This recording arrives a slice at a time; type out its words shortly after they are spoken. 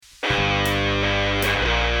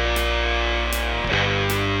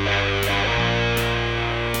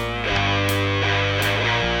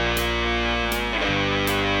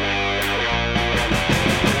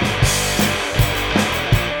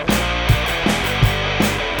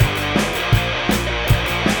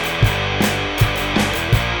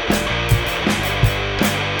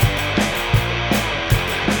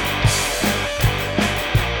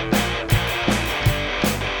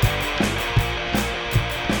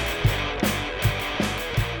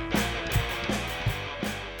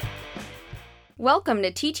Welcome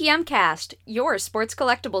to TTMcast, your sports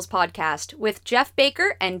collectibles podcast with Jeff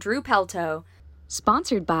Baker and Drew Pelto.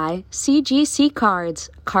 Sponsored by CGC Cards,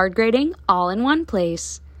 card grading all in one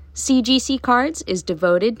place. CGC Cards is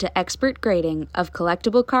devoted to expert grading of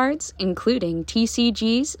collectible cards, including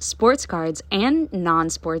TCGs, sports cards, and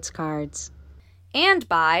non-sports cards. And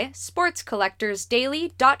by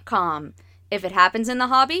SportsCollectorsDaily.com. If it happens in the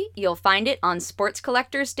hobby, you'll find it on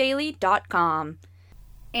SportsCollectorsDaily.com.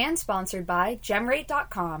 And sponsored by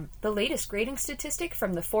GemRate.com. The latest grading statistic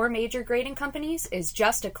from the 4 major grading companies is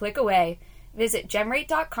just a click away. Visit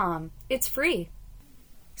GemRate.com. It's free.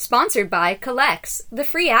 Sponsored by Collects, the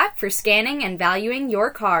free app for scanning and valuing your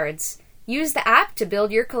cards. Use the app to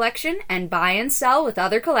build your collection and buy and sell with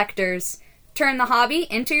other collectors. Turn the hobby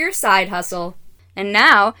into your side hustle. And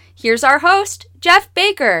now, here's our host, Jeff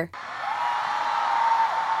Baker.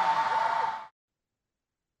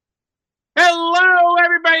 Hello,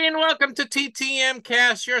 everybody, and welcome to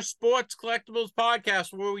TTMcast, your sports collectibles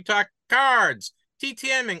podcast, where we talk cards,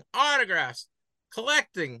 TTMing, autographs,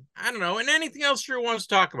 collecting, I don't know, and anything else Drew wants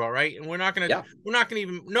to talk about, right? And we're not gonna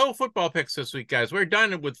even no football picks this week, guys. We're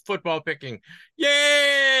done with football picking.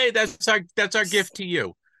 Yay! That's our gift to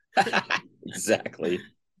you. Exactly.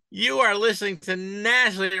 You are listening to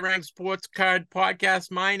Nationally Ranked Sports Card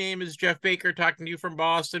Podcast. My name is Jeff Baker, talking to you from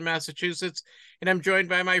Boston, Massachusetts, and I'm joined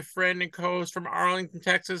by my friend and co-host from Arlington,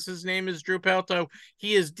 Texas. His name is Drew Pelto.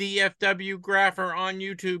 He is DFW Grapher on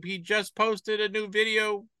YouTube. He just posted a new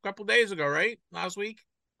video a couple days ago, right? Last week?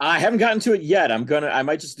 I haven't gotten to it yet. I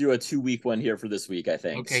might just do a 2-week one here for this week, I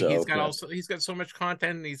think. Okay, so, he's got so much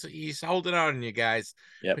content, and he's holding on, you guys.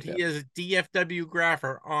 Yep, but he is DFW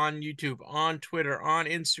Grapher on YouTube, on Twitter, on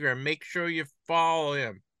Instagram. Make sure you follow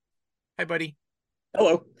him. Hi, buddy.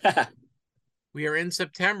 Hello. We are in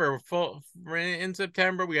September. We're in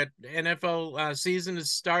September. We got NFL season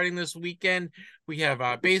is starting this weekend. We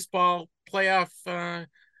have baseball playoff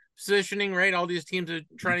positioning, right? All these teams are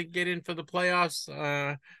trying to get in for the playoffs.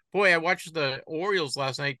 Boy, I watched the Orioles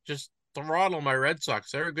last night just throttle my Red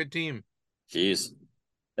Sox. They're a good team. Jeez.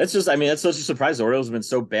 That's such a surprise. The Orioles have been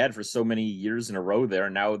so bad for so many years in a row there.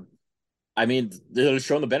 Now, they're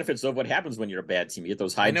showing the benefits of what happens when you're a bad team. You get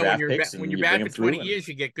those high draft picks. When you're bad for 20 years,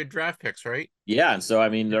 you get good draft picks, right? Yeah, and so,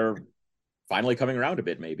 they're finally coming around a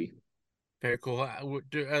bit, maybe. Very cool.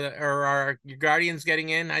 Are your Guardians getting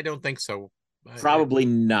in? I don't think so. Probably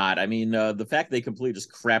not. The fact they completely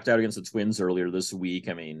just crapped out against the Twins earlier this week.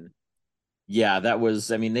 That was.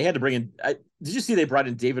 They had to bring in. Did you see they brought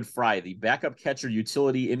in David Fry, the backup catcher,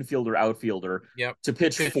 utility infielder, outfielder, to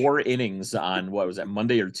pitch 4 innings on what was that,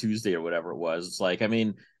 Monday or Tuesday or whatever it was. It's like,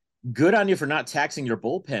 good on you for not taxing your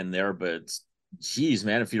bullpen there, but geez,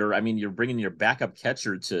 man, if you're bringing your backup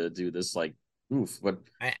catcher to do this, like. Oof, but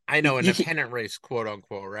I know, in a pennant race, quote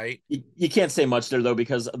unquote, right? You can't say much there, though,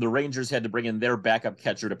 because the Rangers had to bring in their backup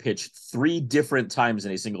catcher to pitch 3 different times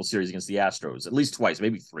in a single series against the Astros, at least twice,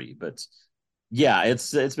 maybe 3. But yeah,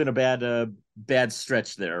 it's been a bad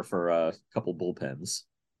stretch there for a couple bullpens.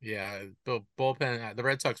 Yeah, the bullpen, the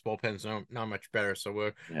Red Sox bullpen's not much better, so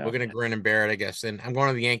we're gonna grin and bear it, I guess. And I'm going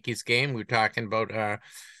to the Yankees game. We're talking about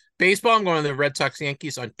baseball. I'm going to the Red Sox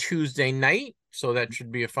Yankees on Tuesday night. So that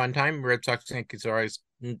should be a fun time. Red Sox Yankees are always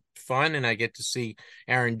fun, and I get to see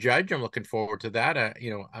Aaron Judge. I'm looking forward to that.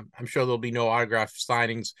 I'm sure there'll be no autograph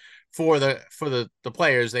signings for the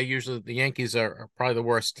players. The Yankees are probably the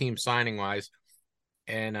worst team signing wise,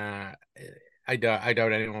 and I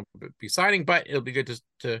doubt anyone will be signing. But it'll be good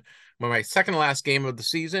to my second to last game of the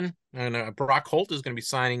season, and Brock Holt is going to be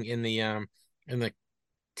signing in the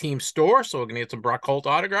team store, so we're going to get some Brock Holt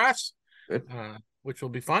autographs. Good. Which will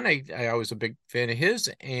be fun. I was a big fan of his,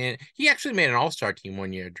 and he actually made an all-star team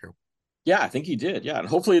one year, Drew. Yeah, I think he did. Yeah, and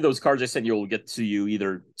hopefully those cards I sent you will get to you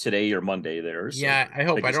either today or Monday there. So yeah, I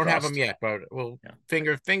hope. I don't have them yet, but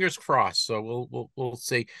fingers crossed. So we'll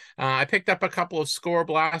see. I picked up a couple of Score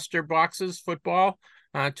Blaster boxes, football,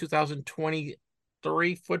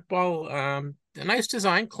 2023 football. A nice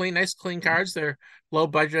design, nice clean cards. They're low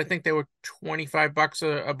budget. I think they were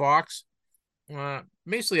 $25 a box.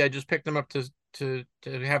 Basically, I just picked them up to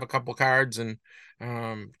have a couple cards and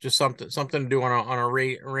just something to do on a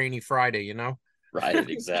rainy Friday, Right,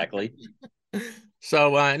 exactly.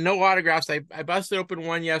 So no autographs. I busted open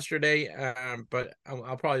one yesterday, but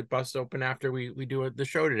I'll probably bust open after we do the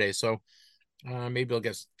show today. So maybe I'll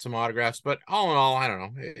get some autographs. But all in all, I don't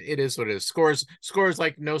know. It is what it is. Scores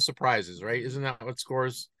like no surprises, right? Isn't that what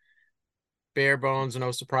scores? Bare bones,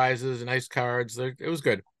 no surprises, nice cards. It was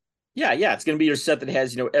good. Yeah, it's going to be your set that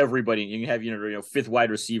has, everybody. You can have, 5th wide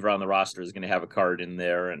receiver on the roster is going to have a card in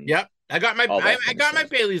there. And yep, I got my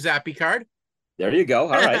Bailey Zappi card. There you go.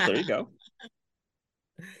 All right, there you go.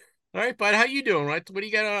 All right, bud. How you doing? What do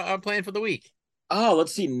you got planned for the week? Oh,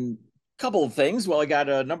 let's see. A couple of things. Well, I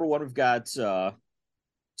got number one, we've got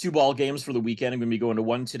two ball games for the weekend. I'm going to be going to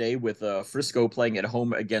one today with Frisco playing at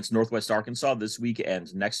home against Northwest Arkansas this week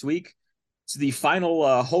and next week. It's the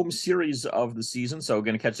final home series of the season, so we're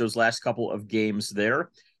going to catch those last couple of games there.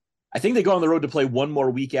 I think they go on the road to play one more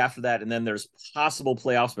week after that, and then there's possible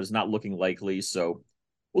playoffs, but it's not looking likely. So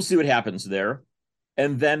we'll see what happens there.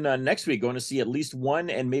 And then next week, going to see at least one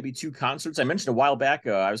and maybe two concerts. I mentioned a while back,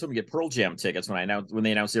 I was hoping to get Pearl Jam tickets when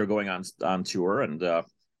they announced they were going on tour. And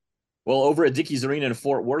well, over at Dickies Arena in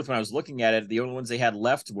Fort Worth, when I was looking at it, the only ones they had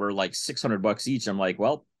left were like $600 each. I'm like,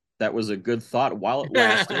 well, that was a good thought while it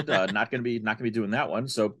lasted. Not gonna be doing that one.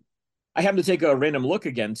 So I happened to take a random look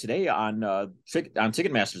again today on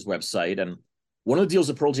Ticketmaster's website, and one of the deals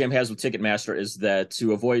that Pearl Jam has with Ticketmaster is that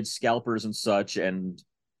to avoid scalpers and such and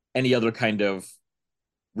any other kind of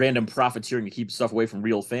random profiteering to keep stuff away from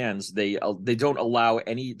real fans, they don't allow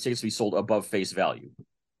any tickets to be sold above face value.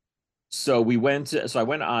 So I went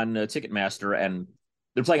on Ticketmaster, and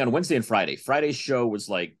they're playing on Wednesday and Friday. Friday's show was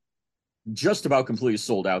like just about completely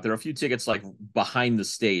sold out. There are a few tickets like behind the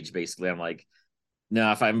stage, basically. I'm like, no,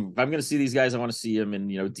 if I'm going to see these guys, I want to see them in,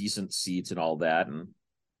 decent seats and all that. And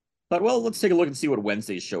but well, let's take a look and see what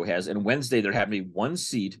Wednesday's show has. And Wednesday there had to be one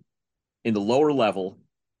seat in the lower level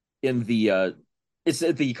in the it's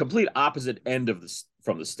at the complete opposite end of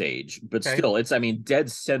from the stage, but okay. Still, it's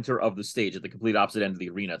dead center of the stage at the complete opposite end of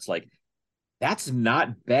the arena. It's like, that's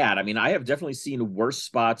not bad. I mean, I have definitely seen worse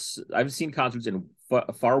spots. I've seen concerts in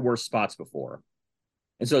far worse spots before.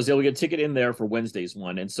 And so I was able to get a ticket in there for Wednesday's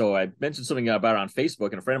one. And so I mentioned something about it on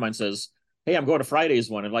Facebook, and a friend of mine says, hey, I'm going to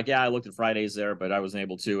Friday's one. And I'm like, yeah, I looked at Friday's there, but I wasn't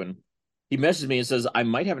able to. And he messaged me and says, I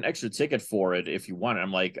might have an extra ticket for it if you want it.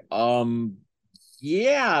 I'm like,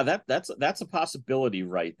 yeah, that's a possibility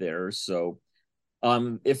right there. So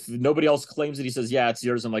if nobody else claims it, he says, yeah, it's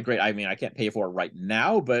yours. I'm like, great. I mean, I can't pay for it right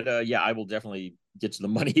now, but yeah, I will definitely get to the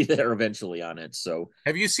money there eventually on it. So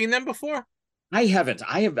have you seen them before? I haven't.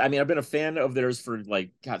 I've been a fan of theirs for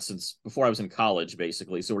since before I was in college,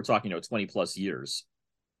 basically. So we're talking, 20 plus years.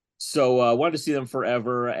 So wanted to see them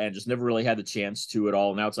forever and just never really had the chance to at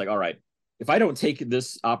all. Now it's like, all right, if I don't take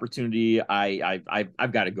this opportunity,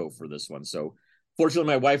 I've got to go for this one. So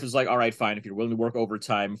fortunately, my wife is like, all right, fine. If you're willing to work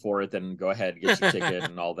overtime for it, then go ahead, get your ticket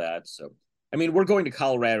and all that. So, we're going to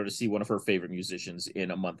Colorado to see one of her favorite musicians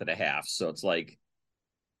in a month and a half. So it's like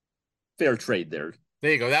fair trade there.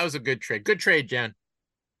 There you go. That was a good trade. Good trade, Jen.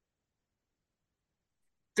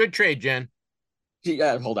 Good trade, Jen.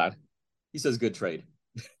 Hold on. He says good trade.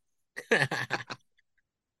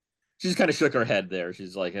 She just kind of shook her head there.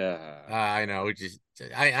 She's like, I know.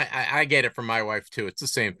 I get it from my wife too. It's the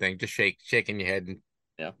same thing. Just shaking your head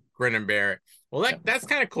and grin and bear it. Well, that's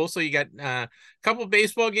kind of cool. So you got a couple of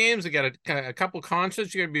baseball games. You got a couple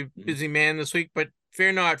concerts. You're gonna be a busy man this week, but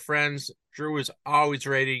fear not, friends. Drew is always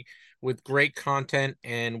ready with great content,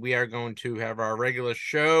 and we are going to have our regular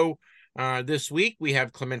show this week. We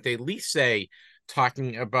have Clemente Lisi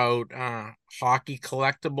talking about hockey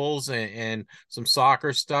collectibles and some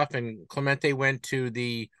soccer stuff, and Clemente went to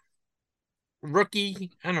the rookie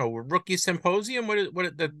symposium.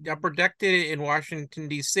 What the Upper Deck did in Washington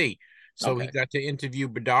D.C. So he got to interview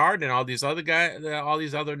Bedard and all these other guys, all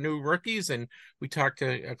these other new rookies, and we talked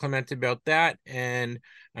to Clemente about that, and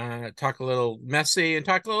talk a little Messi and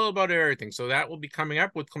talk a little about everything. So that will be coming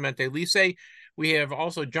up with Clemente Lisi. We have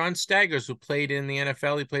also Jon Staggers, who played in the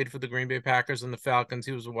NFL. He played for the Green Bay Packers and the Falcons.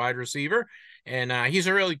 He was a wide receiver, and he's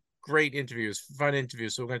a really great interview. It's a fun interview.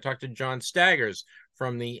 So we're going to talk to Jon Staggers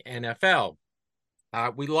from the NFL.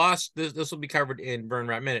 We lost this. This will be covered in Vern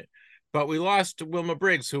Rapp Minute. But we lost Wilma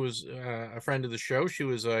Briggs, who was a friend of the show. She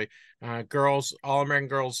was a All-American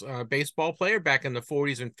girls baseball player back in the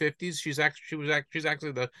 40s and 50s. She's actually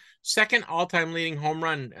the second all-time leading home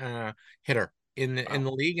run hitter in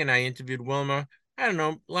the league. And I interviewed Wilma, I don't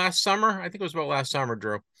know, last summer. I think it was about last summer,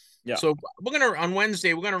 Drew. Yeah. So on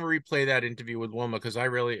Wednesday we're gonna replay that interview with Wilma, because I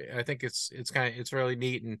think it's really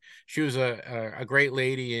neat, and she was a great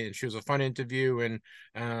lady, and she was a fun interview, and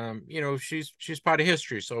she's part of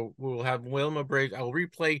history. So we'll have Wilma Briggs. I'll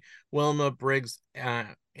replay Wilma Briggs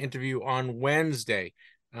interview on Wednesday.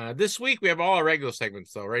 This week we have all our regular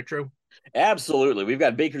segments though, right, Drew? Absolutely. We've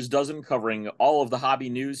got Baker's Dozen covering all of the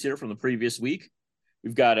hobby news here from the previous week.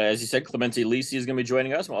 We've got, as you said, Clemente Lisi is going to be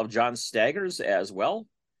joining us. We'll have Jon Staggers as well.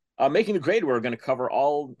 Making the grade, we're going to cover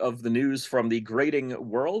all of the news from the grading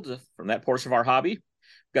world, from that portion of our hobby.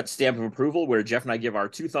 We've got Stamp of Approval, where Jeff and I give our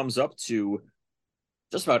 2 thumbs up to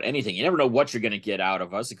just about anything. You never know what you're going to get out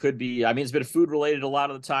of us. It could be, it's been food related a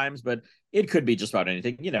lot of the times, but it could be just about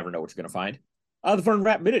anything. You never know what you're going to find. The Vern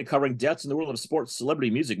Rapp Minute, covering deaths in the world of sports, celebrity,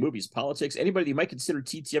 music, movies, politics, anybody you might consider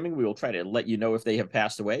TTMing. We will try to let you know if they have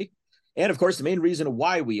passed away. And of course, the main reason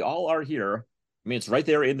why we all are here, I mean, it's right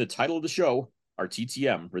there in the title of the show, our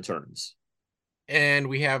TTM Returns. And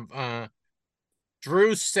we have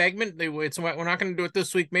Drew's segment. We're not going to do it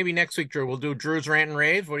this week. Maybe next week, Drew. We'll do Drew's rant and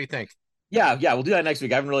rave. What do you think? Yeah, we'll do that next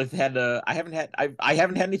week. I haven't really had I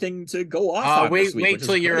haven't had anything to go off on this week. Wait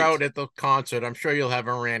till you're out at the concert. I'm sure you'll have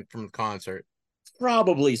a rant from the concert.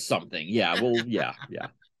 Probably something. Yeah, well, yeah.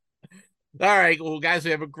 All right, well, guys,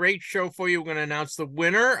 we have a great show for you. We're going to announce the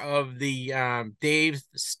winner of the Dave,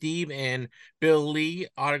 Steve, and Bill Lee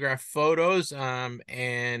autograph photos.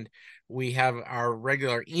 And we have our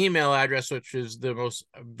regular email address, which is the most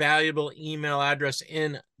valuable email address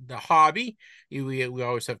in the hobby. We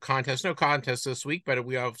always have contests. No contest this week, but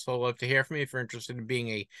we also love to hear from you if you're interested in being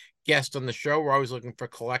a guest on the show. We're always looking for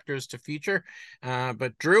collectors to feature.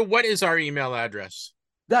 But Drew, what is our email address?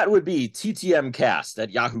 That would be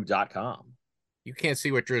ttmcast@yahoo.com. You can't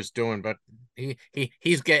see what Drew's doing, but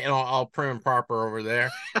he's getting all prim and proper over there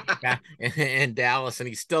in Dallas, and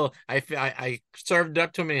he's still. I served it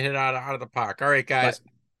up to him and he hit out of the park. All right, guys.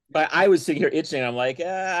 But I was sitting here itching. I'm like,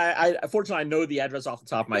 fortunately, I know the address off the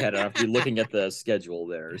top of my head. I have to be looking at the schedule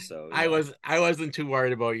there. So yeah. I wasn't too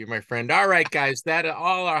worried about you, my friend. All right, guys, that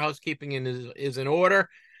all our housekeeping is in order.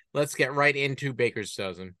 Let's get right into Baker's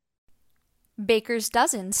Dozen. Baker's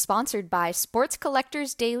Dozen, sponsored by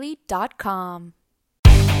SportsCollectorsDaily.com.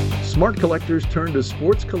 Smart collectors turn to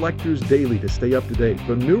Sports Collectors Daily to stay up to date.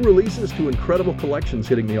 From new releases to incredible collections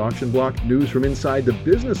hitting the auction block, news from inside the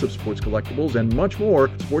business of sports collectibles, and much more,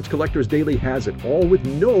 Sports Collectors Daily has it, all with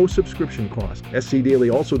no subscription cost. SC Daily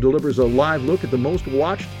also delivers a live look at the most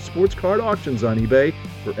watched sports card auctions on eBay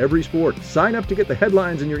for every sport. Sign up to get the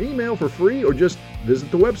headlines in your email for free, or just visit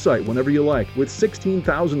the website whenever you like. With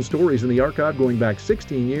 16,000 stories in the archive going back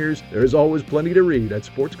 16 years, there's always plenty to read at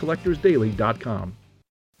SportsCollectorsDaily.com.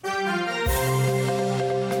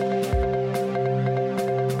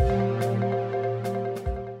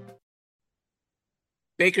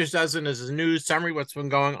 Baker's Dozen is a news summary, what's been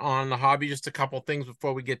going on in the hobby. Just a couple things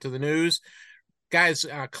before we get to the news. Guys,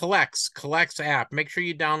 Collects app. Make sure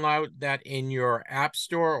you download that in your app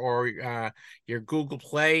store or your Google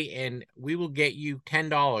Play, and we will get you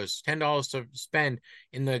 $10 to spend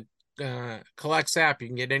in the Collects app. You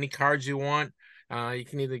can get any cards you want. You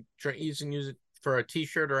can either use it for a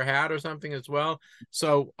t-shirt or a hat or something as well.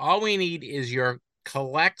 So all we need is your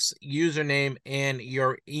Collects username and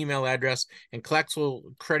your email address, and Collects will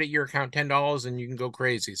credit your account $10 and you can go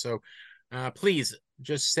crazy. So please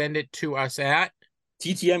just send it to us at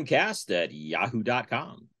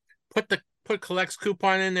TTMcast@yahoo.com. Put Collects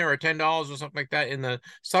coupon in there, or $10 or something like that in the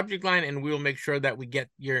subject line, and we'll make sure that we get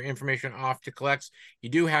your information off to Collects. You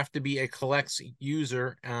do have to be a Collects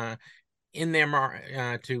user in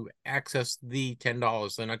there to access the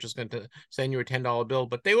 $10. They're not just going to send you a $10 bill,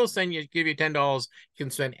 but they will give you $10. You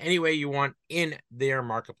can spend any way you want in their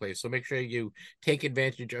marketplace. So make sure you take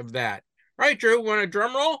advantage of that. All right, Drew, want a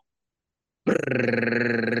drum roll?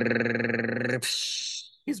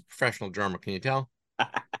 He's a professional drummer. Can you tell?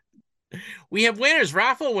 We have winners,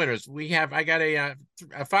 raffle winners. I got a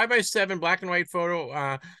 5x7 black and white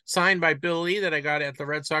photo signed by Bill Lee that I got at the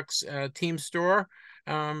Red Sox team store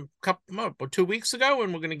 2 weeks ago,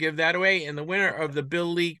 and we're going to give that away. And the winner of the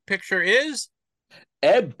Bill Lee picture is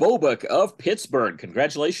Ed Bobuck of Pittsburgh.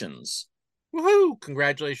 Congratulations. Woohoo!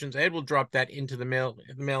 Congratulations, Ed. We'll drop that into the mail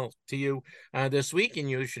to you this week, and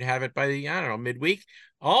you should have it by midweek.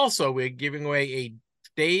 Also, we're giving away a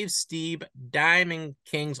Dave Steve Diamond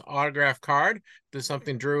Kings autograph card. This is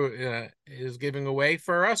something Drew is giving away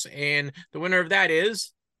for us, and the winner of that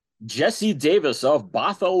is Jesse Davis of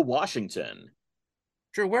Bothell, Washington.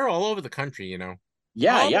 Drew, we're all over the country,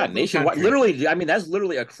 Yeah, nationwide. Literally, I mean, that's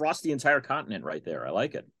literally across the entire continent right there. I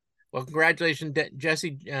like it. Well, congratulations,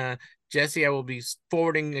 Jesse. Jesse, I will be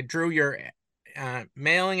forwarding Drew your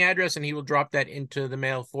mailing address, and he will drop that into the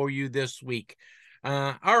mail for you this week.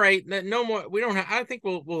 All right, no more. We don't have. I think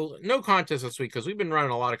we'll no contest this week because we've been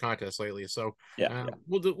running a lot of contests lately. So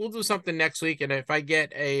we'll do something next week, and if I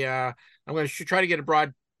get I'm going to try to get a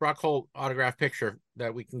Brock Holt autograph picture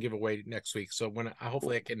that we can give away next week. So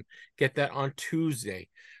hopefully I can get that on Tuesday.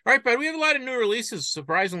 All right, but we have a lot of new releases.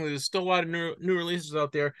 Surprisingly, there's still a lot of new releases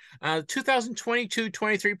out there.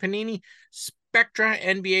 2022-23 Panini Spectra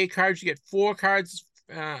NBA cards. You get 4 cards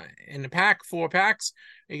in the pack, 4 packs.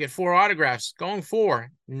 You get 4 autographs. Going for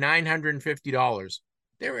 $950.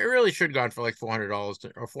 They really should have gone for like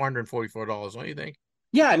 $400 or $444. Don't you think?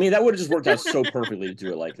 Yeah, I mean that would have just worked out so perfectly to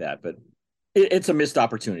do it like that, but it's a missed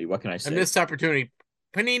opportunity. What can I say? A missed opportunity.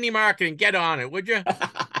 Panini Marketing, get on it, would you?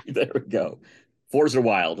 There we go. Fours are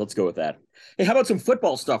wild. Let's go with that. Hey, how about some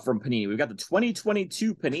football stuff from Panini? We've got the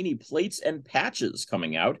 2022 Panini plates and patches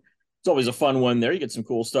coming out. It's always a fun one there. You get some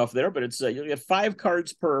cool stuff there, but it's you get 5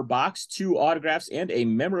 cards per box, 2 autographs, and a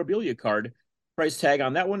memorabilia card. Price tag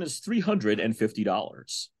on that one is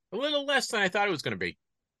 $350. A little less than I thought it was going to be.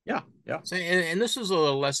 Yeah. So, and this is a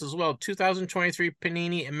little less as well. 2023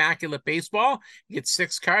 Panini Immaculate Baseball. You get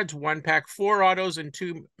 6 cards, 1 pack, 4 autos, and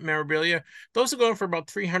 2 memorabilia. Those are going for about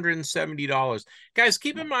 $370. Guys,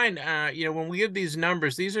 keep in mind, when we give these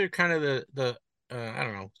numbers, these are kind of the I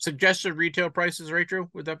don't know, suggested retail prices, right, Drew?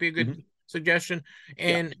 Would that be a good suggestion?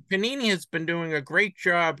 And Panini has been doing a great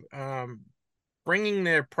job bringing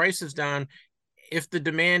their prices down if the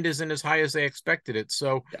demand isn't as high as they expected it.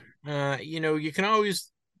 So, you can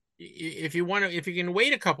always, if you can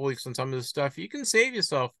wait a couple weeks on some of this stuff, you can save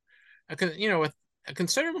yourself, a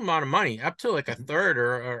considerable amount of money, up to like a third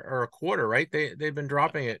or a quarter, right? They've been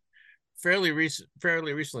dropping it fairly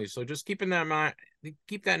recently. So just keep that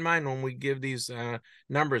in mind when we give these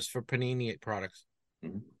numbers for Panini products.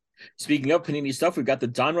 Speaking of Panini stuff, we've got the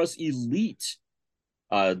Donruss Elite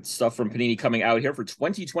stuff from Panini coming out here for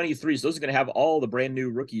 2023. So those are going to have all the brand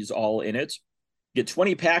new rookies all in it. Get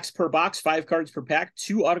 20 packs per box, 5 cards per pack,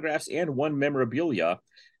 2 autographs, and 1 memorabilia.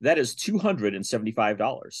 That is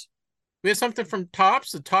 $275. We have something from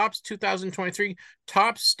Topps, the Topps 2023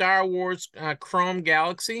 Topps Star Wars Chrome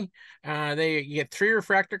Galaxy. You get 3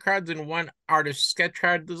 refractor cards and 1 artist sketch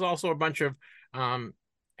card. There's also a bunch of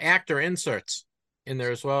actor inserts in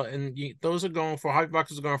there as well. And those are going for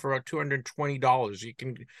 $100 is going for about $220. You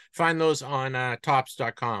can find those on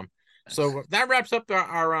Topps.com. So that wraps up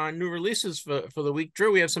our new releases for the week.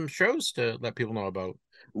 Drew, we have some shows to let people know about.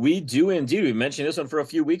 We do indeed. We mentioned this one for a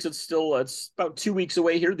few weeks. It's about 2 weeks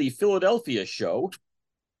away here. The Philadelphia show.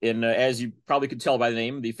 As you probably could tell by the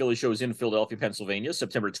name, the Philly show is in Philadelphia, Pennsylvania,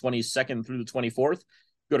 September 22nd through the 24th.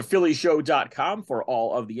 Go to phillyshow.com for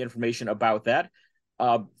all of the information about that.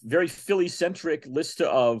 Very Philly-centric list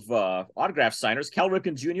of autograph signers. Cal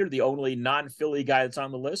Ripken Jr., the only non-Philly guy that's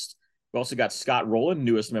on the list. We also got Scott Rowland,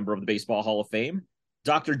 newest member of the Baseball Hall of Fame.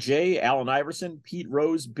 Dr. J, Allen Iverson, Pete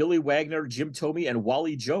Rose, Billy Wagner, Jim Thome, and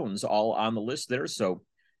Wally Jones all on the list there. So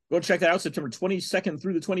go check that out September 22nd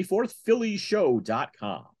through the 24th,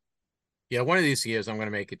 phillyshow.com. Yeah, one of these years I'm going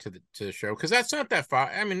to make it to the show because that's not that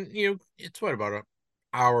far. I mean, it's about an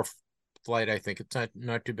hour flight. I think it's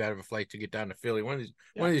not too bad of a flight to get down to Philly. One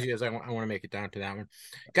of these years I want to make it down to that one.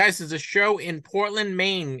 Guys, there's a show in Portland,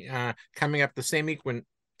 Maine coming up the same weekend,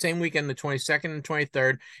 the 22nd and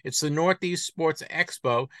 23rd. It's the Northeast Sports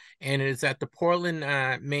Expo, and it is at the Portland,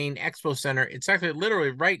 Maine Expo Center. It's actually literally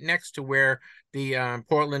right next to where the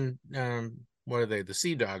Portland, what are they? The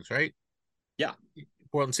Sea Dogs, right? Yeah.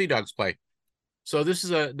 Portland Sea Dogs play. So this is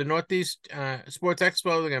the Northeast Sports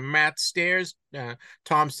Expo. They got Matt Stairs,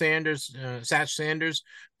 Tom Sanders, Satch Sanders,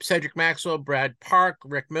 Cedric Maxwell, Brad Park,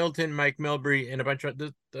 Rick Milton, Mike Milbury, and a bunch of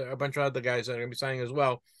other guys that are going to be signing as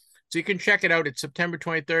well. So you can check it out. It's September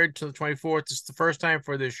 23rd to the 24th. It's the first time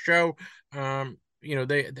for this show. I've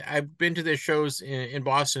been to their shows in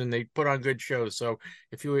Boston, and they put on good shows. So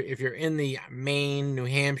if you're in the Maine, New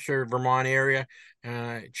Hampshire, Vermont area,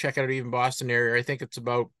 check out even Boston area. I think it's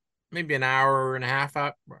about maybe an hour and a half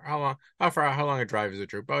up. How long a drive is it,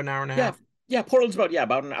 Drew? About an hour and a half. Yeah, Portland's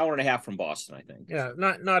about an hour and a half from Boston, I think. Yeah,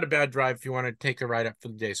 not a bad drive if you want to take a ride up for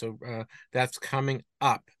the day. So that's coming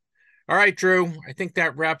up. All right, Drew, I think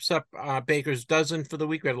that wraps up Baker's Dozen for the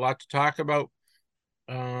week. We had a lot to talk about.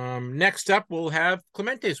 Next up, we'll have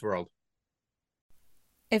Clemente's World.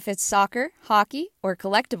 If it's soccer, hockey, or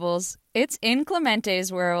collectibles, it's in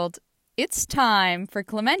Clemente's World. It's time for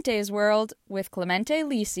Clemente's World with Clemente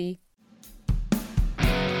Lisi.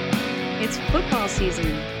 It's football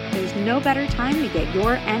season. There's no better time to get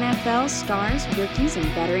your NFL stars, rookies, and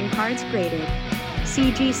veteran cards graded.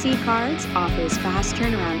 CGC Cards offers fast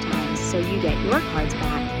turnaround times, so you get your cards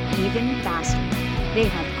back even faster. They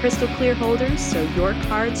have crystal clear holders, so your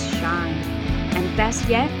cards shine. And best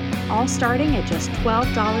yet, all starting at just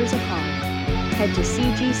 $12 a card. Head to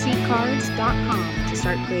cgccards.com to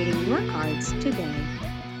start grading your cards today.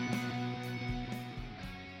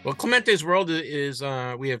 Well, Clemente's World is,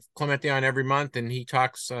 we have Clemente on every month, and he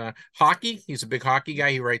talks hockey. He's a big hockey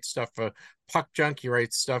guy. He writes stuff for Puck Junk. He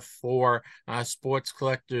writes stuff for Sports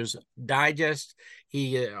Collectors Digest.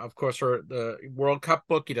 He, of course, for the World Cup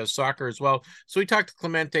book, he does soccer as well. So we talked to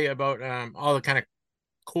Clemente about all the kind of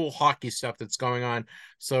cool hockey stuff that's going on.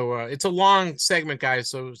 So it's a long segment, guys.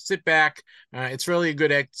 So sit back. It's really a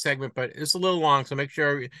good segment, but it's a little long. So make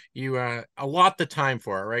sure you allot the time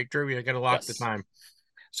for it, right, Drew? You got to allot the time.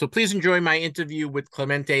 So please enjoy my interview with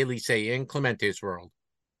Clemente Lisi in Clemente's World.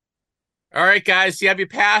 All right, guys, you have your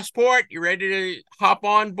passport? You ready to hop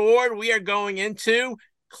on board? We are going into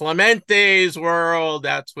Clemente's World.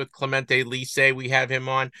 That's with Clemente Lisi. We have him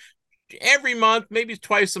on every month, maybe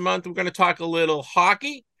twice a month. We're going to talk a little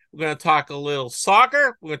hockey. We're going to talk a little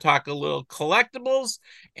soccer. We're going to talk a little collectibles.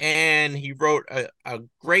 And he wrote a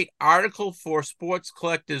great article for Sports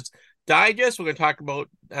Collectors Digest. We're going to talk about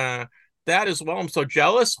that as well. I'm so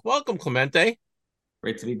jealous. Welcome, Clemente.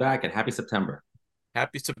 Great to be back, and happy September.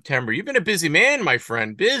 Happy September. You've been a busy man, my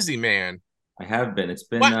friend. Busy man. I have been. It's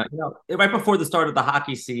been, right before the start of the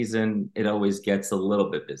hockey season, it always gets a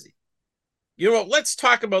little bit busy. Let's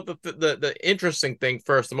talk about the interesting thing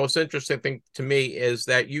first. The most interesting thing to me is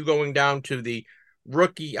that you going down to the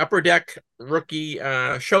Upper Deck rookie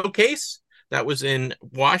showcase that was in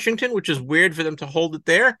Washington, which is weird for them to hold it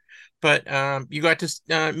there. But you got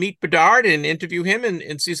to meet Bedard and interview him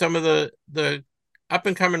and see some of the up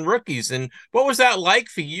and coming rookies. And what was that like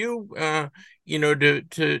for you? To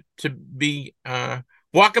be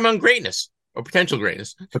walk among greatness or potential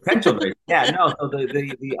greatness. Potential greatness. Yeah, no. So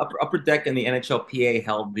the upper Deck and the NHLPA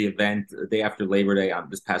held the event the day after Labor Day on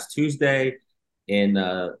this past Tuesday in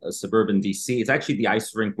suburban DC. It's actually the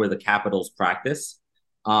ice rink where the Capitals practice.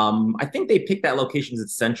 I think they picked that location as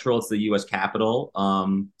it's central. It's the U.S. Capitol.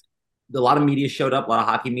 A lot of media showed up, a lot of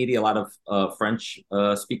hockey media, a lot of French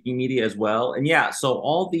speaking media as well. And yeah, so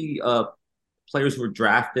all the players who were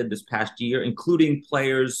drafted this past year, including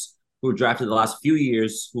players who were drafted the last few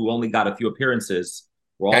years who only got a few appearances,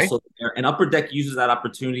 were also there. And Upper Deck uses that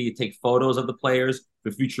opportunity to take photos of the players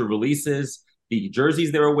for future releases. The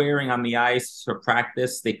jerseys they were wearing on the ice for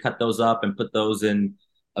practice, they cut those up and put those in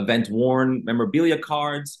event-worn memorabilia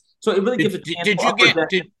cards. So it really gives a chance.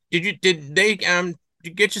 Did they you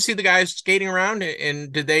get to see the guys skating around,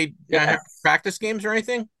 and did they have practice games or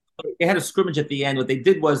anything? They had a scrimmage at the end. What they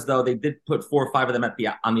did was, though, they did put 4 or 5 of them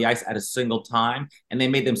on the ice at a single time, and they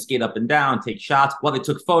made them skate up and down, take shots. Well, they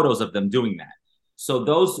took photos of them doing that. So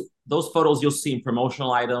those photos you'll see in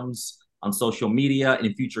promotional items on social media and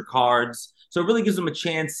in future cards. So it really gives them a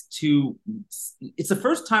chance to. It's the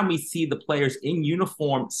first time we see the players in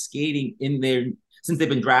uniform skating since they've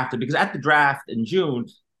been drafted. Because at the draft in June,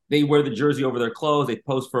 they wear the jersey over their clothes, they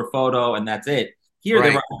pose for a photo, and that's it. Here,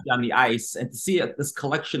 They were on the ice, and to see this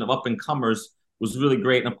collection of up-and-comers was really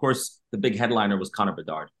great. And, of course, the big headliner was Connor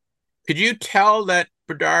Bedard. Could you tell that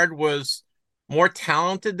Bedard was more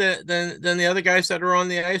talented than the other guys that are on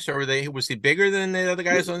the ice, or was he bigger than the other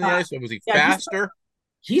guys on the ice, or was he faster?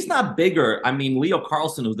 He's not bigger. I mean, Leo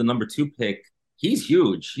Carlsson, who's the number 2 pick, he's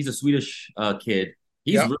huge. He's a Swedish kid.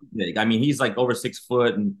 He's really big. I mean, he's like over 6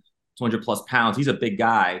 foot and 200 plus pounds. He's a big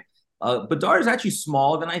guy. Bedard is actually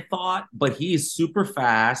smaller than I thought, but he's super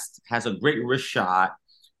fast, has a great wrist shot,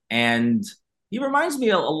 and he reminds me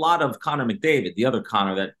a lot of Connor McDavid, the other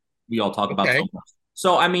Connor that we all talk about so much.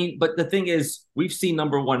 So, I mean, but the thing is, we've seen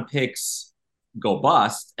number 1 picks go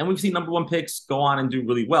bust, and we've seen number 1 picks go on and do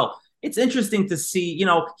really well. It's interesting to see,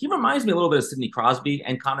 he reminds me a little bit of Sidney Crosby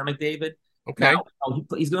and Connor McDavid. Okay. Now,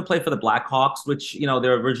 he's going to play for the Blackhawks, which,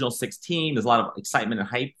 their original 6 team. There's a lot of excitement and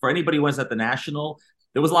hype. For anybody who was at the National,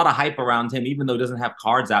 there was a lot of hype around him, even though he doesn't have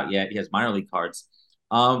cards out yet. He has minor league cards.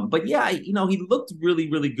 But yeah, he looked really,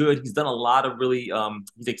 really good. He's done a lot of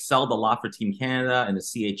he's excelled a lot for Team Canada and the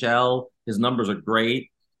CHL. His numbers are great.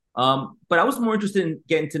 But I was more interested in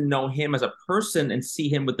getting to know him as a person and see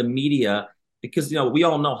him with the media because, we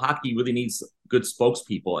all know hockey really needs good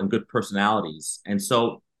spokespeople and good personalities. And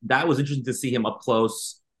so that was interesting to see him up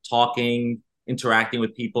close, talking, interacting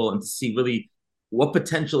with people, and to see really what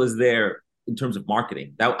potential is there in terms of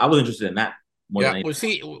marketing. I was interested in that more than anything. Was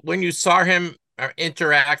he, when you saw him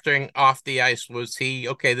interacting off the ice, was he,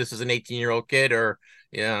 okay, this is an 18-year-old kid, or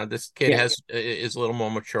this kid is a little more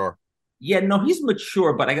mature? Yeah, no, he's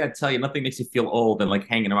mature, but I got to tell you, nothing makes you feel old than like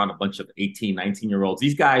hanging around a bunch of 18, 19-year-olds.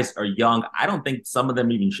 These guys are young. I don't think some of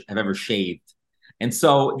them even have ever shaved. And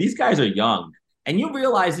so these guys are young. And you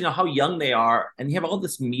realize, how young they are, and you have all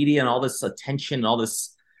this media and all this attention and all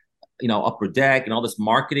this, Upper Deck and all this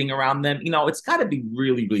marketing around them. It's got to be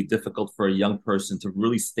really, really difficult for a young person to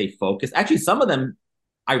really stay focused. Actually, some of them,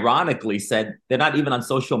 ironically, said they're not even on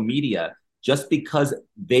social media just because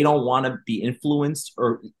they don't want to be influenced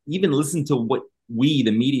or even listen to what we,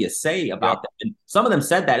 the media, say about them. And some of them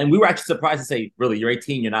said that, and we were actually surprised to say, really, you're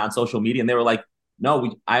 18, you're not on social media. And they were like,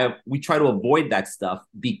 no, we try to avoid that stuff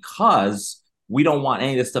because we don't want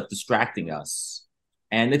any of this stuff distracting us.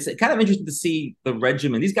 And it's kind of interesting to see the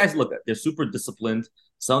regimen. These guys, look, they're super disciplined.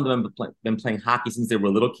 Some of them have been playing hockey since they were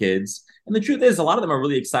little kids. And the truth is, a lot of them are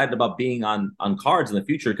really excited about being on cards in the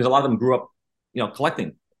future because a lot of them grew up,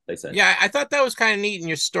 collecting they said. Yeah, I thought that was kind of neat in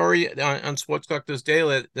your story on Sports Collectors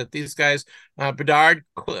Daily that these guys, Bedard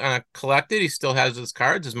collected. He still has his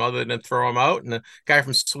cards. His mother didn't throw them out. And the guy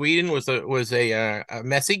from Sweden was a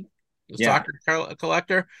Messi soccer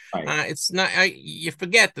collector. Right. It's not you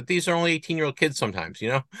forget that these are only 18-year-old kids sometimes, you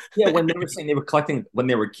know? Yeah, when they were saying they were collecting when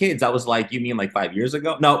they were kids, I was like, you mean like 5 years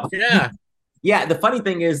ago? No. Yeah. Yeah, the funny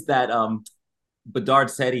thing is that Bedard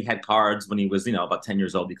said he had cards when he was, about 10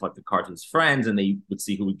 years old. He collected cards with his friends, and they would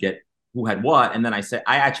see who had what. And then I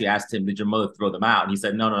actually asked him, did your mother throw them out? And he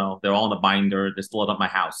said, no, they're all in a binder. They're still at my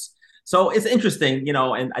house. So it's interesting,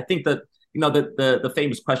 and I think that, the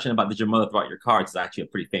famous question about did your mother throw out your cards is actually a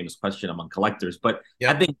pretty famous question among collectors. But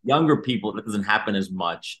I think younger people, that doesn't happen as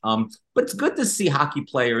much. But it's good to see hockey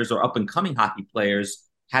players or up and coming hockey players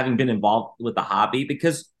having been involved with the hobby,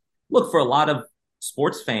 because look, for a lot of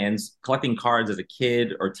sports fans, collecting cards as a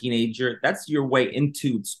kid or teenager, that's your way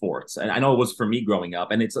into sports. And I know it was for me growing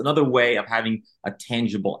up, and it's another way of having a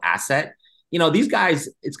tangible asset. These guys,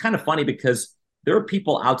 it's kind of funny because there are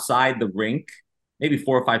people outside the rink, maybe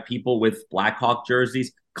 4 or 5 people with Blackhawk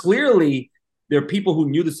jerseys. Clearly, there are people who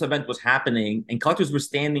knew this event was happening, and collectors were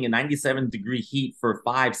standing in 97-degree heat for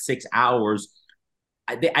 5-6 hours.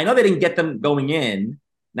 I know they didn't get them going in.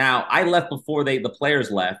 Now, I left before the players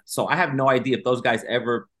left, so I have no idea if those guys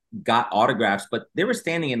ever got autographs, but they were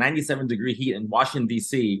standing in 97-degree heat in Washington,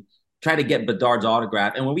 D.C., trying to get Bedard's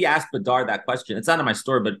autograph. And when we asked Bedard that question, it's not in my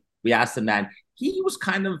story, but we asked him that, he was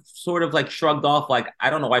kind of sort of like shrugged off, like, I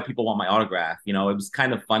don't know why people want my autograph. It was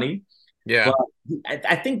kind of funny. Yeah. But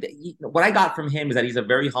I think that what I got from him is that he's a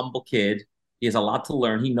very humble kid. He has a lot to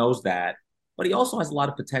learn. He knows that. But he also has a lot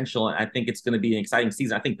of potential, and I think it's going to be an exciting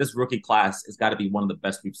season. I think this rookie class has got to be one of the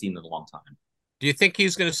best we've seen in a long time. Do you think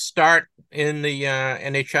he's going to start in the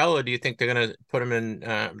NHL, or do you think they're going to put him in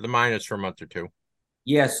the minors for a month or two?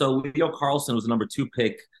 Yeah, so Leo Carlson was the number 2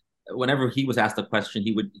 pick. Whenever he was asked a question,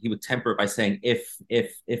 he would temper it by saying, if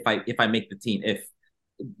I make the team. If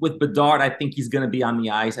with Bedard, I think he's going to be on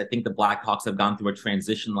the ice. I think the Blackhawks have gone through a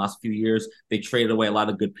transition the last few years. They traded away a lot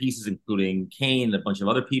of good pieces, including Kane and a bunch of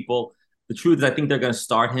other people. The truth is, I think they're going to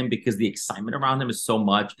start him because the excitement around him is so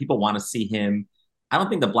much. People want to see him. I don't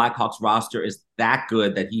think the Blackhawks roster is that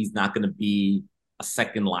good that he's not going to be a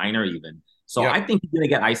second liner even. So I think he's going to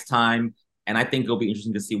get ice time, and I think it'll be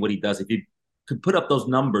interesting to see what he does. If he could put up those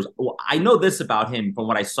numbers. Well, I know this about him from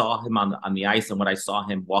what I saw him on the ice and what I saw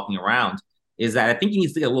him walking around, is that I think he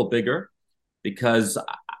needs to get a little bigger, because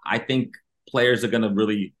I think players are going to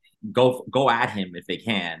really go at him if they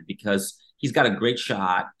can, because he's got a great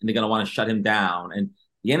shot, and they're going to want to shut him down. And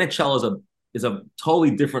the NHL is a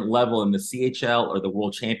totally different level than the CHL or the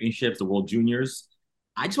World Championships, the World Juniors.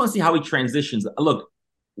 I just want to see how he transitions. Look,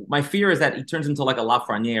 my fear is that he turns into like a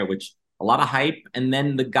Lafreniere, which a lot of hype, and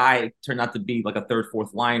then the guy turned out to be like a 3rd,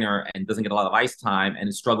 4th liner and doesn't get a lot of ice time and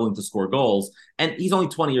is struggling to score goals. And he's only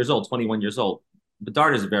 20 years old, 21 years old.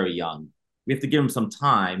 Bedard is very young. We have to give him some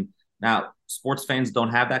time. Now, sports fans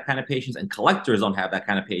don't have that kind of patience, and collectors don't have that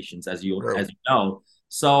kind of patience, as you know.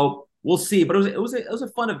 So we'll see. But it was a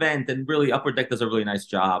fun event, and really, Upper Deck does a really nice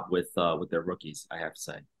job with their rookies, I have to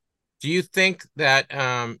say. Do you think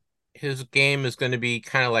that his game is going to be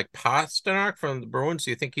kind of like Pasternak from the Bruins? Do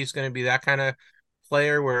you think he's going to be that kind of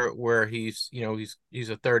player where he's he's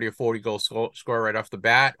a 30 or 40 goal scorer right off the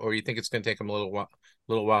bat, or you think it's going to take him a little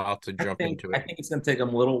while to jump into it? I think it's going to take him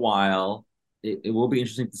a little while. It will be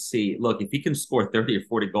interesting to see. Look, if he can score 30 or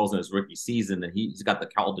 40 goals in his rookie season, then he's got the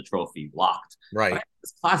Calder Trophy locked. Right.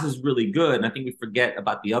 This class is really good, and I think we forget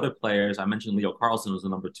about the other players. I mentioned Leo Carlson was the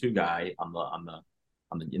number 2 guy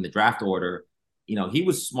in the draft order. He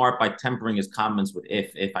was smart by tempering his comments with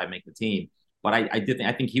if I make the team. But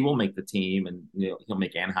I think he will make the team, and he'll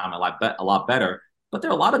make Anaheim a lot better. But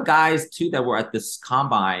there are a lot of guys too that were at this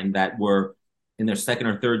combine that were in their 2nd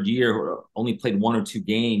or 3rd year, or only played 1 or 2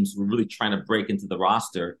 games, were really trying to break into the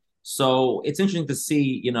roster. So it's interesting to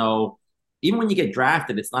see, even when you get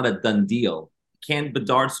drafted, it's not a done deal. Can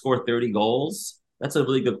Bedard score 30 goals? That's a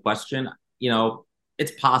really good question.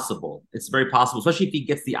 It's possible. It's very possible, especially if he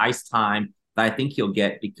gets the ice time that I think he'll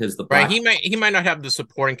get, because he might not have the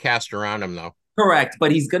supporting cast around him though. Correct,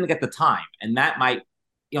 but he's going to get the time, and that might,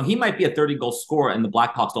 he might be a 30-goal scorer and the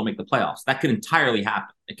Blackhawks don't make the playoffs. That could entirely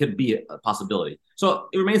happen. It could be a possibility. So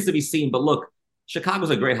it remains to be seen. But look,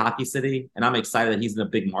 Chicago's a great hockey city, and I'm excited that he's in a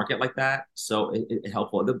big market like that. So it's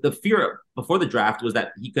helpful. The fear before the draft was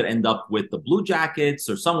that he could end up with the Blue Jackets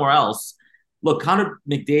or somewhere else. Look, Connor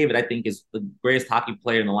McDavid, I think, is the greatest hockey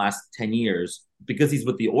player in the last 10 years because he's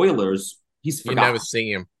with the Oilers. He's forgotten. You never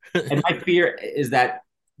see him. And my fear is that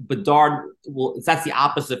Bedard that's the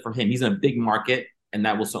opposite for him. He's in a big market, and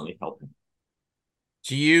that will certainly help him.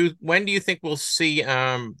 When do you think we'll see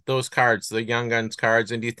those cards, the Young Guns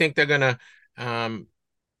cards, and do you think they're gonna um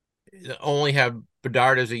only have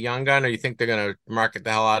Bedard as a young gun, or you think they're gonna market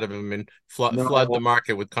the hell out of him and flood the No.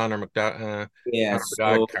 market with Yeah. Connor Bedard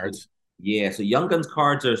So cards? yeah. So Young Guns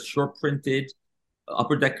cards are short printed.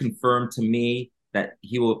 Upper Deck confirmed to me that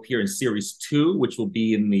he will appear in Series 2, which will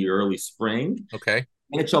be in the early spring. Okay.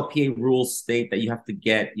 NHLPA rules state that you have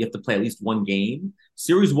to play at least one game.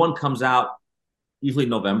 Series 1 comes out usually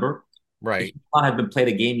November. Right. He will not have been played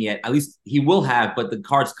a game yet. At least he will have, but the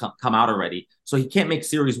cards come out already. So he can't make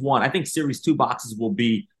Series 1. I think Series 2 boxes will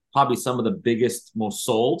be probably some of the biggest, most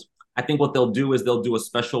sold. I think what they'll do is they'll do a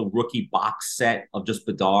special rookie box set of just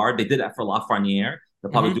Bedard. They did that for Lafreniere.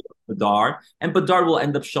 They'll probably do it for Bedard. And Bedard will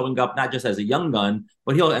end up showing up not just as a young gun,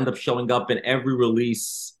 but he'll end up showing up in every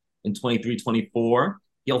release in 23, 24.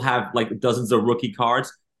 He'll have like dozens of rookie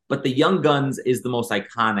cards. But the Young Guns is the most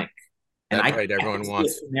iconic. And That's I right. Everyone see a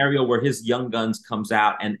wants. scenario where his Young Guns comes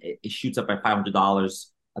out and it shoots up by $500,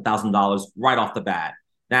 $1,000 right off the bat.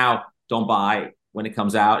 Now, don't buy when it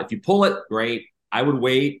comes out. If you pull it, great. I would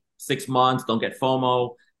wait 6 months. Don't get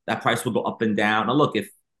FOMO. That price will go up and down. Now, look, if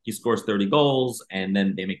he scores 30 goals and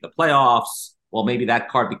then they make the playoffs, well, maybe that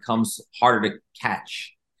card becomes harder to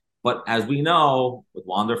catch. But as we know, with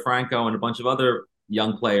Wander Franco and a bunch of other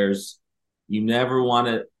young players, you never want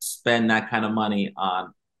to spend that kind of money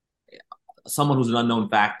on someone who's an unknown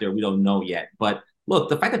factor. We don't know yet. But look,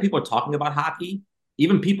 the fact that people are talking about hockey,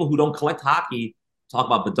 even people who don't collect hockey talk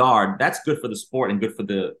about Bedard, that's good for the sport and good for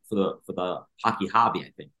the hockey hobby,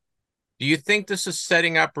 I think. Do you think this is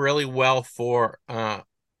setting up really well for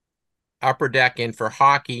Upper Deck and for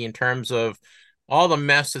hockey in terms of all the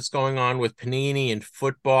mess that's going on with Panini and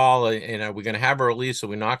football? And are we going to have a release? Are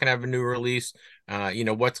we not going to have a new release?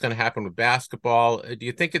 What's going to happen with basketball? Do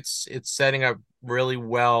you think it's setting up really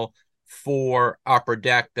well for Upper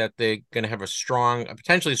Deck that they're going to have a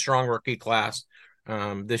potentially strong rookie class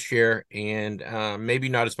this year, and maybe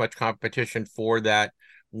not as much competition for that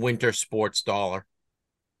winter sports dollar?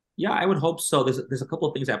 Yeah, I would hope so. There's a couple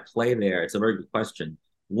of things at play there. It's a very good question.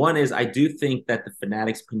 One is I do think that the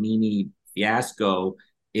Fanatics Panini fiasco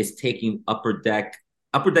is taking Upper Deck.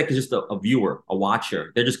 Upper Deck is just a viewer, a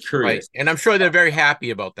watcher. They're just curious. Right. And I'm sure they're very happy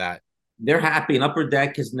about that. They're happy, and Upper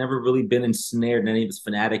Deck has never really been ensnared in any of this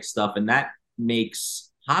Fanatic stuff, and that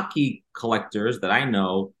makes hockey collectors that I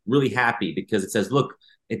know really happy because it says, look,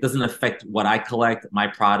 it doesn't affect what I collect, my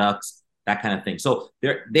products, that kind of thing. So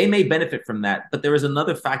they may benefit from that, but there is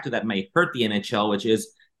another factor that may hurt the NHL, which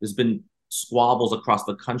is there's been squabbles across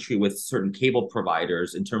the country with certain cable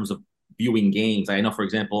providers in terms of viewing games. I know, for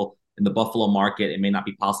example, in the Buffalo market, it may not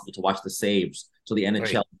be possible to watch the saves. So the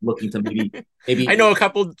NHL is looking to maybe I know a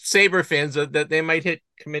couple Sabre fans that they might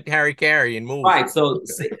commit Harry Carey and move. Right. So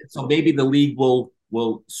maybe the league will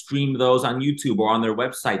stream those on YouTube or on their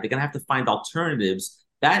website. They're gonna have to find alternatives.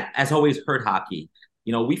 That has always hurt hockey.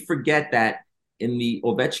 We forget that in the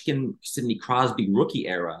Ovechkin, Sidney Crosby rookie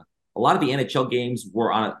era, a lot of the NHL games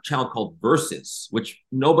were on a channel called Versus, which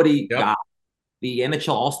nobody got. The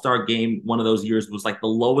NHL All-Star game one of those years was like the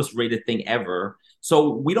lowest rated thing ever. So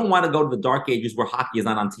we don't want to go to the dark ages where hockey is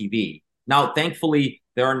not on TV. Now, thankfully,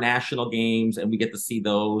 there are national games and we get to see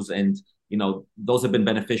those. And, those have been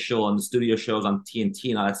beneficial, and the studio shows on TNT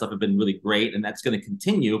and all that stuff have been really great. And that's going to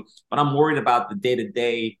continue. But I'm worried about the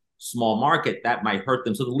day-to-day small market that might hurt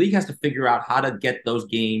them. So the league has to figure out how to get those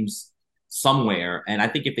games somewhere. And I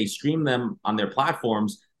think if they stream them on their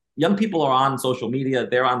platforms, young people are on social media.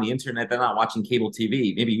 They're on the internet. They're not watching cable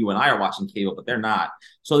TV. Maybe you and I are watching cable, but they're not.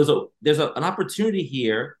 So there's an opportunity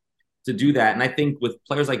here to do that. And I think with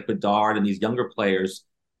players like Bedard and these younger players,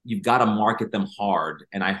 you've got to market them hard.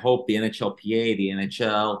 And I hope the NHLPA, the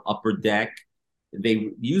NHL, Upper Deck, they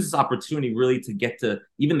use this opportunity really to get to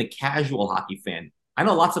even the casual hockey fan. I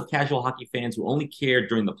know lots of casual hockey fans who only care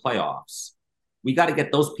during the playoffs. We got to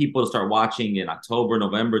get those people to start watching in October,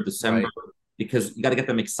 November, December. Right. Because you got to get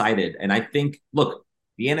them excited. And I think, look,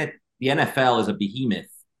 the NFL is a behemoth.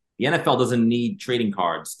 The NFL doesn't need trading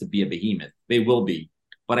cards to be a behemoth. They will be.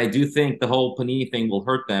 But I do think the whole Panini thing will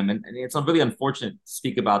hurt them. And it's really unfortunate to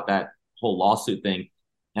speak about that whole lawsuit thing.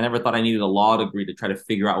 I never thought I needed a law degree to try to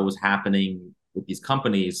figure out what was happening with these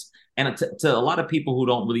companies. And to a lot of people who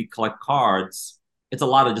don't really collect cards, it's a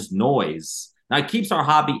lot of just noise. Now, it keeps our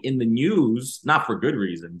hobby in the news, not for good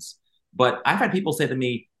reasons. But I've had people say to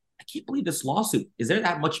me, I can't believe this lawsuit. Is there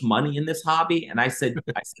that much money in this hobby? And I said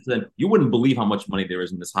to them, you wouldn't believe how much money there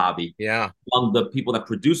is in this hobby. Yeah. Among the people that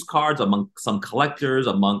produce cards, among some collectors,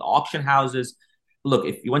 among auction houses. Look,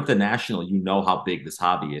 if you went to National, you know how big this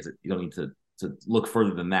hobby is. You don't need to look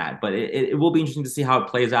further than that. But it will be interesting to see how it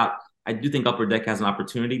plays out. I do think Upper Deck has an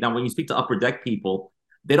opportunity. Now, when you speak to Upper Deck people,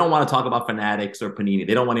 they don't want to talk about Fanatics or Panini.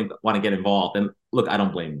 They don't want to get involved. And look, I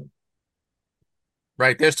don't blame them.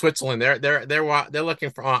 Right, there's Switzerland. They're looking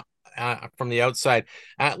for from the outside.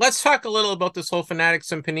 Let's talk a little about this whole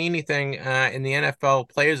Fanatics and Panini thing in the NFL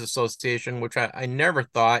Players Association, which I never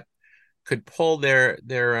thought could pull their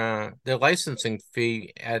licensing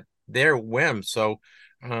fee at their whim. So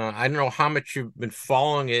I don't know how much you've been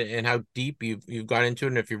following it and how deep you've got into it,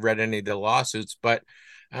 and if you've read any of the lawsuits. But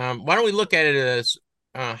why don't we look at it as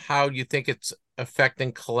how you think it's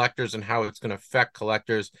affecting collectors and how it's going to affect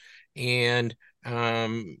collectors, and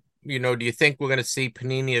do you think we're going to see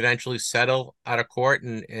Panini eventually settle out of court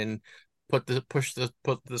and put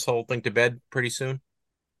this whole thing to bed pretty soon?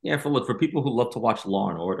 Yeah, for people who love to watch Law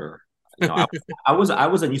and Order, I was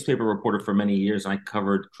a newspaper reporter for many years, and I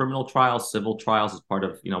covered criminal trials, civil trials as part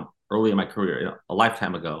of early in my career, a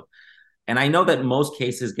lifetime ago. And I know that most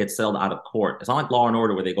cases get settled out of court. It's not like Law and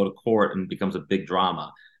Order where they go to court and it becomes a big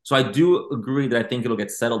drama. So I do agree that I think it'll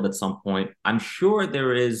get settled at some point. I'm sure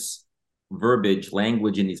there is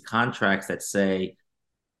language in these contracts that say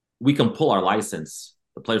we can pull our license.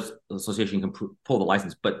 The Players Association can pull the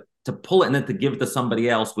license, but to pull it and then to give it to somebody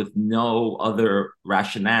else with no other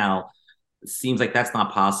rationale, it seems like that's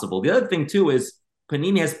not possible. The other thing too is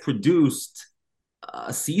Panini has produced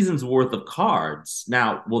a season's worth of cards.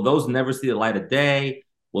 Now, will those never see the light of day?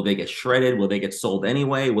 Will they get shredded? Will they get sold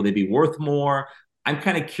anyway? Will they be worth more? I'm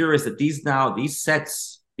kind of curious that these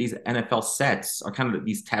NFL sets are kind of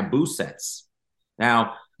these taboo sets.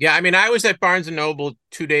 Now, yeah, I mean, I was at Barnes & Noble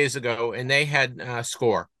 2 days ago, and they had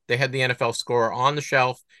Score. They had the NFL Score on the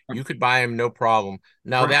shelf. You could buy them, no problem.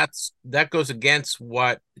 Now, that goes against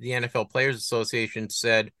what the NFL Players Association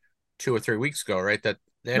said 2 or 3 weeks ago, right? That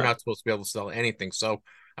they're not supposed to be able to sell anything. So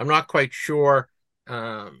I'm not quite sure.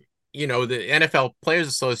 The NFL Players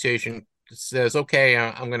Association says, okay,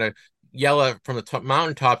 I'm going to yell at from the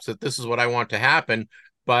mountaintops that this is what I want to happen.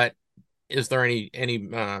 But is there any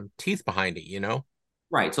teeth behind it,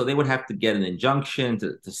 Right. So they would have to get an injunction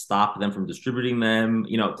to stop them from distributing them.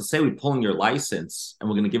 To say we're pulling your license and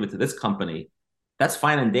we're going to give it to this company, that's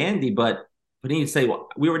fine and dandy. But we need to say, well,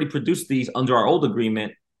 we already produced these under our old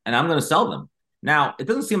agreement and I'm going to sell them. Now, it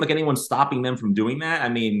doesn't seem like anyone's stopping them from doing that. I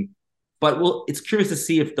mean, but it's curious to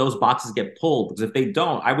see if those boxes get pulled, because if they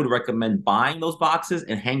don't, I would recommend buying those boxes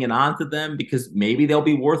and hanging on to them because maybe they'll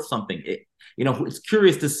be worth something. It's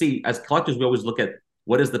curious to see. As collectors, we always look at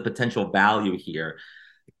what is the potential value here.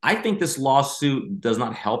 I think this lawsuit does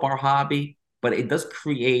not help our hobby, but it does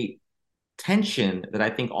create tension that I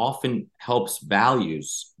think often helps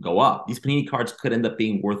values go up. These Panini cards could end up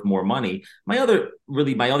being worth more money. My other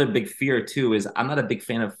big fear too is I'm not a big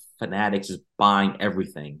fan of Fanatics just buying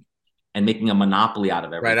everything and making a monopoly out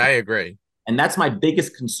of everything. Right, I agree. And that's my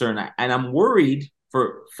biggest concern. And I'm worried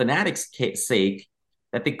for Fanatics' sake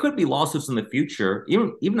that there could be lawsuits in the future,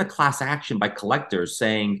 even a class action by collectors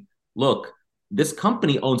saying, look, this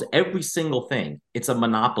company owns every single thing. It's a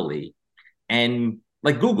monopoly. And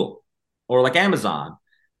like Google or like Amazon.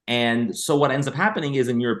 And so what ends up happening is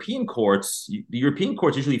in European courts, the European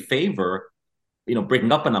courts usually favor,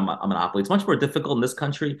 breaking up a monopoly. It's much more difficult in this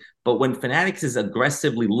country. But when Fanatics is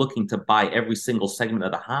aggressively looking to buy every single segment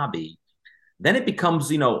of the hobby, then it becomes,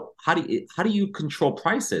 how do you control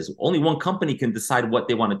prices? Only one company can decide what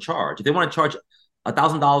they want to charge. If they want to charge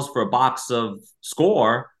 $1,000 for a box of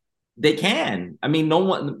Score, they can. I mean, no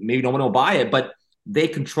one will buy it, but they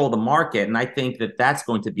control the market. And I think that that's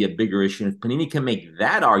going to be a bigger issue. If Panini can make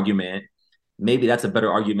that argument, maybe that's a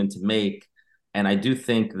better argument to make. And I do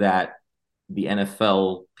think that the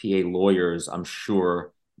NFLPA lawyers, I'm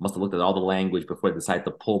sure, must have looked at all the language before they decided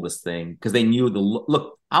to pull this thing, because they knew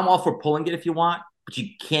look, I'm all for pulling it if you want, but you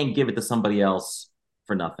can't give it to somebody else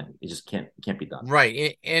for nothing. It just can't be done.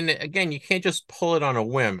 Right. And again, you can't just pull it on a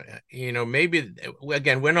whim. Maybe,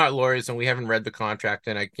 again, we're not lawyers and we haven't read the contract,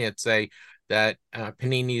 and I can't say that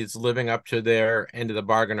Panini is living up to their end of the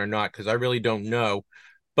bargain or not, because I really don't know.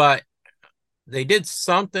 But they did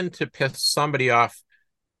something to piss somebody off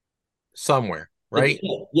somewhere. Right.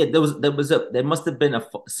 Yeah, there must have been a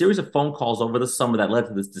series of phone calls over the summer that led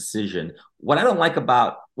to this decision. What I don't like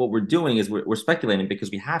about what we're doing is we're speculating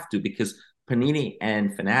because we have to, because Panini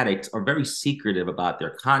and Fanatics are very secretive about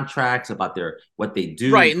their contracts, about what they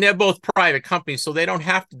do. Right, and they're both private companies, so they don't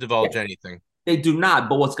have to divulge anything. They do not.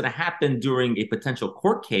 But what's going to happen during a potential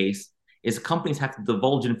court case is companies have to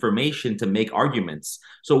divulge information to make arguments.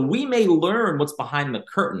 So we may learn what's behind the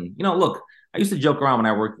curtain. Look, I used to joke around when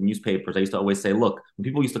I worked in newspapers. I used to always say, look, when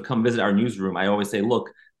people used to come visit our newsroom, I always say,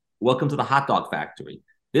 look, welcome to the hot dog factory.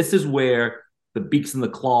 This is where the beaks and the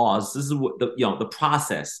claws. This is what the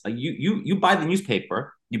process. Like you buy the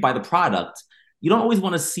newspaper, you buy the product. You don't always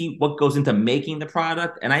want to see what goes into making the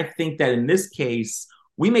product. And I think that in this case,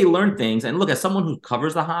 we may learn things. And look, as someone who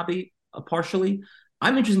covers the hobby partially,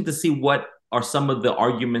 I'm interested to see what are some of the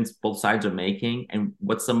arguments both sides are making and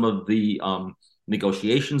what some of the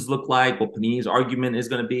negotiations look like, what Panini's argument is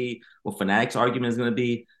going to be, what Fanatics' argument is going to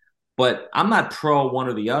be. But I'm not pro one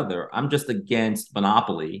or the other. I'm just against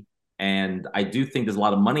monopoly. And I do think there's a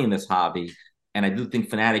lot of money in this hobby. And I do think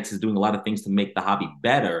Fanatics is doing a lot of things to make the hobby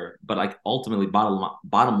better. But like ultimately,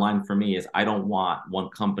 bottom line for me is I don't want one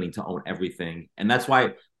company to own everything. And that's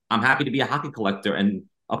why I'm happy to be a hockey collector. And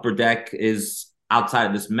Upper Deck is outside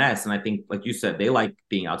of this mess. And I think, like you said, they like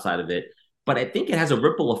being outside of it. But I think it has a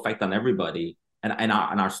ripple effect on everybody and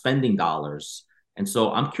our spending dollars. And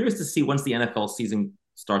so I'm curious to see once the NFL season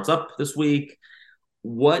starts up this week,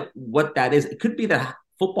 what that is. It could be that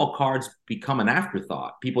football cards become an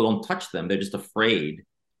afterthought. People don't touch them. They're just afraid.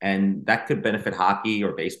 And that could benefit hockey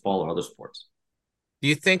or baseball or other sports. Do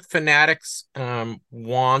you think Fanatics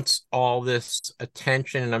wants all this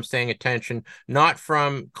attention, and I'm saying attention, not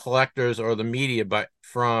from collectors or the media, but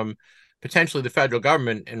from potentially the federal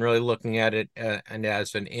government and really looking at it and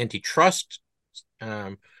as an antitrust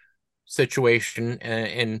situation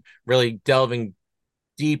and really delving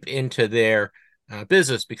deep into their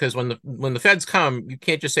business? Because when the feds come, you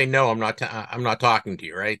can't just say no. I'm not talking to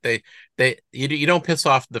you, right? You don't piss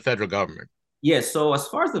off the federal government. Yeah, so as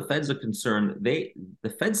far as the feds are concerned, the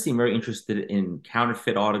feds seem very interested in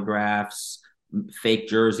counterfeit autographs, fake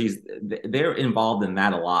jerseys. They're involved in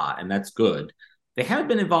that a lot, and that's good. They haven't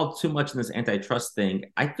been involved too much in this antitrust thing.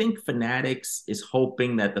 I think Fanatics is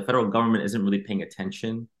hoping that the federal government isn't really paying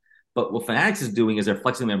attention. But what Fanatics is doing is they're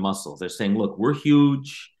flexing their muscles. They're saying, look, we're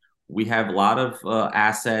huge. We have a lot of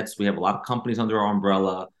assets. We have a lot of companies under our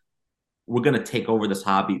umbrella. We're going to take over this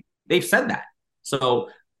hobby. They've said that. So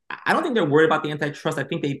I don't think they're worried about the antitrust. I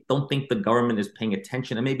think they don't think the government is paying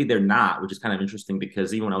attention. And maybe they're not, which is kind of interesting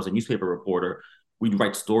because even when I was a newspaper reporter, we'd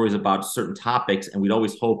write stories about certain topics and we'd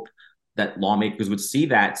always hope that lawmakers would see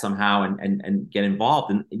that somehow and get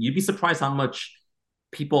involved. And you'd be surprised how much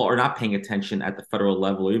people are not paying attention at the federal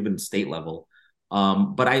level or even state level.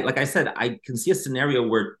 But like I said, I can see a scenario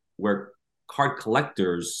where card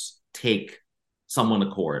collectors take someone to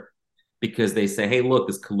court because they say, hey, look,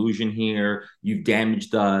 there's collusion here. You've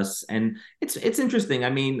damaged us. And it's interesting.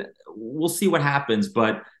 I mean, we'll see what happens.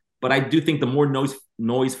 But I do think the more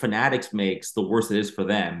noise Fanatics makes, the worse it is for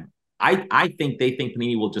them. I think they think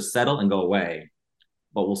Panini will just settle and go away.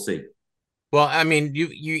 But we'll see. Well, I mean,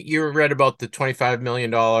 you read about the $25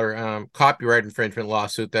 million copyright infringement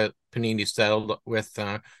lawsuit that Panini settled with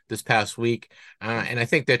this past week. And I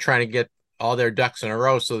think they're trying to get all their ducks in a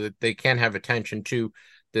row so that they can have attention to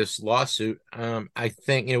this lawsuit. I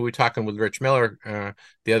think, we were talking with Rich Miller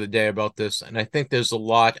the other day about this, and I think there's a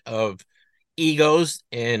lot of egos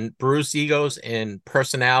and bruised egos and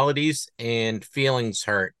personalities and feelings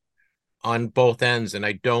hurt on both ends. And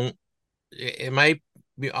it might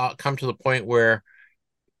come to the point where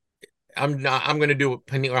I'm going to do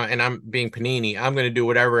Panini, and I'm being Panini. I'm going to do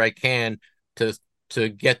whatever I can to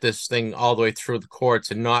get this thing all the way through the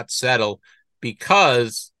courts and not settle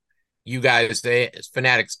because you guys,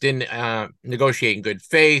 Fanatics, didn't negotiate in good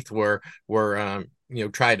faith. We're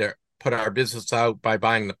tried to put our business out by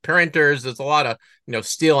buying the printers. There's a lot of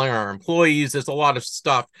stealing our employees. There's a lot of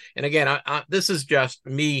stuff. And again, this is just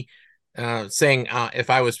me saying if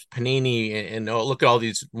I was Panini and look at all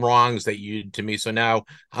these wrongs that you did to me. So now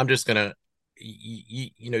I'm just gonna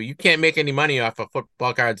you can't make any money off of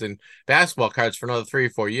football cards and basketball cards for another 3 or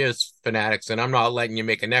 4 years, Fanatics, and I'm not letting you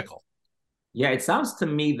make a nickel. Yeah, it sounds to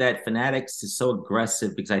me that Fanatics is so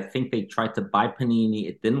aggressive because I think they tried to buy Panini.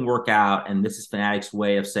 It didn't work out. And this is Fanatics'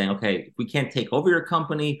 way of saying, okay, if we can't take over your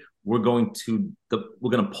company, we're going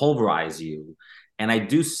to pulverize you. And I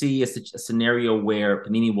do see a scenario where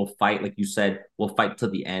Panini will fight, like you said, will fight to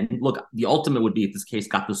the end. Look, the ultimate would be if this case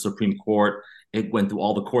got to the Supreme Court. It went through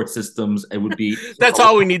all the court systems. It would be that's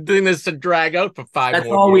all we need. Doing this to drag out for 5 That's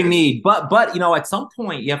more all years. we need. But at some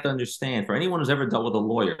point you have to understand, for anyone who's ever dealt with a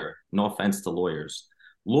lawyer, no offense to lawyers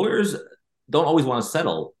don't always want to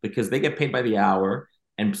settle because they get paid by the hour,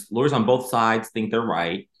 and lawyers on both sides think they're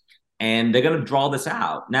right, and they're going to draw this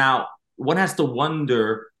out. Now, one has to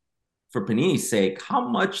wonder, for Panini's sake, how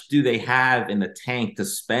much do they have in the tank to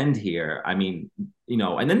spend here? I mean,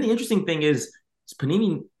 and then the interesting thing is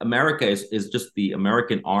Panini America is just the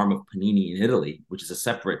American arm of Panini in Italy, which is a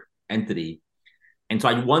separate entity. And so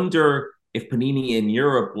I wonder if Panini in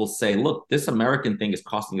Europe will say, look, this American thing is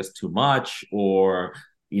costing us too much, or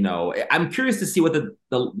I'm curious to see what the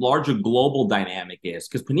larger global dynamic is,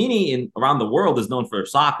 because Panini around the world is known for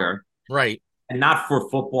soccer. Right. And not for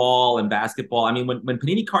football and basketball. I mean, when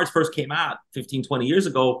Panini cards first came out 15, 20 years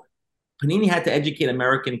ago, Panini had to educate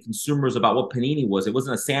American consumers about what Panini was. It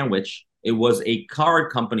wasn't a sandwich. It was a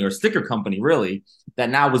card company or sticker company, really, that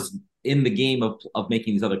now was in the game of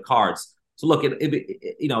making these other cards. So look, it'd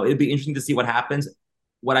be interesting to see what happens.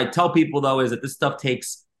 What I tell people, though, is that this stuff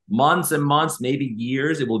takes months and months, maybe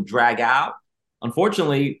years. It will drag out.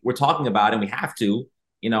 Unfortunately, we're talking about it, and we have to,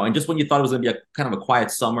 and just when you thought it was going to be a kind of a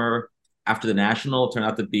quiet summer after the National, turned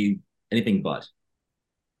out to be anything but.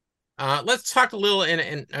 Let's talk a little,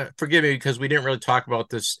 and forgive me because we didn't really talk about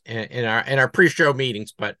this in our pre-show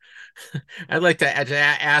meetings, but I'd like to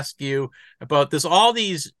ask you about this. All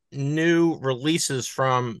these new releases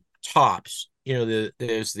from Topps.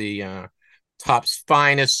 There's the Topps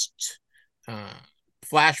Finest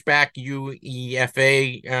flashback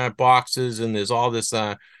UEFA boxes, and there's all this.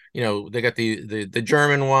 They got the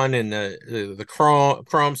German one and the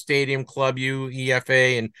Chrome Stadium Club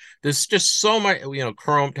UEFA, and there's just so much,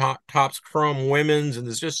 Topps Chrome Women's, and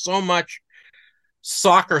there's just so much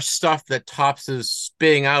soccer stuff that Topps is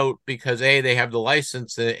spitting out because they have the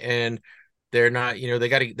license, and they're not,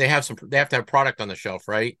 they have to have product on the shelf,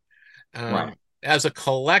 right? Right. As a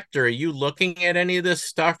collector, are you looking at any of this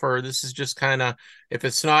stuff, or this is just kind of, if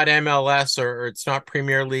it's not MLS or it's not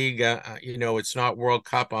Premier League, it's not World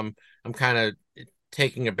Cup, I'm kind of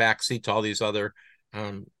taking a back seat to all these other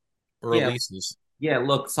releases. Yeah,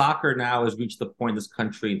 look, soccer now has reached the point in this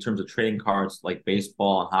country in terms of trading cards like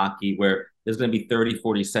baseball and hockey where there's going to be 30,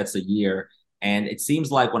 40 sets a year. And it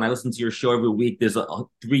seems like when I listen to your show every week, there's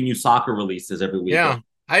 3 new soccer releases every week. Yeah.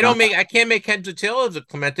 I can't make heads or tails of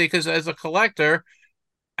Clemente because as a collector,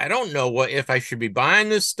 I don't know if I should be buying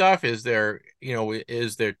this stuff. Is there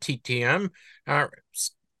TTM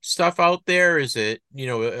stuff out there? Is it,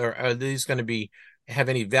 are these going to have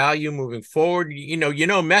any value moving forward?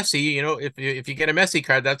 Messi, if you get a Messi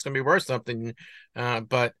card, that's going to be worth something.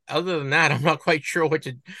 But other than that, I'm not quite sure what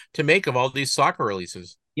to make of all these soccer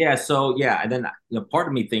releases. Yeah. So, and then, part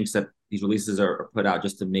of me thinks that these releases are put out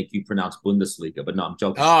just to make you pronounce Bundesliga, but no, I'm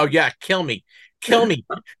joking. Oh yeah, kill me.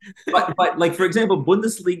 but like, for example,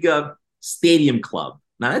 Bundesliga Stadium Club.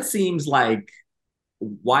 Now that seems like,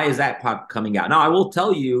 why is that coming out? Now I will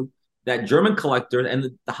tell you that German collectors,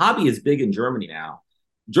 and the hobby is big in Germany now.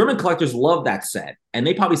 German collectors love that set, and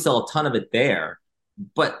they probably sell a ton of it there,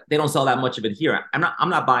 but they don't sell that much of it here. I'm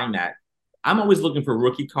not buying that. I'm always looking for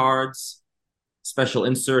rookie cards, special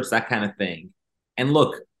inserts, that kind of thing. And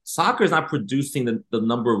look, soccer is not producing the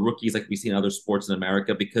number of rookies like we see in other sports in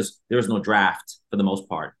America because there's no draft for the most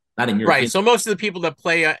part. Not in Europe. Right. So most of the people that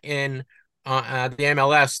play in the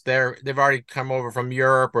MLS, they've already come over from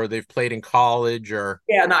Europe or they've played in college or.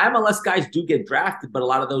 Yeah. Now MLS guys do get drafted, but a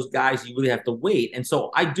lot of those guys you really have to wait. And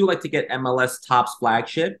so I do like to get MLS Topps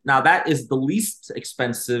flagship. Now that is the least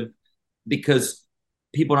expensive because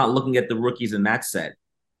people are not looking at the rookies in that set,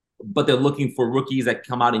 but they're looking for rookies that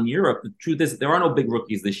come out in Europe. The truth is there are no big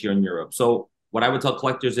rookies this year in Europe. So what I would tell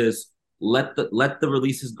collectors is let the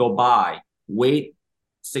releases go by. Wait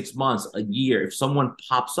 6 months, a year. If someone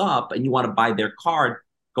pops up and you want to buy their card,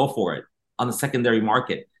 go for it on the secondary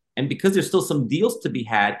market. And because there's still some deals to be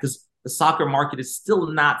had, because the soccer market is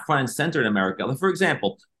still not front and center in America. Like for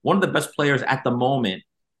example, one of the best players at the moment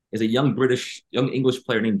is a young English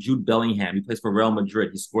player named Jude Bellingham. He plays for Real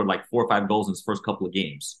Madrid. He scored like 4 or 5 goals in his first couple of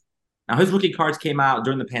games. Now, his rookie cards came out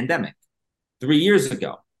during the pandemic 3 years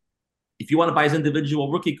ago. If you want to buy his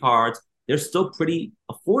individual rookie cards, they're still pretty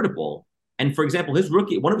affordable. And for example,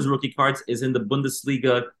 one of his rookie cards is in the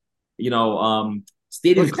Bundesliga,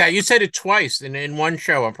 stadium. Look at that. You said it twice in one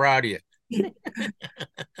show. I'm proud of you.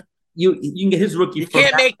 You can get his rookie. You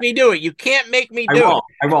can't make me do it. You can't make me do it.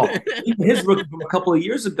 I won't. His rookie from a couple of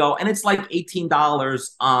years ago, and it's like $18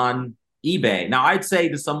 on eBay. Now, I'd say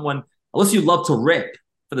to someone, unless you love to rip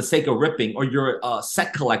for the sake of ripping, or you're a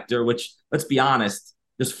set collector, which, let's be honest,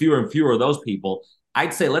 there's fewer and fewer of those people.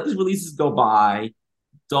 I'd say let these releases go by.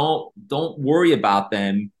 Don't worry about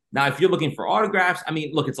them. Now, if you're looking for autographs, I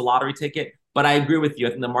mean, look, it's a lottery ticket. But I agree with you. I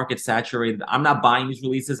think the market's saturated. I'm not buying these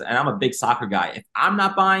releases, and I'm a big soccer guy. If I'm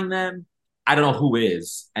not buying them, I don't know who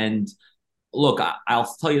is. And look,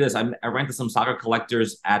 I'll tell you this. I ran into some soccer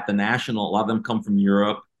collectors at the National. A lot of them come from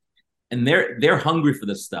Europe, and they're hungry for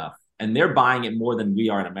this stuff, and they're buying it more than we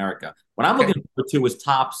are in America. What I'm looking forward to is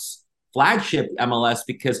Topps flagship MLS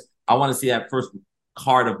because I want to see that first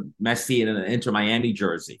card of Messi in an Inter Miami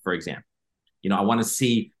jersey, for example. I want to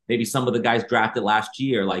see maybe some of the guys drafted last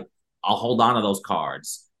year, like, I'll hold on to those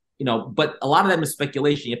cards, but a lot of them is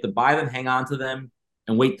speculation. You have to buy them, hang on to them,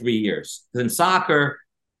 and wait 3 years. Because in soccer,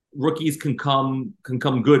 rookies can come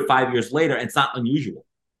good 5 years later, and it's not unusual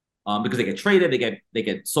because they get traded, they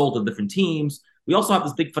get sold to different teams. We also have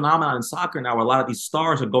this big phenomenon in soccer now where a lot of these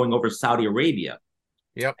stars are going over to Saudi Arabia.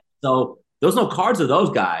 Yep. So there's no cards of those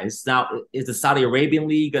guys. Now, is the Saudi Arabian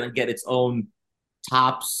League going to get its own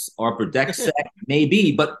tops or upper deck set?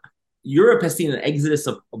 Maybe, but Europe has seen an exodus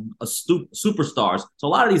of superstars. So a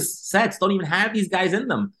lot of these sets don't even have these guys in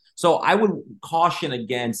them. So I would caution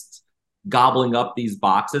against gobbling up these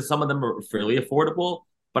boxes. Some of them are fairly affordable,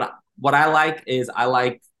 but what I like is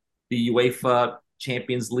the UEFA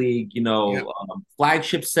Champions League,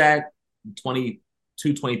 flagship set.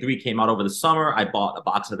 22-23 came out over the summer. I bought a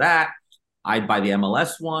box of that. I'd buy the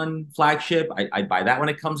MLS one flagship. I'd buy that when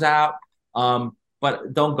it comes out.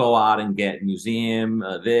 But don't go out and get museum,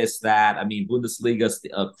 this, that. I mean, Bundesliga,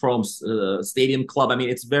 Chrome Stadium Club. I mean,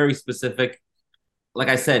 it's very specific. Like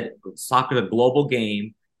I said, soccer is a global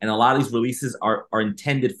game, and a lot of these releases are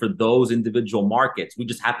intended for those individual markets. We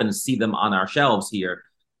just happen to see them on our shelves here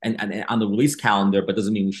and on the release calendar, but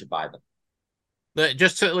doesn't mean we should buy them.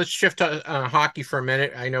 Let's shift to hockey for a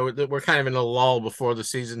minute. I know that we're kind of in a lull before the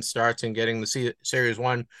season starts and getting the Series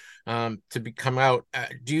 1 to come out.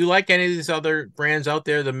 Do you like any of these other brands out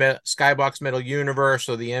there, the Skybox Metal Universe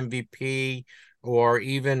or the MVP or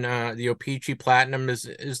even the O-Pee-Chee Platinum?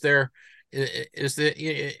 Is there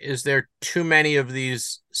too many of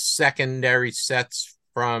these secondary sets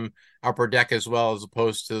from Upper Deck as well, as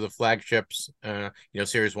opposed to the flagships,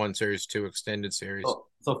 Series 1, Series 2, Extended Series?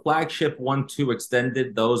 So flagship 1, 2,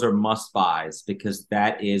 Extended, those are must buys because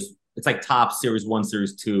it's like top Series 1,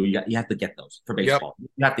 Series 2. You have to get those for baseball. Yep.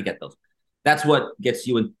 You have to get those. That's what gets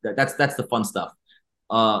you in. That's the fun stuff.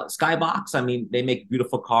 Skybox, I mean, they make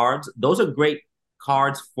beautiful cards. Those are great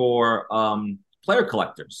cards for player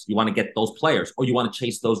collectors. You want to get those players or you want to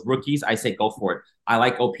chase those rookies. I say go for it. I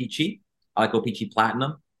like O-Pee-Chee. I like O-Pee-Chee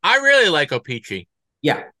Platinum. I really like O-Pee-Chee.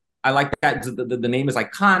 Yeah, I like that. The name is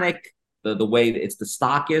iconic. The way it's the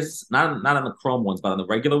stock is not on the chrome ones, but on the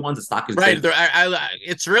regular ones, the stock is right.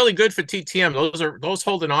 It's really good for TTM. Those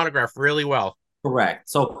hold an autograph really well. Correct.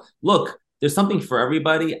 So look, there's something for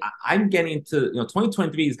everybody. I'm getting into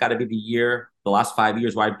 2023 has got to be the last 5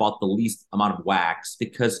 years where I bought the least amount of wax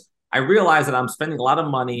because I realize that I'm spending a lot of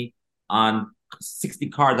money on 60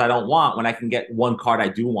 cards I don't want when I can get one card I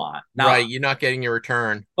do want. Now, right, you're not getting your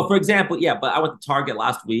return. But for example, but I went to Target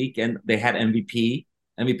last week and they had MVP.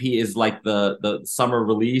 MVP is like the summer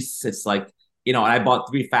release. It's like, and I bought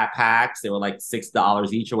 3 fat packs. They were like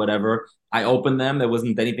 $6 each or whatever. I opened them. There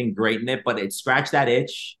wasn't anything great in it, but it scratched that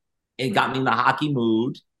itch. It got me in the hockey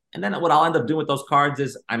mood. And then what I'll end up doing with those cards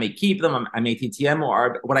is I may keep them. I may TTM,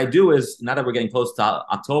 or what I do is, now that we're getting close to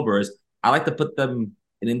October, is I like to put them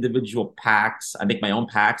in individual packs. I make my own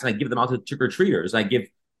packs and I give them out to trick-or-treaters. I give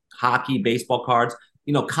hockey, baseball cards,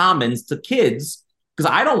 commons to kids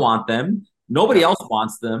because I don't want them. Nobody else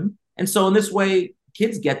wants them. And so in this way,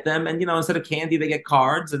 kids get them. And, instead of candy, they get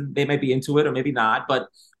cards and they might be into it or maybe not.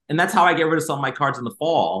 And that's how I get rid of some of my cards in the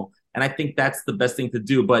fall. And I think that's the best thing to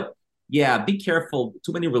do. But yeah, be careful.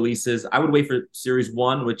 Too many releases. I would wait for Series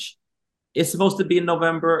 1, which is supposed to be in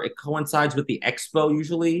November. It coincides with the Expo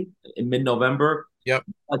usually in mid-November. Yep.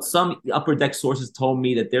 But some Upper Deck sources told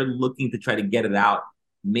me that they're looking to try to get it out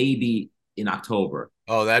maybe in October.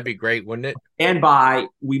 Oh, that'd be great, wouldn't it? And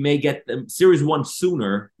we may get them Series 1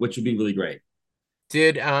 sooner, which would be really great.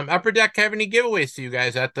 Did Upper Deck have any giveaways to you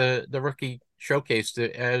guys at the rookie showcase?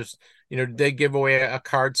 Did they give away a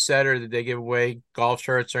card set or did they give away golf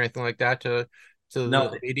shirts or anything like that to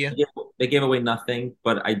the media? They gave away nothing,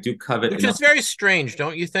 but I do covet. Which is very strange,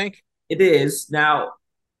 don't you think? It is. Now,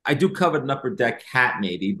 I do covet an Upper Deck hat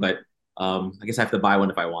maybe, but I guess I have to buy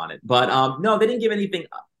one if I want it. But no, they didn't give anything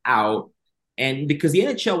out. And because the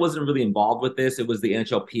NHL wasn't really involved with this, it was the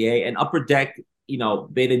NHLPA and Upper Deck,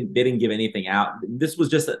 they didn't give anything out. This was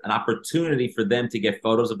just an opportunity for them to get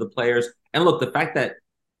photos of the players. And look, the fact that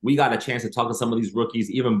we got a chance to talk to some of these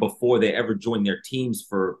rookies even before they ever joined their teams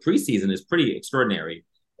for preseason is pretty extraordinary.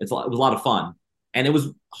 It was a lot of fun. And it was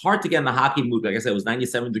hard to get in the hockey mood. Like I said, it was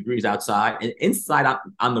 97 degrees outside. And inside out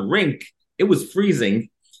on the rink, it was freezing.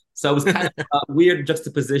 So it was kind of a weird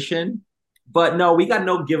juxtaposition. But no, we got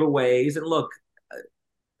no giveaways. And look,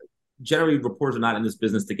 generally reporters are not in this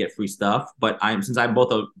business to get free stuff. But since I'm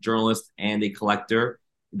both a journalist and a collector,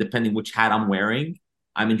 depending which hat I'm wearing,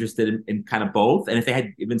 I'm interested in kind of both. And if they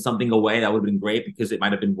had given something away, that would have been great because it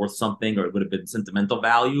might have been worth something or it would have been sentimental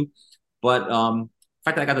value. But the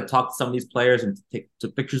fact that I got to talk to some of these players and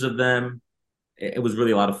took pictures of them, it was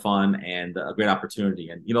really a lot of fun and a great opportunity.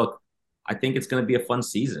 And, I think it's going to be a fun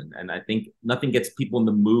season. And I think nothing gets people in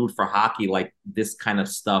the mood for hockey like this kind of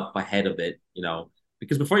stuff ahead of it,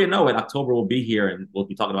 because before you know it, October will be here and we'll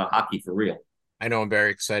be talking about hockey for real. I know, I'm very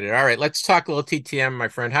excited. All right, let's talk a little TTM, my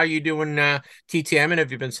friend. How are you doing, TTM? And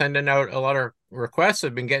have you been sending out a lot of requests?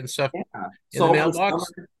 I've been getting stuff in the mailbox.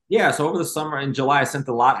 So over the summer in July, I sent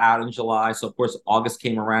a lot out in July. So of course, August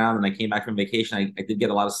came around and I came back from vacation. I did get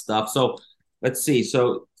a lot of stuff. So let's see.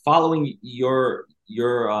 So following your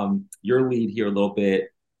lead here a little bit,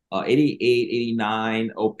 88,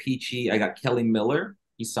 89, O-Pee-Chee. I got Kelly Miller.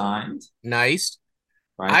 He signed. Nice.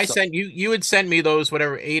 Right, sent you had sent me those,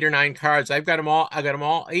 whatever, 8 or 9 cards. I got them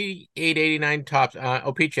all 88, 89 tops.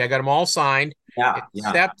 O-Pee-Chee, I got them all signed.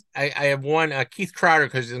 Except I have one, Keith Crowder,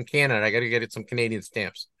 because he's in Canada. I got to get some Canadian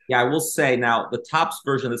stamps. Yeah, I will say now the tops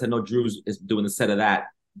version of this, I know Drew is doing the set of that,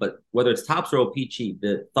 but whether it's tops or O-Pee-Chee,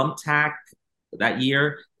 the thumbtack that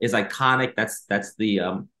year is iconic. That's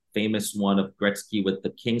the famous one of Gretzky with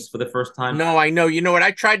the Kings for the first time. No, I know. You know what?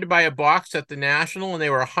 I tried to buy a box at the National and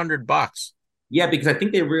they were $100. Yeah, because I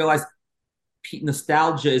think they realized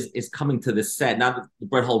nostalgia is coming to this set. Now the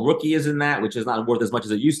Brett Hull rookie is in that, which is not worth as much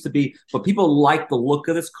as it used to be, but people like the look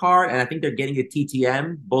of this card, and I think they're getting a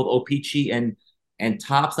TTM, both O-Pee-Chee and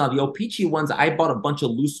tops. Now the O-Pee-Chee ones, I bought a bunch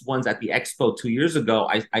of loose ones at the Expo 2 years ago.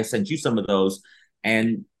 I sent you some of those.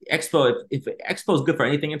 And Expo, if Expo is good for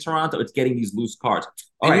anything in Toronto, it's getting these loose cards.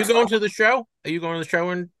 Are you going to the show? Are you going to the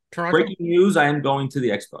show in Toronto? Breaking news, I am going to the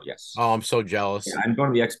Expo, yes. Oh, I'm so jealous. Yeah, I'm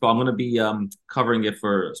going to the Expo. I'm going to be covering it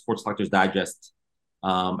for Sports Collectors Digest.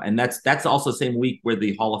 And that's also the same week where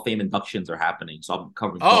the Hall of Fame inductions are happening. So I'm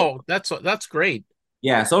covering both. That's great.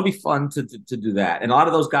 Yeah, so it'll be fun to do that. And a lot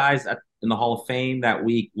of those guys in the Hall of Fame that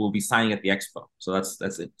week will be signing at the Expo. So that's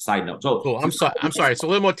a side note. So cool. I'm sorry. So a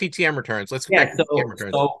little more TTM returns. Let's get back to TTM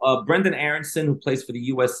returns. So Brendan Aronson, who plays for the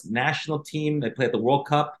U.S. national team, they play at the World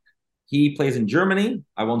Cup. He plays in Germany.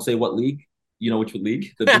 I won't say what league. You know which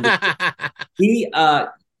league. He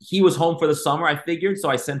was home for the summer, I figured, so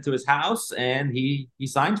I sent to his house, and he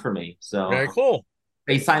signed for me. So very cool.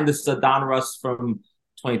 He signed this Don Russ from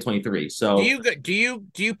 2023. So do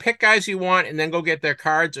you pick guys you want and then go get their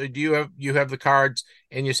cards, or do you have the cards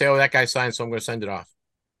and you say, oh, that guy signed, so I'm going to send it off?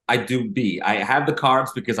 I do B. I have the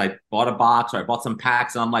cards because I bought a box or I bought some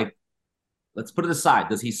packs, and I'm like, let's put it aside.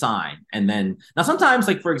 Does he sign? And then now sometimes,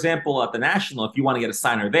 like for example, at the National, if you want to get a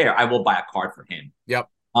signer there, I will buy a card for him. Yep.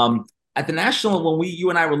 At the National, when you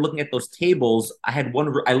and I were looking at those tables, I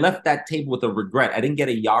left that table with a regret. I didn't get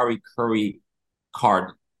a Yari Curry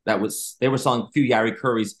card. They were selling a few Yari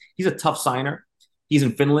Currys. He's a tough signer. He's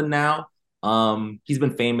in Finland now. He's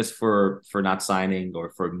been famous for not signing or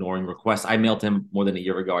for ignoring requests. I mailed him more than a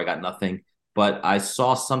year ago. I got nothing, but I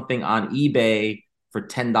saw something on eBay for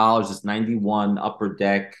 $10. This 91 Upper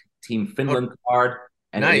Deck Team Finland card.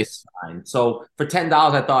 And nice. So for $10,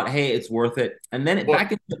 I thought, hey, it's worth it. And then go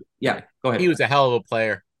ahead. He was a hell of a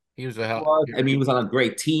player. He was he was on a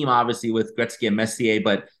great team, obviously, with Gretzky and Messier,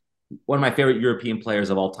 but one of my favorite European players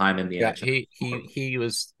of all time in the NHL. He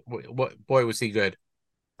was, boy, was he good.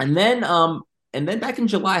 And then back in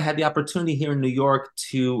July, I had the opportunity here in New York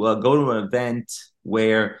to go to an event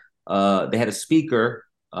where they had a speaker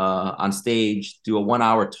on stage do a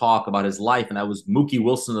 1-hour talk about his life, and that was Mookie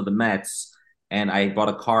Wilson of the Mets. And I bought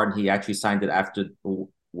a card, and he actually signed it after the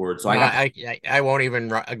word. So I won't even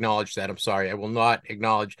acknowledge that. I'm sorry. I will not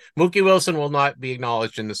acknowledge. Mookie Wilson will not be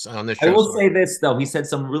acknowledged on this show. I will say this, though. He said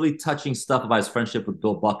some really touching stuff about his friendship with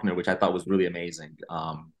Bill Buckner, which I thought was really amazing.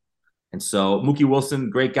 And so Mookie Wilson,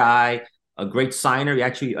 great guy, a great signer. I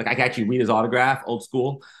can actually read his autograph, old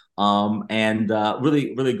school, and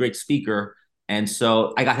really, really great speaker. And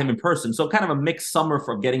so I got him in person. So kind of a mixed summer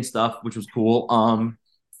for getting stuff, which was cool.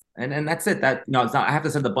 And that's it. It's not. I have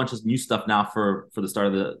to send a bunch of new stuff now for the start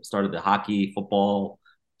of the hockey football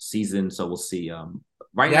season. So we'll see. Now,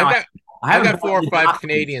 I got 4 or 5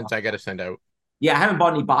 Canadians I got to send out. Yeah, I haven't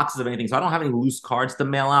bought any boxes of anything, so I don't have any loose cards to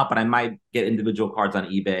mail out. But I might get individual cards on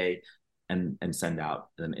eBay and send out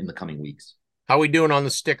in the coming weeks. How are we doing on the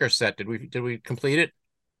sticker set? Did we complete it?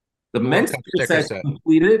 The men's sticker set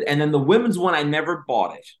completed, and then the women's one I never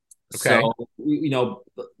bought it. Okay. So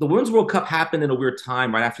the Women's World Cup happened in a weird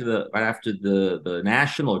time right after the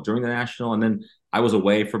National, or during the National, and then I was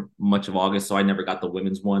away for much of August, so I never got the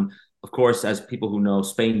women's one. Of course, as people who know,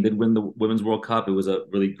 Spain did win the Women's World Cup. It was a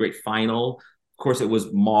really great final. Of course, it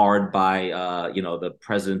was marred by the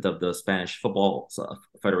president of the Spanish Football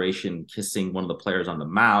Federation kissing one of the players on the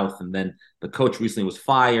mouth, and then the coach recently was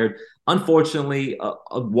fired. Unfortunately,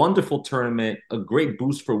 a wonderful tournament, a great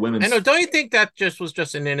boost for women. I know. Don't you think that was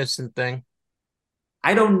just an innocent thing?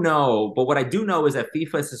 I don't know, but what I do know is that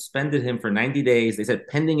FIFA suspended him for 90 days. They said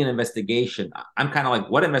pending an investigation. I'm kind of like,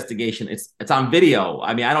 what investigation? It's on video.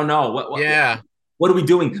 I mean, I don't know what are we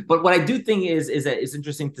doing? But what I do think is that it's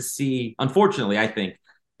interesting to see. Unfortunately, I think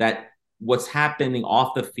that what's happening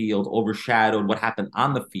off the field overshadowed what happened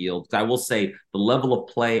on the field. I will say the level of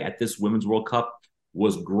play at this Women's World Cup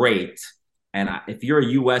was great. And if you're a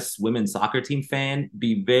U.S. women's soccer team fan,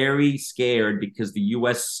 be very scared because the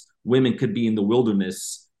U.S. women could be in the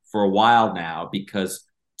wilderness for a while now because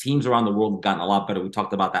teams around the world have gotten a lot better. We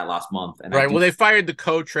talked about that last month. And right. Well, they fired the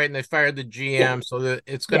coach, right? And they fired the GM. So that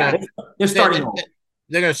it's going to... They're starting over.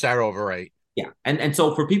 They're going to start over, right? Yeah. And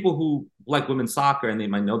so for people who like women's soccer, and they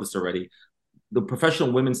might know this already, the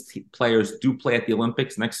professional women's players do play at the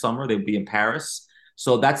Olympics next summer. They'll be in Paris.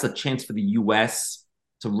 So that's a chance for the U.S.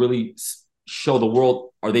 to really show the world,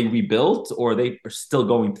 are they rebuilt or are they still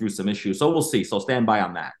going through some issues? So we'll see. So stand by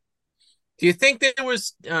on that. Do you think there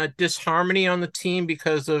was disharmony on the team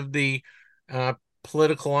because of the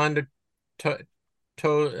political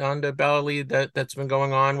underbelly that's been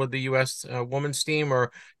going on with the U.S. Women's team,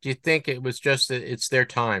 or do you think it was just that it's their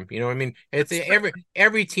time? You know what I mean? It's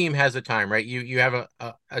every team has a time, right? You have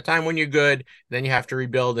a time when you're good, then you have to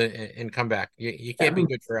rebuild and come back. You can't be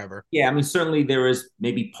good forever. Yeah, I mean, certainly there is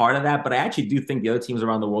maybe part of that, but I actually do think the other teams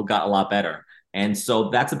around the world got a lot better. And so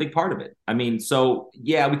that's a big part of it. I mean, so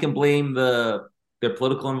yeah, we can blame their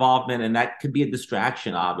political involvement, and that could be a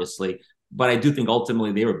distraction, obviously. But I do think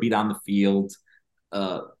ultimately they were beat on the field.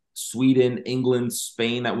 Sweden, England,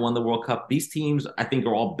 Spain that won the World Cup. These teams, I think,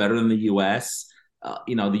 are all better than the U.S.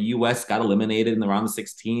 The U.S. got eliminated in the round of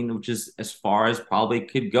 16, which is as far as probably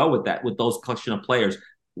could go with those collection of players.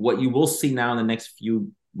 What you will see now in the next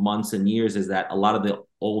few months and years is that a lot of the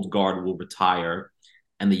old guard will retire,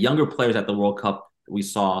 and the younger players at the World Cup we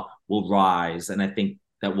saw will rise. And I think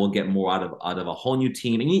that we'll get more out of a whole new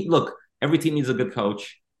team. And look, every team needs a good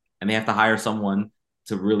coach, and they have to hire someone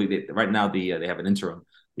to really. Right now, they have an interim,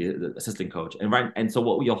 the assistant coach, and so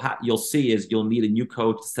what you'll see is you'll need a new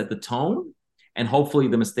coach to set the tone, and hopefully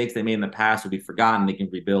the mistakes they made in the past will be forgotten. They can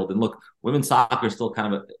rebuild. And look, women's soccer is still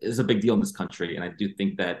kind of is a big deal in this country, and I do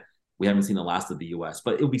think that we haven't seen the last of the U.S.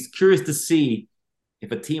 But it'll be curious to see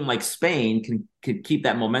if a team like Spain can keep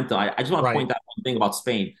that momentum. I just want to point out one thing about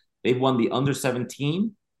Spain. They've won the under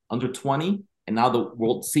 17, under 20, and now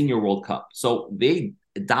the Senior World Cup. So they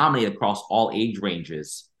dominate across all age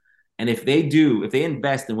ranges. And if they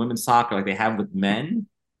invest in women's soccer like they have with men,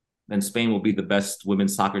 then Spain will be the best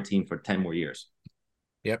women's soccer team for 10 more years.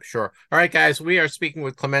 Yep, sure. All right, guys, we are speaking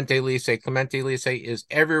with Clemente Lisi. Clemente Lisi is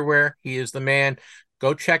everywhere. He is the man.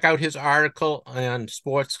 Go check out his article on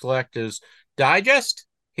Sports Collectors Digest.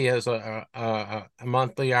 He has a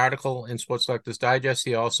monthly article in Sports Collectors Digest.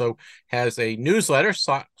 He also has a newsletter,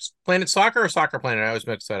 Planet Soccer or Soccer Planet? I always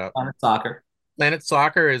mix that up. Planet Soccer. Planet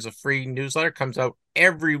Soccer is a free newsletter. Comes out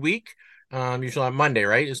every week, usually on Monday,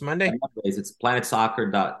 right? Is Monday? Mondays. It's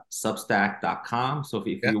planetsoccer.substack.com. So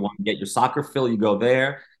if you want to get your soccer fill, you go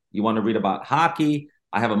there. You want to read about hockey,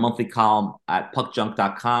 I have a monthly column at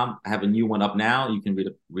puckjunk.com. I have a new one up now. You can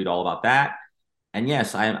read all about that. And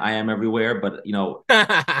yes, I am everywhere. But,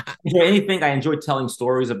 anything, I enjoy telling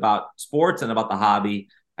stories about sports and about the hobby.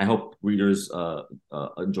 I hope readers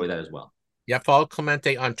enjoy that as well. Yeah, follow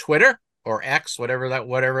Clemente on Twitter or X, whatever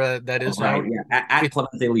that is now. Yeah, at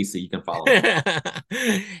Clemente Lisi, you can follow.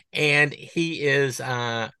 And he is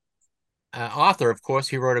author, of course.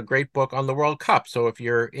 He wrote a great book on the World Cup. So if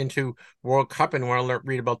you're into World Cup and want to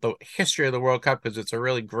read about the history of the World Cup, because it's a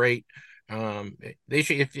really great. They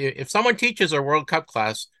should, if someone teaches a World Cup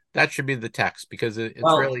class, that should be the text, because it's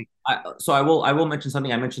really. So I will mention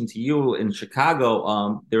something I mentioned to you in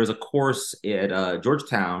Chicago. There's a course at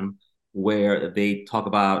Georgetown where they talk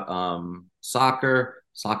about soccer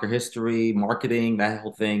history, marketing, that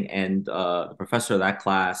whole thing. And the professor of that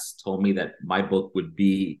class told me that my book would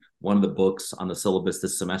be one of the books on the syllabus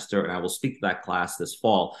this semester, and I will speak to that class this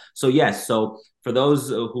fall. So yes, so for those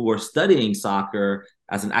who are studying soccer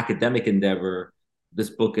as an academic endeavor, this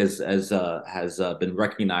book has been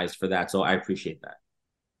recognized for that. So I appreciate that.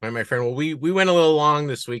 All right, my friend. Well, we went a little long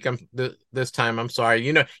this week. This time. I'm sorry.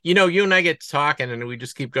 You and I get talking and we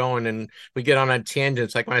just keep going and we get on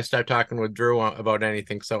tangents, like when I start talking with Drew about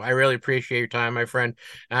anything. So I really appreciate your time, my friend.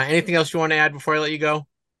 Anything else you want to add before I let you go?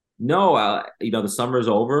 No, the summer is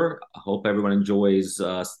over. I hope everyone enjoys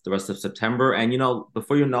the rest of September. And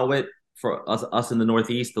before you know it, for us in the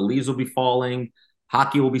Northeast, the leaves will be falling.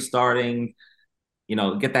 Hockey will be starting.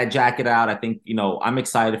 Get that jacket out. I think, I'm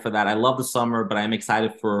excited for that. I love the summer, but I'm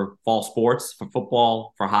excited for fall sports, for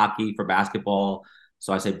football, for hockey, for basketball.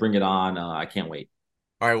 So I say, bring it on. I can't wait.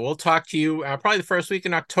 All right, we'll talk to you probably the first week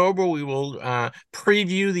in October. We will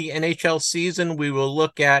preview the NHL season. We will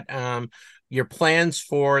look at your plans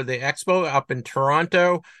for the Expo up in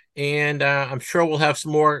Toronto, and I'm sure we'll have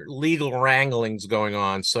some more legal wranglings going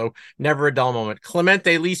on. So never a dull moment.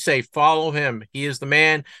 Clemente Lisi, follow him. He is the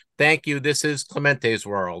man. Thank you. This is Clemente's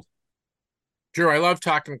World. Drew, I love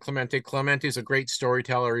talking to Clemente. Clemente's a great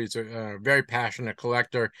storyteller. He's a very passionate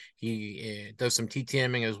collector. He does some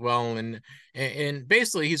TTMing as well, and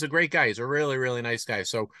basically he's a great guy. He's a really, really nice guy.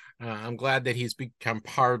 So I'm glad that he's become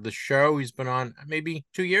part of the show. He's been on maybe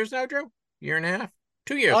 2 years now, Drew. Year and a half,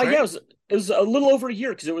 2 years. Right? Yeah, it was a little over a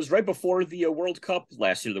year because it was right before the World Cup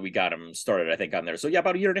last year that we got him started, I think, on there. So yeah,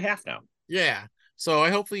 about a year and a half now. Yeah. So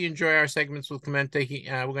I hopefully you enjoy our segments with Clemente.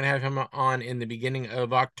 We're going to have him on in the beginning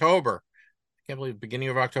of October. Can't believe beginning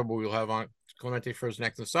of October we'll have on Clemente for his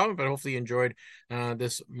next installment, but hopefully you enjoyed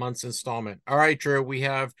this month's installment. All right, Drew, we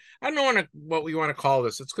have, I don't know what we want to call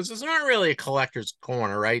this. It's because it's not really a collector's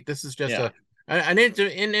corner, right? This is just an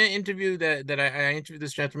interview that I interviewed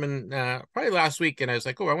this gentleman probably last week, and I was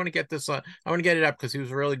like, oh, I want to get this, I want to get it up because he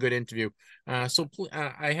was a really good interview. So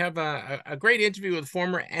I have a great interview with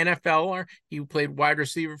former NFLer. He played wide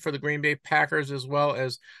receiver for the Green Bay Packers as well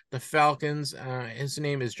as the Falcons. His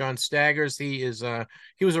name is Jon Staggers. He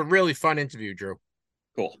was a really fun interview, Drew.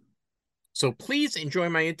 Cool. So please enjoy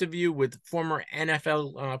my interview with former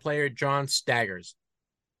NFL player Jon Staggers.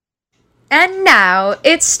 And now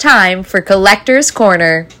it's time for Collector's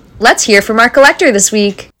Corner. Let's hear from our collector this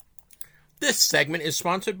week. This segment is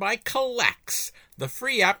sponsored by Collects, the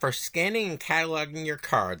free app for scanning and cataloging your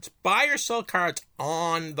cards. Buy or sell cards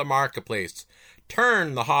on the marketplace.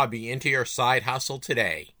 Turn the hobby into your side hustle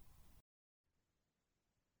today.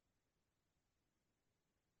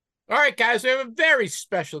 All right, guys, we have a very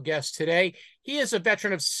special guest today. He is a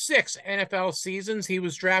veteran of 6 NFL seasons. He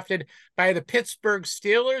was drafted by the Pittsburgh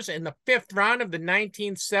Steelers in the 5th round of the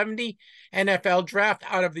 1970 NFL draft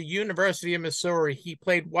out of the University of Missouri. He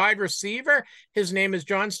played wide receiver. His name is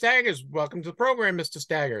Jon Staggers. Welcome to the program, Mr.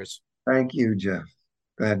 Staggers. Thank you, Jeff.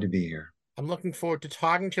 Glad to be here. I'm looking forward to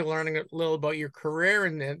talking to you, learning a little about your career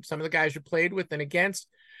and some of the guys you played with and against.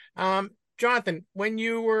 Jonathan, when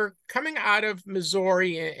you were coming out of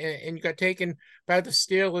Missouri and you got taken by the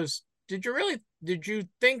Steelers, did you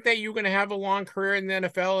think that you were going to have a long career in the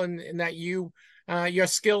NFL and that your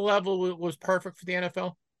skill level was perfect for the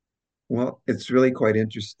NFL? Well, it's really quite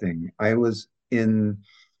interesting. I was at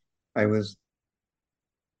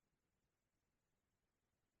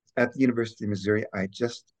the University of Missouri. I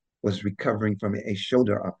just was recovering from a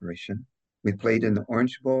shoulder operation. We played in the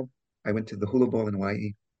Orange Bowl. I went to the Hula Bowl in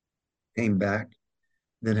Hawaii, came back,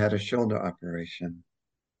 then had a shoulder operation.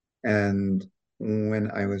 And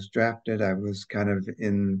when I was drafted, I was kind of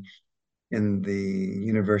in the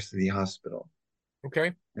university hospital.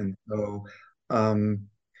 Okay. And so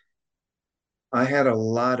I had a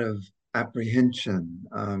lot of apprehension.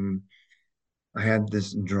 I had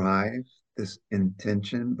this drive, this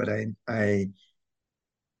intention, but I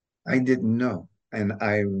didn't know. And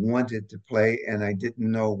I wanted to play, and I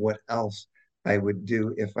didn't know what else I would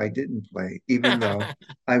do if I didn't play, even though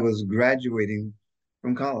I was graduating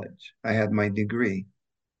from college. I had my degree.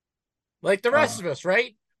 Like the rest of us,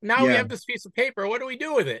 right? Now we have this piece of paper. What do we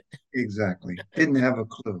do with it? Exactly. Didn't have a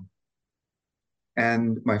clue.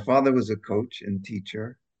 And my father was a coach and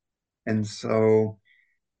teacher. And so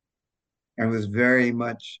I was very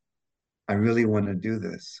much, I really want to do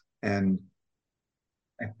this. And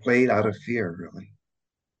I played out of fear, really.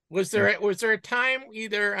 Was there a time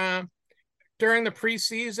either during the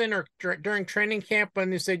preseason or during training camp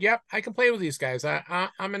when they said, "Yep, I can play with these guys.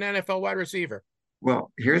 I'm an NFL wide receiver"?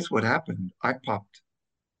 Well, here's what happened. I popped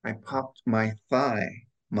my thigh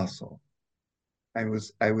muscle. I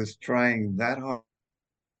was trying that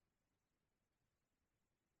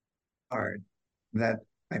hard that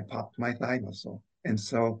I popped my thigh muscle, and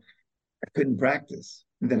so I couldn't practice.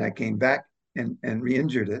 And then I came back and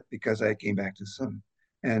re-injured it because I came back to swim,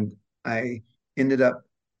 and I ended up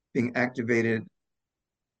being activated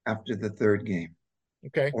after the 3rd game.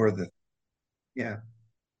 Okay. Yeah.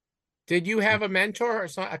 Did you have a mentor or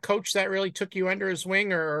a coach that really took you under his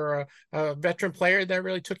wing, or a veteran player that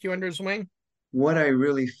really took you under his wing? What I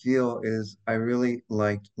really feel is I really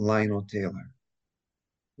liked Lionel Taylor.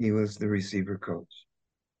 He was the receiver coach.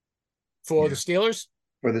 For the Steelers?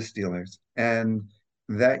 For the Steelers. And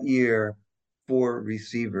that year, 4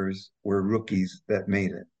 receivers were rookies that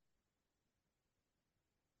made it.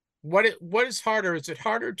 What is harder? Is it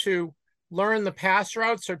harder to learn the pass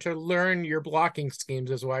routes or to learn your blocking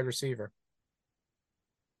schemes as a wide receiver?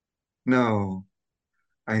 No,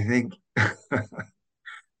 I think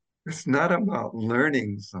It's not about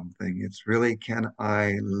learning something. It's really, can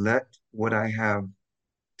I let what I have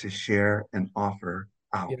to share and offer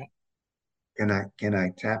out? Yeah. Can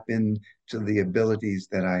I tap into the abilities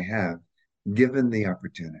that I have given the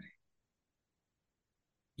opportunity?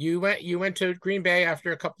 You went to Green Bay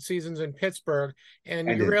after a couple seasons in Pittsburgh, and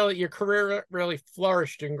I did. your career really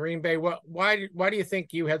flourished in Green Bay. Why do you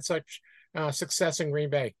think you had such success in Green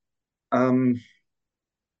Bay? Um,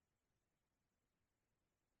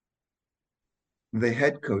 the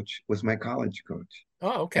head coach was my college coach,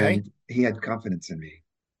 Oh, okay. and he had confidence in me.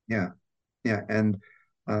 Yeah, yeah, and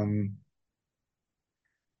um,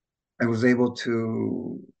 I was able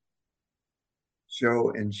to show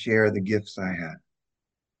and share the gifts I had.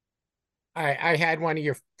 I had one of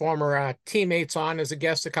your former teammates on as a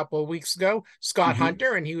guest a couple of weeks ago, Scott Mm-hmm.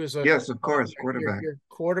 Hunter, and he was Yes, of course, quarterback. your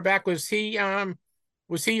quarterback. Was he your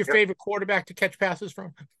Yep. favorite quarterback to catch passes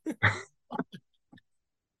from?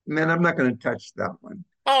 Man, I'm not going to touch that one.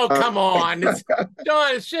 Oh, Uh, come on. It's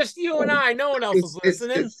John, it's just you and I. No one else is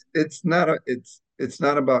listening. it's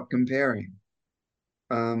not about comparing.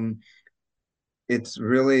 Um, it's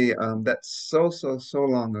really that's so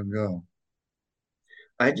long ago.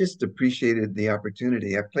 I just appreciated the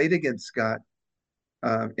opportunity. I played against Scott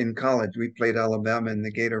in college. We played Alabama in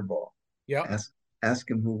the Gator Bowl. Yep.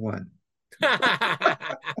 Ask him who won.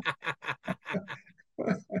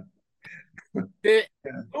 The-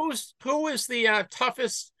 Yeah. who is the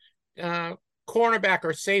toughest cornerback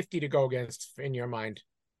or safety to go against in your mind?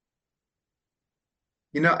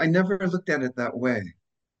 I never looked at it that way.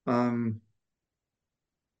 Um,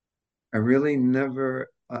 I really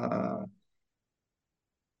never.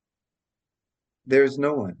 There's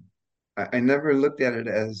no one. I never looked at it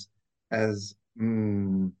as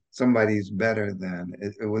somebody's better than.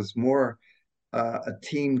 It was more a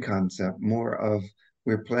team concept, more of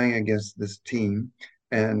we're playing against this team,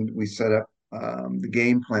 and we set up the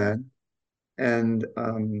game plan. And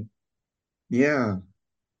yeah,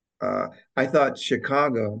 uh, I thought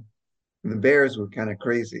Chicago, the Bears were kind of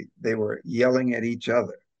crazy. They were yelling at each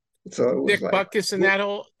other. So it was Dick like, Butkus and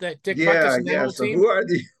Dick Butkus yeah, and that yeah. whole So team? who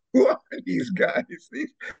are these guys?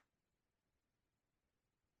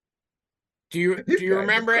 Do These you guys are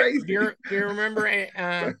remember it? crazy. Do you remember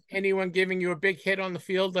anyone giving you a big hit on the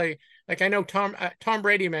field? Like I know Tom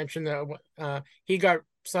Brady mentioned that he got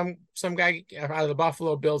some guy out of the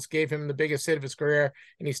Buffalo Bills gave him the biggest hit of his career,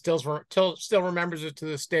 and he still remembers it to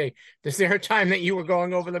this day. Is there a time that you were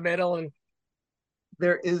going over the middle and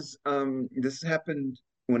There is this happened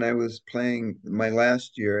when I was playing my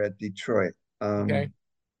last year at Detroit. okay?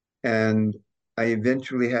 And I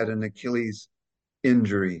eventually had an Achilles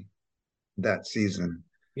injury that season.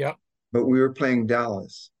 Yep. But we were playing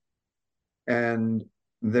Dallas, and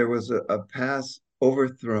there was a pass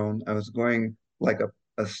overthrown. I was going like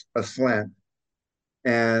a slant,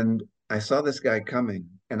 and I saw this guy coming,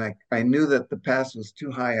 and I knew that the pass was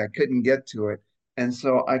too high. I couldn't get to it. And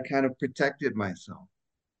so I kind of protected myself.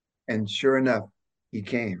 And sure enough, he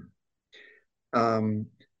came. Um,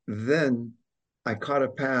 then I caught a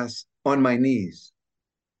pass on my knees,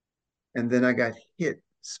 and then I got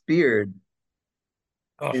speared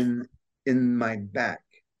Oh, in my back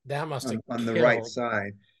that must have on the right killed.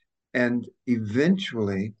 side. And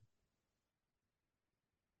eventually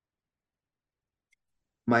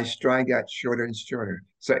my stride got shorter and shorter.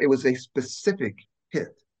 So it was a specific hit.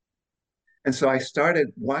 And so I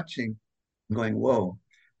started watching, going, whoa,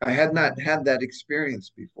 I had not had that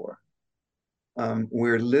experience before.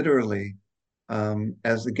 Where literally,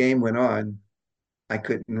 as the game went on, I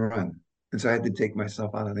couldn't run. And so I had to take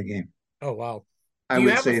myself out of the game. Oh wow. I Do you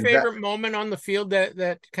would have a say that favorite moment on the field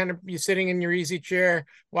that kind of you sitting in your easy chair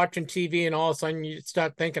watching TV and all of a sudden you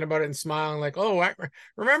start thinking about it and smiling like, oh, I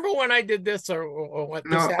remember when I did this or what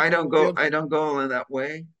this no, I happened on don't the go field? I don't go in that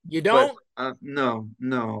way. You But don't?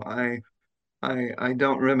 no, I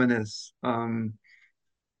don't reminisce.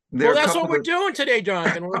 There Well, are a that's what couple we're of doing today,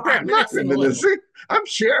 Jonathan. We're I'm not reminiscing a little. reminiscing. I'm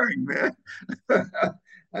sharing, man.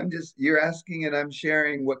 You're asking and I'm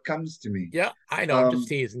sharing what comes to me. Yeah, I know. I'm just Um,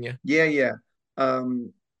 teasing you. yeah, yeah.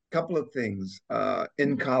 Couple of things.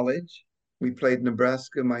 In college, we played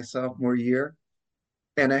Nebraska my sophomore year,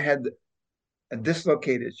 and I had a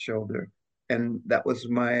dislocated shoulder, and that was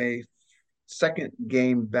my second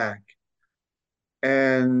game back.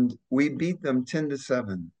 And we beat them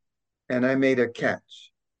 10-7. And I made a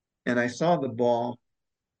catch. And I saw the ball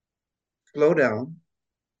slow down,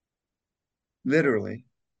 literally.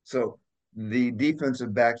 So the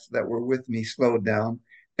defensive backs that were with me slowed down.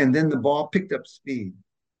 And then the ball picked up speed.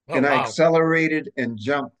 Oh And I wow. accelerated and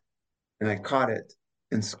jumped and I caught it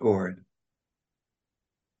and scored.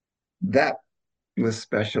 That was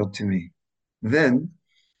special to me. Then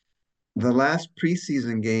the last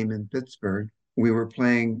preseason game in Pittsburgh, we were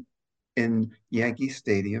playing in Yankee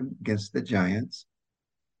Stadium against the Giants,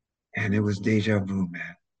 and it was deja vu,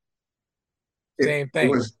 man. It, Same it thing.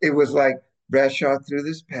 was it was like Bradshaw threw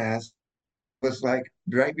this pass. It was like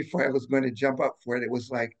right before I was going to jump up for it, it was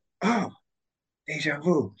like, oh, deja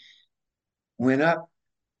vu. Went up,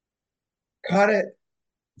 caught it,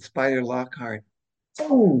 Spider Lockhart.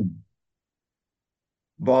 Boom.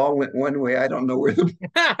 Ball went one way. I don't know where the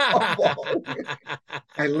ball went.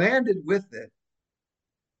 I landed with it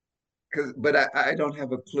but I don't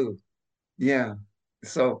have a clue. Yeah.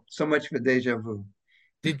 So much for deja vu.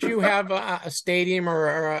 Did you have a stadium or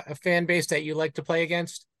a fan base that you like to play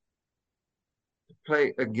against?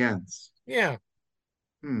 Play against. Yeah.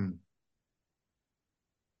 Hmm.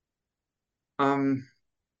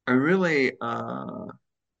 I really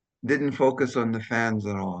didn't focus on the fans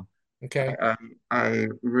at all. Okay. I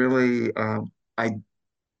really I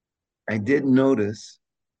did notice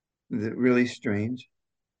that really strange.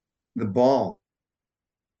 The ball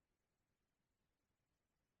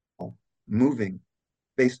moving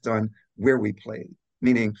based on where we played,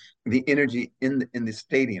 meaning the energy in the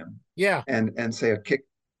stadium, Yeah. and say a kick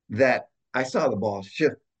that I saw the ball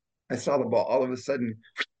shift. I saw the ball all of a sudden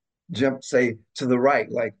jump, say, to the right,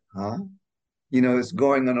 like, huh? It's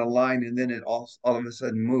going on a line and then it all of a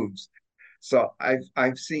sudden moves. So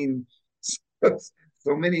I've seen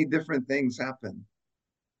so many different things happen.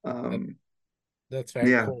 That, Um, that's very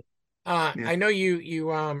yeah, cool. yeah, I know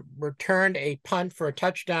you returned a punt for a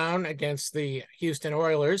touchdown against the Houston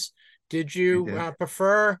Oilers. Did I you did.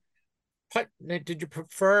 prefer punt? Did you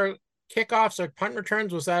prefer kickoffs or punt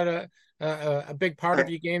returns? Was that a big part I, of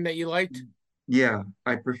your game that you liked? yeah,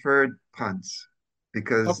 I preferred punts Oh,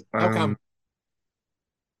 because how come?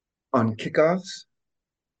 on kickoffs,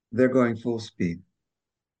 they're going full speed.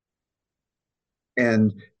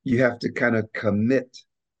 And you have to kind of commit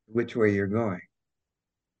which way you're going,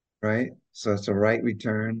 right? So it's a right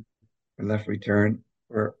return, a left return,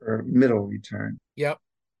 or middle return. Yep.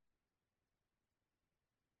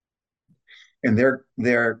 And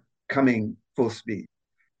they're coming full speed.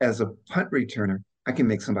 As a punt returner, I can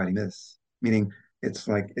make somebody miss, meaning it's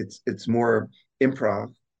like it's more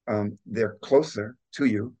improv. They're closer to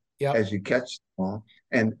you Yep. as you catch the ball,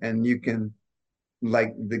 and you can,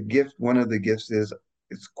 like, the gift. One of the gifts is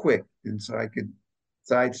it's quick, and so I could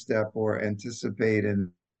sidestep or anticipate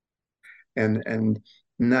and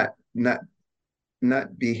not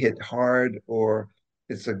not be hit hard, or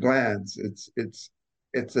it's a glance.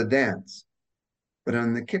 It's a dance. But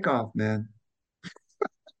on the kickoff, man,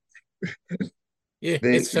 Yeah.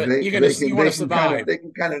 they It's they you're gonna they can you want they to can kind of survive. they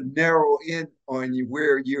can kind of narrow in on you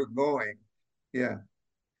where you're going. Yeah,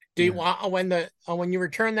 Do you yeah. want when you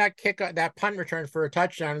return that that punt return for a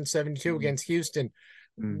touchdown in 72 Mm, against Houston?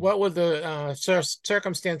 mm. What were the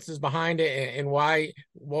circumstances behind it, and why?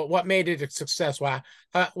 What made it a success? Why?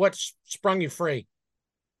 What sprung you free?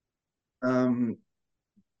 Um,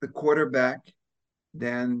 the quarterback,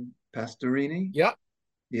 Dan Pastorini. Yep.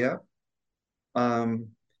 Yeah. Um,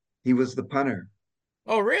 he was the punter.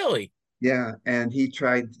 Oh, really? Yeah, and he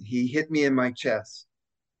hit me in my chest.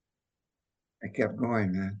 I kept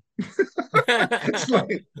going, man. It's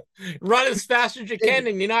like Run as fast as you can,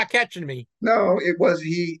 and you're not catching me. no, it was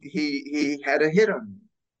he had a hit on me.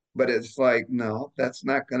 But it's like, no, that's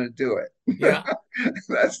not gonna do it. Yeah,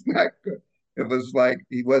 That's not good. It was like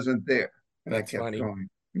he wasn't there. And I that's kept funny. going.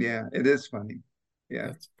 Yeah, it is funny. Yeah.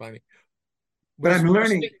 That's funny. But Was I'm was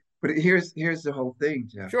learning, it, but here's the whole thing,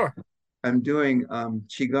 Jeff. sure. I'm doing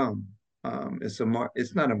qigong.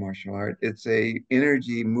 It's not a martial art. It's a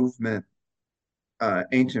energy movement,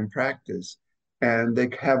 ancient practice, and they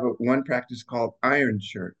have one practice called Iron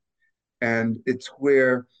Shirt, and it's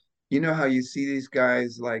where, how you see these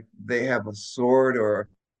guys, like they have a sword or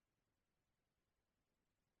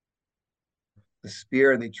a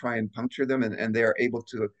spear and they try and puncture them, and they are able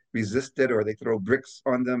to resist it, or they throw bricks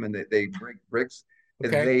on them and they break bricks.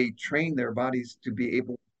 Okay. They train their bodies to be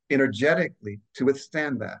able energetically to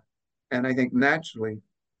withstand that. And I think naturally,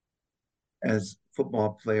 as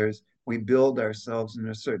football players, we build ourselves in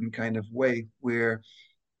a certain kind of way where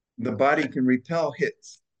the body can repel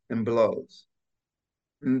hits and blows.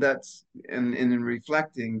 And in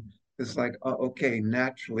reflecting, it's like, oh, okay,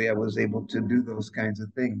 naturally I was able to do those kinds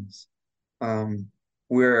of things. Um,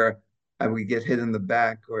 where I would get hit in the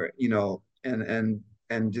back, or and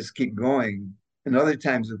just keep going. And other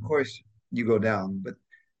times, of course, you go down, but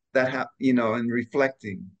and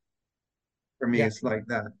reflecting, for me, Yeah. it's like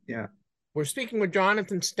that. Yeah. We're speaking with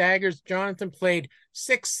Jonathan Staggers. Jonathan played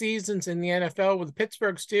 6 seasons in the NFL with the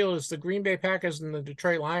Pittsburgh Steelers, the Green Bay Packers, and the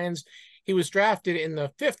Detroit Lions. He was drafted in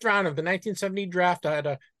the 5th round of the 1970 draft at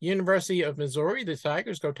a University of Missouri. The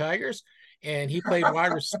Tigers, go Tigers! And he played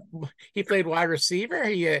wide receiver.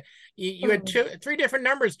 You had 3 different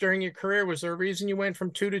numbers during your career. Was there a reason you went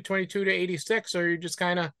from 2 to 22 to 86, or you just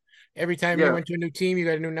kind of every time you went to a new team, you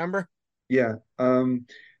got a new number? Yeah.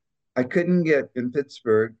 I couldn't get in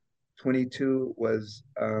Pittsburgh. 22 was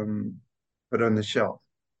put on the shelf.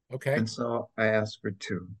 Okay. And so I asked for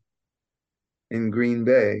 2. In Green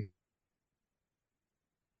Bay,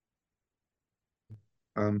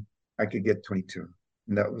 I could get 22.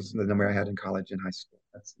 And that was the number I had in college and high school.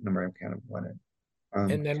 That's the number I kind of wanted.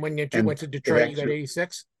 And then when you went to Detroit, you got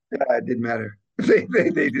 86? Yeah, it didn't matter. They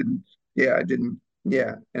didn't. Yeah, I didn't.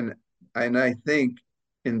 Yeah. And I think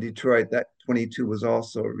in Detroit, that 22 was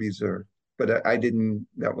also a reserve. But I didn't,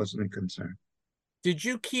 that wasn't a concern. Did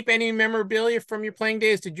you keep any memorabilia from your playing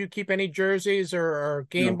days? Did you keep any jerseys or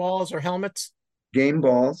game balls or helmets? Game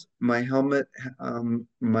balls. My helmet,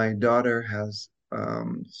 my daughter has,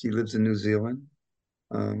 she lives in New Zealand.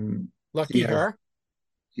 Lucky her.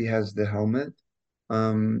 She has the helmet.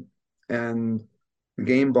 And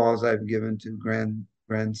game balls I've given to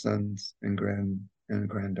grandsons and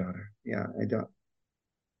granddaughter. Yeah, I don't.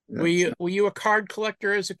 Were you a card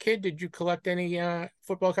collector as a kid? Did you collect any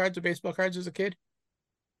football cards or baseball cards as a kid?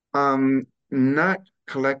 Not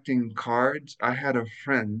collecting cards. I had a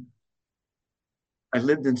friend. I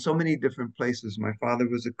lived in so many different places. My father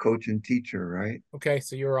was a coach and teacher, right? Okay,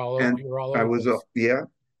 so you were all I over was the place. yeah.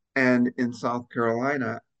 And in South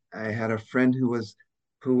Carolina, I had a friend who was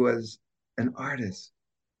an artist,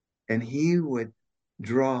 and he would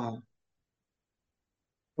draw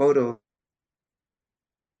photos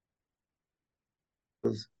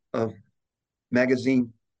of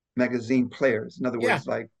magazine players. In other words,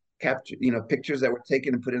 like capture, pictures that were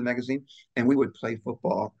taken and put in a magazine, and we would play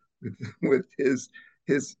football with his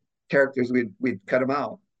characters. We'd cut them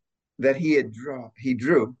out that he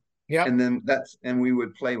drew. Yeah. And then we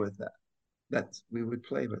would play with that. We would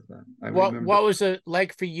play with that. What was it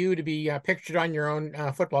like for you to be pictured on your own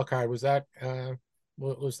football card? Was that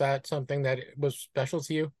something that was special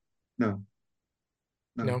to you? No.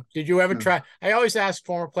 No. Did you ever try? I always ask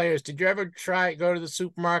former players, did you ever go to the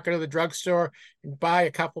supermarket or the drugstore and buy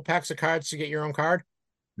a couple packs of cards to get your own card?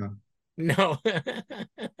 No. No.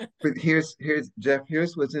 But here's Jeff,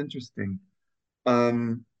 here's what's interesting.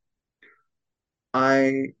 I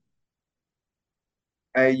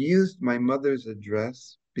used my mother's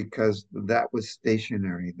address because that was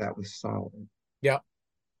stationary, that was solid. Yeah.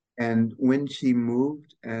 And when she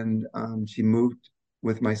moved, and she moved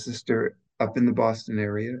with my sister up in the Boston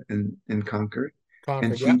area in Concord.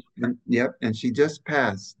 And she just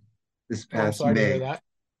passed this past sorry May. to hear that.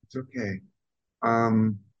 It's okay.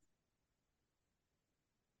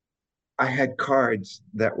 I had cards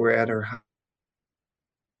that were at her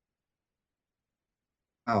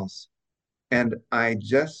house, and I'm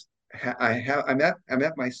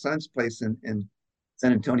at my son's place in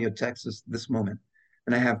San Antonio, Texas this moment,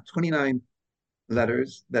 and I have 29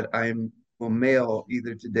 letters that I will mail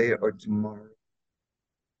either today or tomorrow.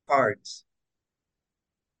 Cards,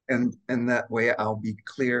 and that way I'll be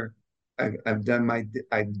clear. I've done my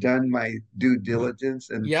due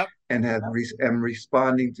diligence, and am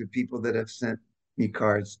responding to people that have sent me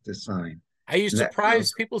cards to sign. Are you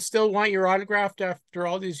surprised people still want your autograph after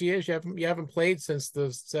all these years? You haven't played since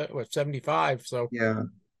the 75. So yeah.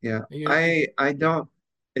 I don't.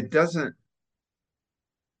 It doesn't.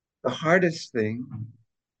 The hardest thing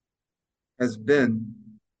has been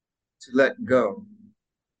to let go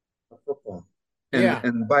of football.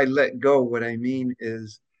 And by let go, what I mean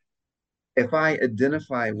is, if I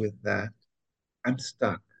identify with that, I'm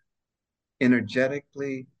stuck.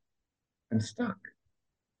 Energetically, I'm stuck.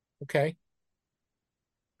 Okay.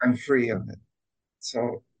 I'm free of it.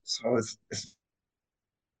 So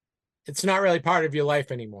it's not really part of your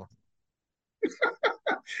life anymore.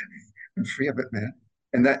 I'm free of it, man.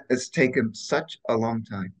 And that has taken such a long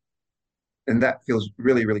time. And that feels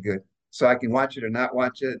really, really good. So I can watch it or not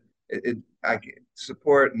watch it. I can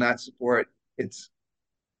support, not support.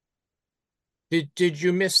 Did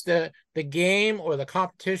you miss the game or the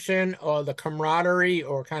competition or the camaraderie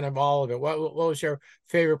or kind of all of it? What was your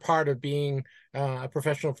favorite part of being a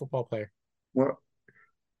professional football player? Well,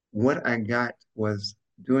 what I got was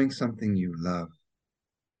doing something you love.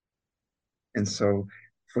 And so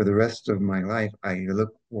for the rest of my life, I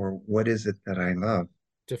look for what is it that I love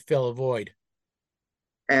to fill a void.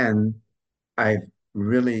 And I've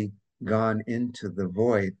really gone into the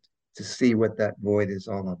void to see what that void is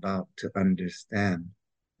all about, to understand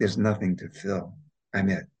there's nothing to fill. I'm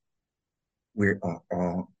it. We're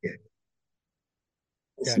all it.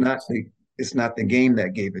 It's Gotcha. not the game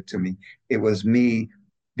that gave it to me. It was me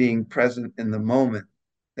being present in the moment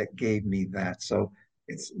that gave me that. So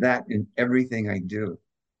it's that in everything I do.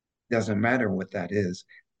 Doesn't matter what that is.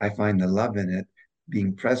 I find the love in it,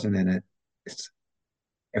 being present in it. It's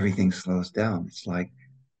everything slows down. It's like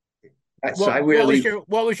so I really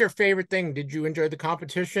What was your favorite thing? Did you enjoy the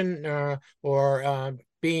competition, or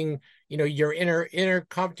being, your inner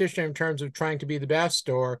competition in terms of trying to be the best,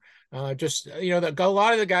 or just, a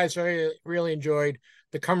lot of the guys really enjoyed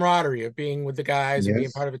the camaraderie of being with the guys and being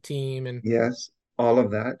yes, part of a team and yes, all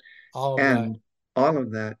of that. all of that. And all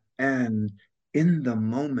of that. And in the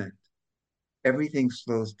moment, everything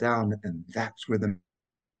slows down, and that's where the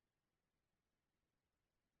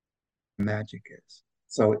magic is.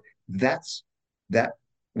 So that's that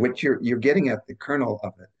what you're getting at, the kernel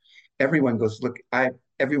of it. Everyone goes, look,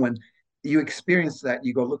 everyone, you experience that,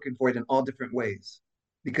 you go looking for it in all different ways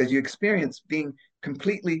because you experience being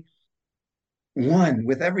completely one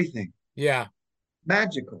with everything. Yeah.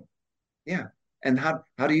 Magical. Yeah. And how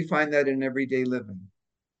do you find that in everyday living?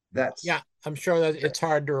 That's Yeah, I'm sure that it's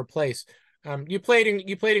hard to replace. You played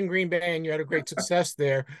in Green Bay and you had a great success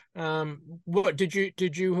there. What did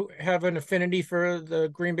you have an affinity for the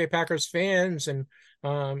Green Bay Packers fans and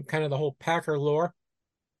kind of the whole Packer lore?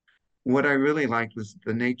 what I really liked was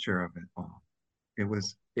the nature of it all. It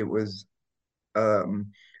was a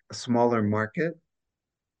smaller market,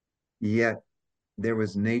 yet there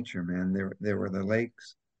was nature, man. There were the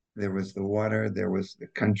lakes, there was the water, there was the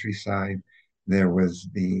countryside, there was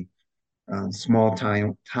the small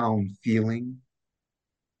town feeling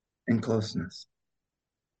and closeness.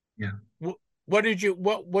 Yeah. What did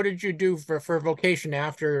you do for vocation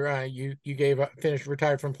after you gave up, finished,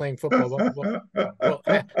 retired from playing football? Well,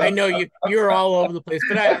 I know you're all over the place,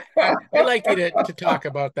 but I'd like you to talk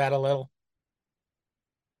about that a little.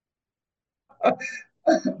 I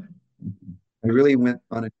really went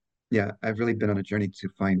on a yeah, I've really been on a journey to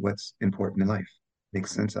find what's important in life, make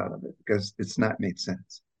sense out of it because it's not made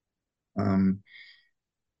sense. Um,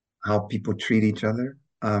 how people treat each other.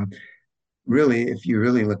 Really, if you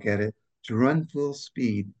really look at it, to run full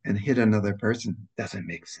speed and hit another person doesn't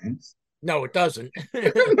make sense. No, it doesn't.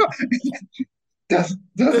 There's Doesn't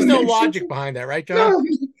no make sense. logic behind that, right, John?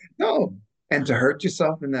 No, no. And to hurt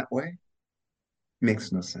yourself in that way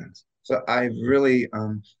makes no sense. So I really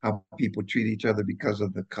how people treat each other because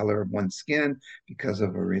of the color of one's skin, because of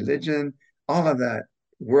a religion, all of that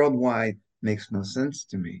worldwide makes no sense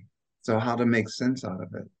to me. So how to make sense out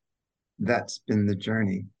of it? That's been the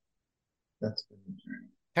journey. That's been the journey.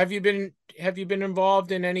 Have you been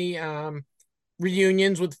involved in any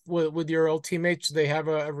reunions with your old teammates? Do they have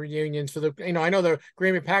a reunions for the, I know the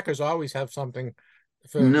Green Bay Packers always have something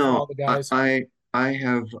for all No, the guys. I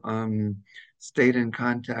have stayed in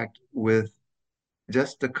contact with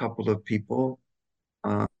just a couple of people.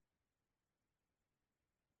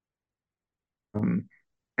 Um,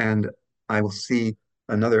 and I will see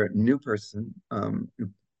another new person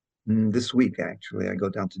this week. Actually, I go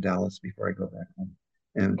down to Dallas before I go back home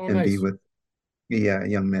Oh, and be nice. with a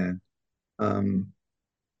young man. Um,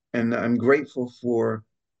 and I'm grateful for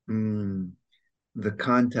um, the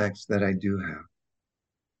contacts that I do have.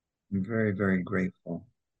 I'm very, very grateful.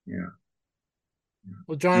 Yeah.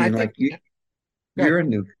 Well, I John, I mean, think like you, good. you're a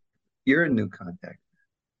new, you're a new contact.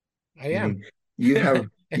 I I am. mean, you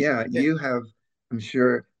have. I'm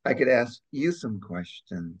sure I could ask you some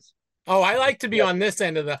questions. Oh, I like to be on this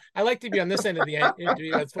end of the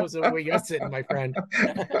interview as opposed to where you're sitting, my friend.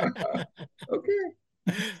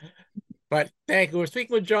 Okay. But thank you. We're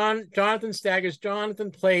speaking with Jonathan Staggers.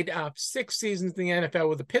 Jonathan played 6 seasons in the NFL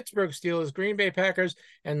with the Pittsburgh Steelers, Green Bay Packers,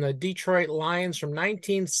 and the Detroit Lions from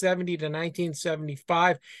 1970 to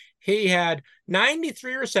 1975. He had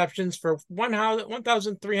 93 receptions for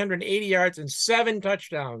 1,380 yards and 7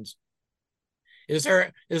 touchdowns. Is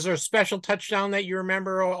there a special touchdown that you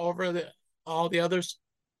remember over all the others?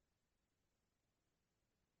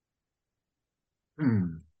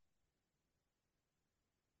 Hmm.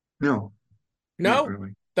 No, not No,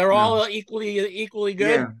 really. they're No. all equally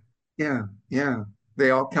good. Yeah. Yeah. Yeah.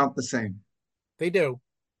 They all count the same. They do.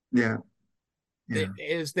 Yeah. Yeah.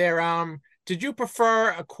 Is there did you prefer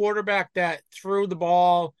a quarterback that threw the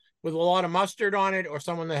ball with a lot of mustard on it or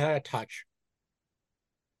someone that had a touch?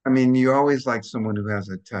 I mean, you always like someone who has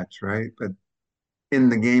a touch, right? But in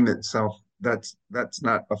the game itself, that's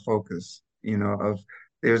not a focus, of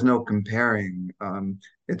there's no comparing.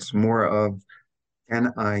 It's more of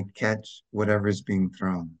can I catch whatever's being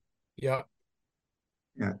thrown? Yeah.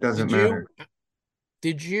 Yeah, it doesn't matter.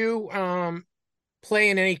 Did you play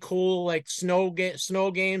in any cool like snow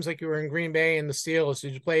games like you were in Green Bay and the Steelers?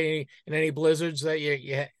 Did you play in any blizzards that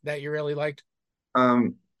you really liked?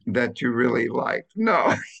 That you really liked?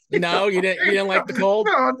 No, No, you didn't like the cold?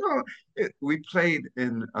 no. We played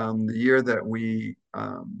in the year that we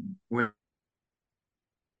went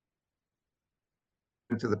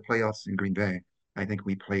to the playoffs in Green Bay. I think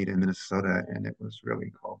we played in Minnesota, and it was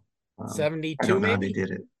really cold. I 72 don't know how they maybe?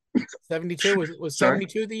 did it. 72 was Sorry?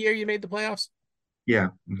 72 the year you made the playoffs? Yeah.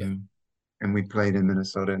 Yeah. And we played in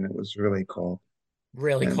Minnesota, and it was really cold.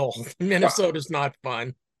 Really And cold. Minnesota's not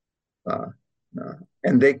fun. no.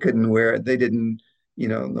 And they couldn't wear it. They didn't,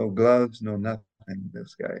 no gloves, no nothing,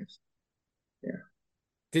 those guys. Yeah.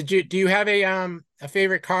 Do you have a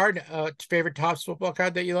favorite card, favorite Topps football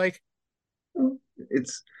card that you like?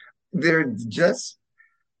 They're just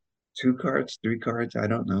 2 cards, 3 cards. I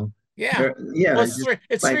don't know. Yeah. Yeah. Well,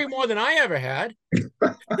 it's three more than I ever had.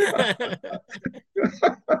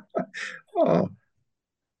 Oh,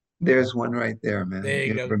 there's one right there, man. There you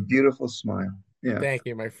You go. have a beautiful smile. Yeah. Thank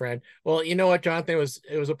you, my friend. Well, you know what, Jonathan,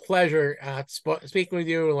 it was a pleasure speaking with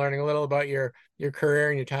you and learning a little about your career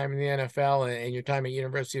and your time in the NFL and your time at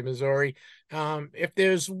University of Missouri. If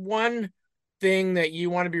there's one thing that you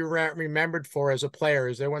want to be remembered for as a player,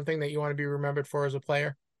 is there one thing that you want to be remembered for as a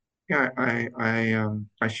player? Yeah, I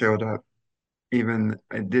showed up. Even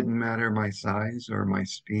it didn't matter my size or my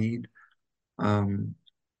speed. Um,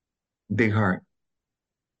 Big heart.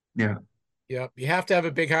 Yeah. Yep. You have to have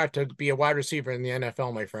a big heart to be a wide receiver in the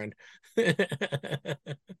NFL, my friend. That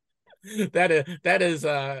is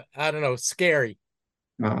I don't know, scary.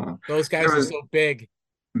 Those guys are so big.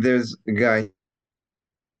 There's a guy,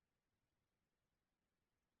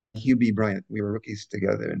 Hubie Bryant. We were rookies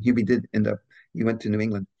together, and Hubie did end up. He went to New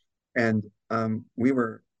England, and we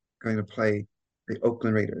were going to play the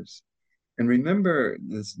Oakland Raiders. And remember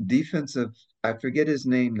this defensive, I forget his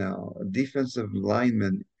name now, a defensive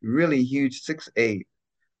lineman, really huge, 6'8",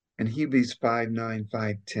 and Hubie's 5'9",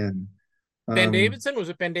 5'10". Ben Davidson? Was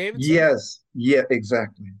it Ben Davidson? Yes. Yeah,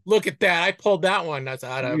 exactly. Look at that. I pulled that one. That's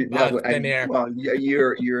out of thin air. Well,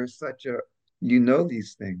 you're such a,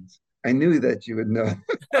 these things. I knew that you would know.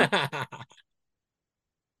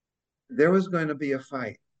 There was going to be a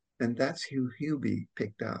fight, and that's who Hubie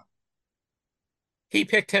picked out. He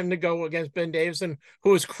picked him to go against Ben Davidson,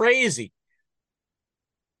 who was crazy.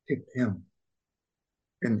 Picked him.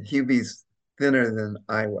 And Hubie's thinner than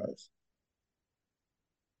I was.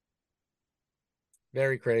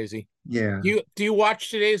 Very crazy. Yeah. Do you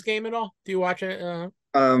watch today's game at all? Do you watch it?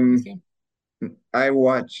 I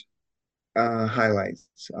watch highlights.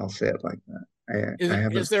 I'll say it like that.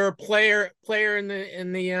 Is there a player in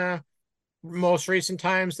the most recent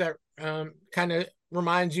times that kind of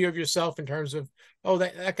reminds you of yourself in terms of, oh,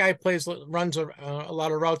 that guy runs a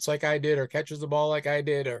lot of routes like I did, or catches the ball like I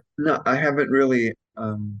did, or no, I haven't really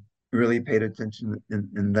paid attention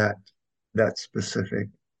in that specific.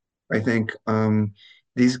 I think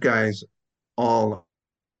these guys all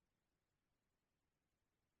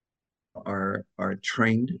are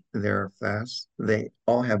trained. They're fast. They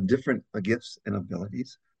all have different gifts and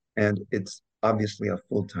abilities, and it's obviously a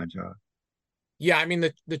full-time job. Yeah, I mean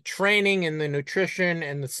the training and the nutrition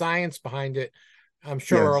and the science behind it, I'm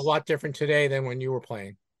sure are a lot different today than when you were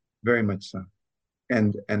playing. Very much so,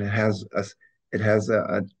 and it has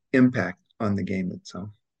an impact on the game itself.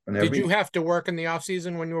 Did you have to work in the off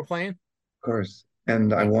season when you were playing? Of course,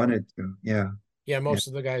 and I wanted to. Yeah. Yeah, most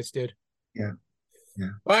of the guys did. Yeah. Yeah.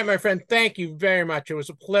 All right, my friend. Thank you very much. It was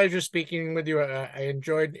a pleasure speaking with you. I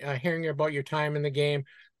enjoyed hearing about your time in the game.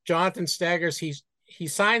 Jonathan Staggers, he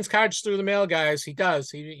signs cards through the mail, guys. He does.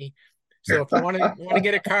 So if you want to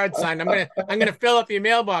get a card signed, I'm gonna fill up your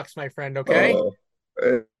mailbox, my friend. Okay.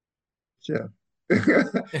 Yeah.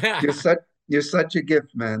 You're such a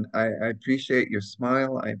gift, man. I appreciate your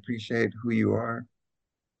smile. I appreciate who you are,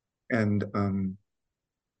 and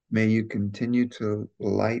may you continue to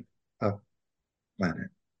light up planet.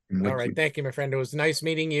 All right. Thank you, my friend. It was nice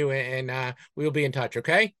meeting you, and we'll be in touch.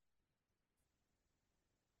 Okay.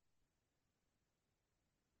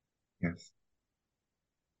 Yes.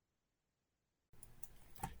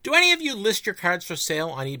 Do any of you list your cards for sale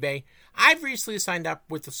on eBay? I've recently signed up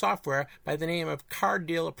with the software by the name of Card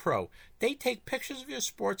Dealer Pro. They take pictures of your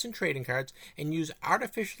sports and trading cards and use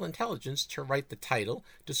artificial intelligence to write the title,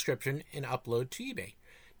 description, and upload to eBay.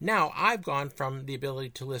 Now I've gone from the ability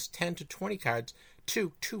to list 10 to 20 cards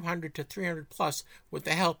to 200 to 300 plus with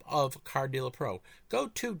the help of Card Dealer Pro. Go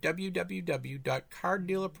to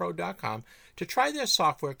www.carddealerpro.com to try their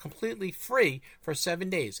software completely free for 7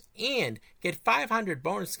 days and get 500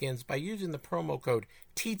 bonus skins by using the promo code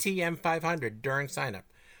TTM 500 during signup.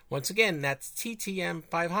 Once again, that's TTM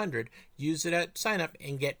 500. Use it at signup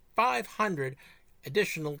and get 500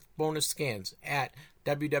 additional bonus scans at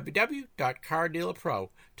www.carddealerpro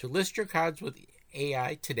to list your cards with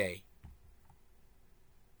AI today.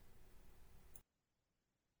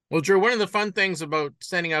 Well, Drew, one of the fun things about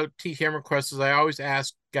sending out TTM requests is I always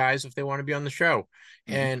ask guys if they want to be on the show.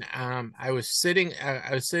 Mm-hmm. And I was sitting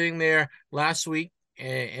there last week,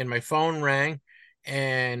 and my phone rang,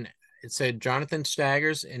 and it said Jonathan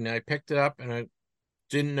Staggers, and I picked it up, and I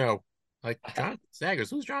didn't know, like, Jonathan Staggers,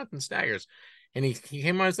 who's Jonathan Staggers? And he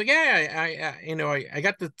came on. I was like, yeah, I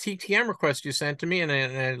got the TTM request you sent to me, and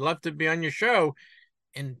I'd love to be on your show.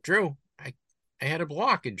 And Drew, I had a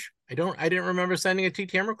blockage. I didn't remember sending a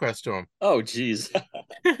TTM request to him. Oh, geez.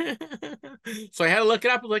 So I had to look it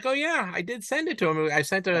up. I was like, oh yeah, I did send it to him. I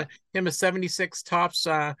sent him a 76 Topps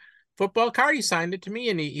football card. He signed it to me,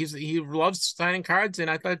 and he loves signing cards. And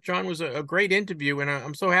I thought John was a great interview, and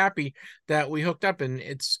I'm so happy that we hooked up. And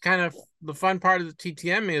it's kind of the fun part of the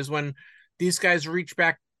TTM is when these guys reach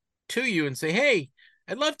back to you and say, hey,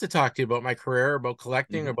 I'd love to talk to you about my career, about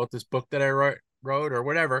collecting, or about this book that I wrote or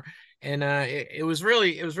whatever. And it was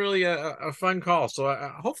really a fun call. So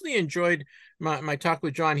hopefully you enjoyed my talk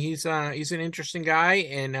with John. He's an interesting guy,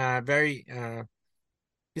 and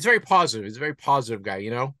he's very positive. He's a very positive guy,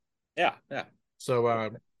 Yeah. So I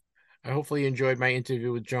hopefully you enjoyed my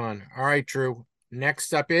interview with John. All right, Drew.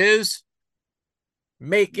 Next up is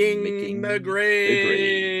Making the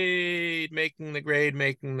Grade. Making the Grade.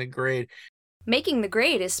 Making the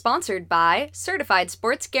Grade is sponsored by Certified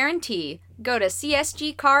Sports Guarantee. Go to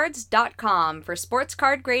csgcards.com for sports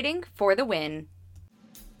card grading for the win.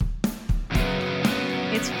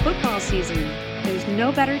 It's football season. There's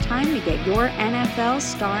no better time to get your NFL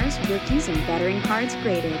stars, rookies, and veteran cards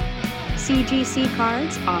graded. CGC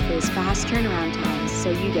Cards offers fast turnaround times,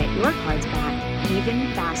 so you get your cards back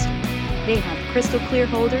even faster. They have crystal clear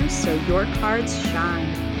holders, so your cards shine.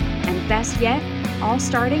 And best yet, all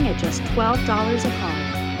starting at just $12 a card.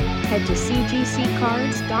 Head to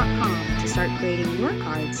cgccards.com to start grading your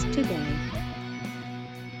cards today.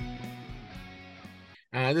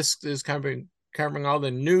 This is covering all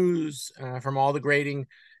the news from all the grading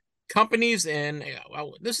companies, and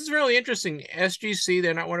this is really interesting. SGC,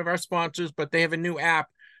 they're not one of our sponsors, but they have a new app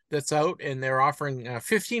that's out, and they're offering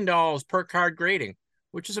 $15 per card grading,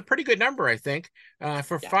 which is a pretty good number, I think,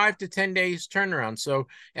 for 5 to 10 days turnaround. So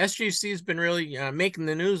SGC has been really making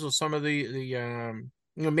the news with some of the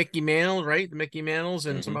Mickey Mantle, right? The Mickey Mantles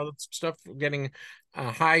and some other stuff getting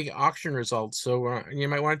high auction results. So you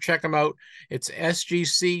might want to check them out. It's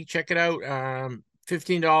SGC. Check it out.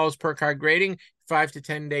 $15 per card grading, 5 to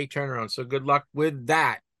 10 day turnaround. So good luck with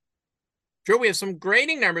that. Joe, we have some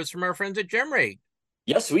grading numbers from our friends at GemRate.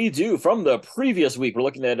 Yes, we do. From the previous week, we're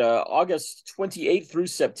looking at August 28th through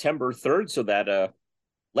September 3rd. So that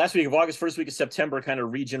last week of August, first week of September kind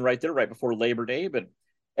of region right there, right before Labor Day. But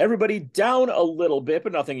everybody down a little bit,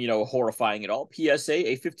 but nothing, horrifying at all.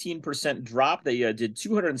 PSA, a 15% drop. They did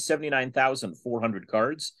 279,400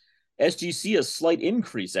 cards. SGC, a slight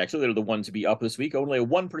increase, actually. They're the one to be up this week. Only a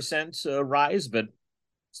 1% rise, but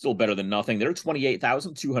still better than nothing. There are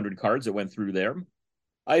 28,200 cards that went through there.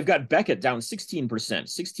 I've got Beckett down 16%,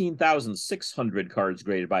 16,600 cards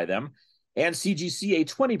graded by them. And CGC, a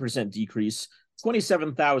 20% decrease,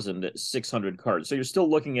 27,600 cards. So you're still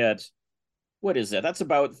looking at, what is that? That's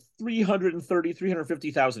about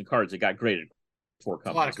 350,000 cards that got graded for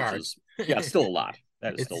companies. A lot of cards. It's still a lot.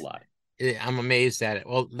 That is still a lot. I'm amazed at it.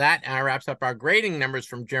 Well, that wraps up our grading numbers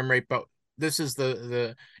from GemRate, but this is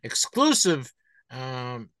the exclusive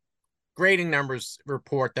grading numbers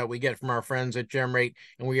report that we get from our friends at GemRate,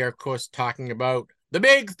 and we are, of course, talking about the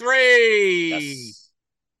Big Three. Yes.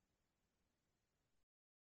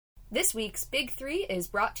 This week's Big Three is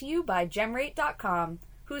brought to you by GemRate.com.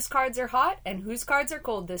 Whose cards are hot and whose cards are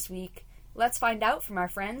cold this week? Let's find out from our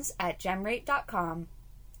friends at GemRate.com.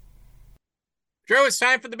 Drew, it's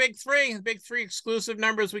time for the Big Three. The Big Three exclusive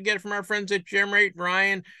numbers we get from our friends at GemRate.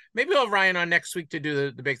 Ryan, maybe we'll have Ryan on next week to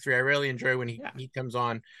do the Big Three. I really enjoy when he comes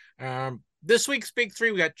on. This week's Big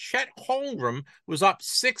Three, we got Chet Holmgren, was up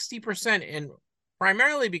 60%, and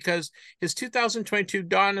primarily because his 2022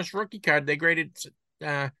 Donruss rookie card, they graded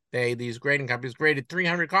these grading companies graded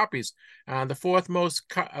 300 copies, the fourth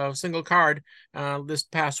most single card this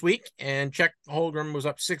past week, and Chet Holmgren was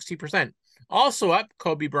up 60%. Also up,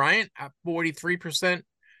 Kobe Bryant up 43%.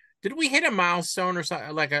 Did we hit a milestone or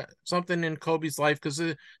something like something in Kobe's life? Because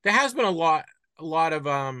there has been a lot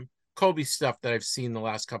of Kobe stuff that I've seen the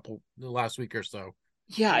last week or so.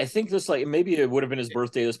 Yeah, I think this like maybe it would have been his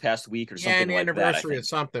birthday this past week or something an like that. Anniversary or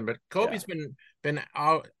something. But Kobe's been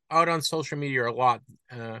out on social media a lot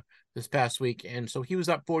this past week, and so he was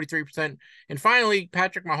up 43%. And finally,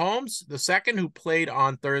 Patrick Mahomes, the second, who played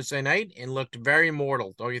on Thursday night and looked very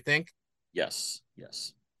mortal, don't you think? Yes.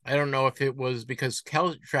 I don't know if it was because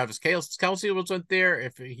Travis Kelce wasn't there,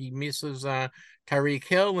 if he misses Tyreek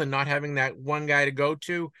Hill and not having that one guy to go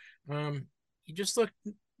to. He just looked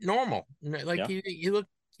normal, like he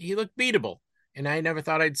looked beatable. And I never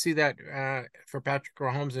thought I'd see that for Patrick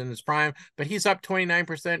Mahomes in his prime, but he's up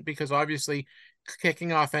 29% because obviously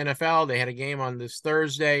kicking off NFL, they had a game on this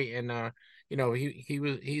Thursday, and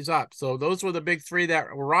he's up. So those were the big three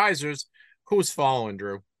that were risers. Who's following,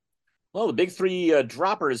 Drew? Well, the big three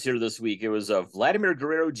droppers here this week. It was Vladimir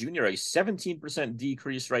Guerrero Jr., a 17%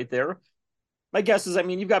 decrease right there. My guess is, I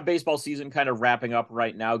mean, you've got baseball season kind of wrapping up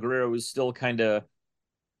right now. Guerrero is still kind of...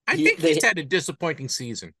 I think he's had a disappointing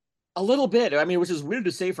season. A little bit. I mean, which is weird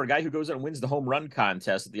to say for a guy who goes out and wins the home run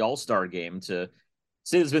contest at the All-Star game, to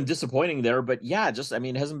say it's been disappointing there. But yeah, just, I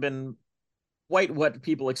mean, it hasn't been quite what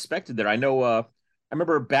people expected there. I know, I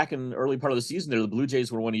remember back in the early part of the season there, the Blue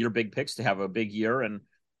Jays were one of your big picks to have a big year. And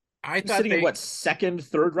I thought sitting in second,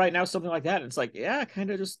 third right now, something like that. And it's like, yeah, kind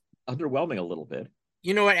of just underwhelming a little bit.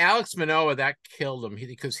 You know what, Alex Manoah, that killed him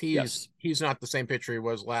because he's not the same pitcher he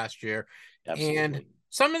was last year. Absolutely. And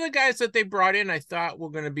some of the guys that they brought in, I thought were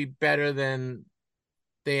going to be better than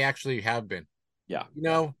they actually have been. Yeah.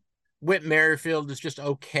 Whit Merrifield is just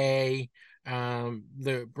okay.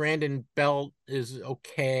 The Brandon Belt is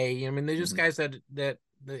okay. I mean, they're just guys that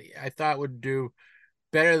I thought would do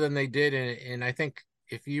better than they did. And I think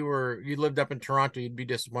if you lived up in Toronto, you'd be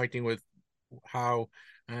disappointing with how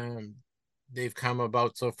they've come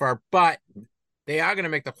about so far. But they are going to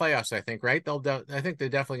make the playoffs, I think, right? I think they're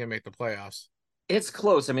definitely going to make the playoffs. It's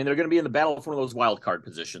close. I mean, they're going to be in the battle for one of those wild card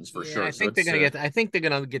positions for sure. I think they're going to get. I think they're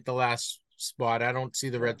going to get the last spot. I don't see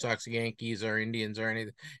the Red Sox, Yankees, or Indians, or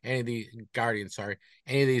any of the Guardians. Sorry,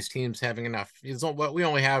 any of these teams having enough. We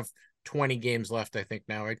only have 20 games left, I think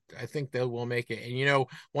now. I think they will make it. And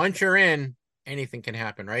once you're in, anything can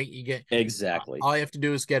happen, right? You get exactly. All you have to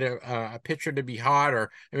do is get a pitcher to be hot.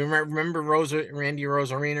 Or remember Randy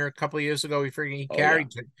Rosarina a couple of years ago? He carried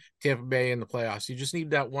Tampa Bay in the playoffs. You just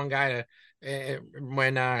need that one guy to.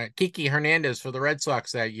 When Kiki Hernandez for the Red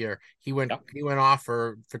Sox that year, he went off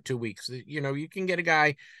for 2 weeks. You can get a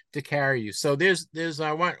guy to carry you. So there's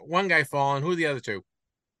one guy falling. Who are the other two?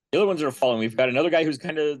 The other ones are falling. We've got another guy who's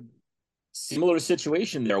kind of similar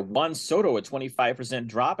situation there. Juan Soto, a 25%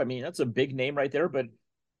 drop. I mean, that's a big name right there. But I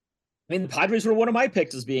mean, the Padres were one of my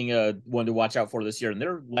picks as being one to watch out for this year, and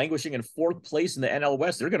they're languishing in 4th place in the NL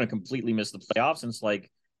West. They're going to completely miss the playoffs. And it's like,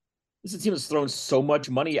 this is a team that's thrown so much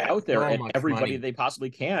money out there at everybody they possibly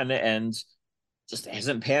can, and just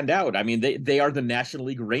hasn't panned out. I mean, they are the National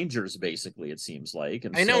League Rangers, basically, it seems like.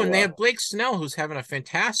 And I know, and they have Blake Snell, who's having a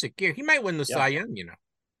fantastic year. He might win the Cy Young,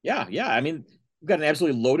 Yeah. I mean, we've got an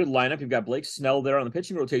absolutely loaded lineup. You've got Blake Snell there on the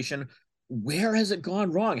pitching rotation. Where has it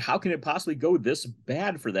gone wrong? How can it possibly go this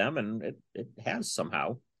bad for them? And it has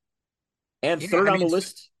somehow. And third on the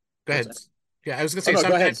list. Go ahead. Yeah, I was gonna say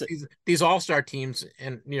sometimes these all-star teams,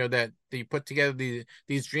 and that they put together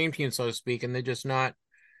these dream teams, so to speak, and they're just not,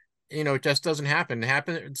 it just doesn't happen.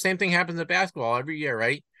 Same thing happens in basketball every year,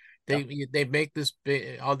 right? They make this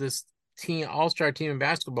team all-star team in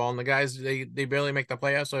basketball, and the guys they barely make the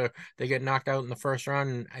playoffs, or they get knocked out in the first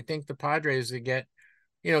round. And I think the Padres, they get,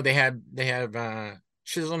 they have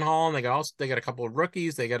Chisenhall, and they got a couple of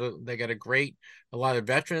rookies. They got a lot of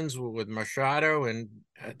veterans with Machado, and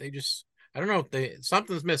they just. I don't know if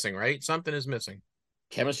something's missing, right? Something is missing.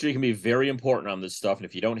 Chemistry can be very important on this stuff, and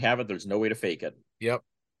if you don't have it, there's no way to fake it. Yep.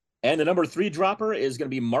 And the number 3 dropper is going to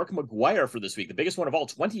be Mark McGwire for this week, the biggest one of all,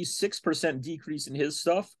 26% decrease in his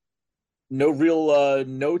stuff. No real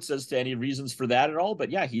notes as to any reasons for that at all, but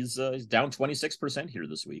yeah, he's down 26% here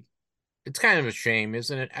this week. It's kind of a shame,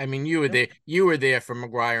 isn't it? I mean, you were there for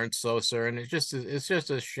McGwire and Sosa, and it's just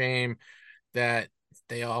a shame that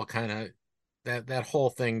they all kind of that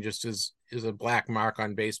whole thing just is a black mark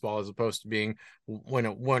on baseball, as opposed to being when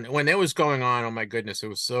it was going on. Oh my goodness, it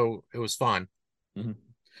was fun. Mm-hmm.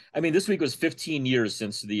 I mean, this week was 15 years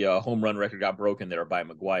since the home run record got broken there by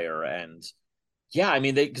McGwire, and yeah, I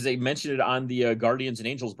mean, because they mentioned it on the Guardians and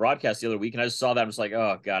Angels broadcast the other week, and I just saw that. I was like,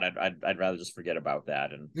 oh god, I'd rather just forget about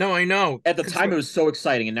that. And no, I know at the time it was so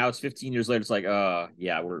exciting, and now it's 15 years later. It's like,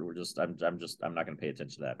 yeah, I'm not going to pay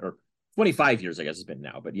attention to that. Or 25 years, I guess it's been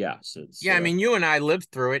now, but yeah. So it's, I mean, you and I lived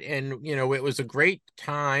through it, and it was a great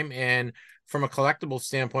time. And from a collectible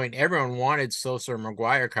standpoint, everyone wanted Sosa or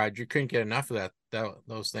McGuire cards. You couldn't get enough of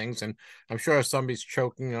those things. And I'm sure somebody's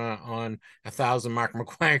choking on 1,000 Mark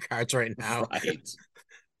McGuire cards right now. Right.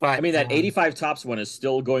 But I mean, that 85 tops one is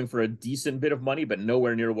still going for a decent bit of money, but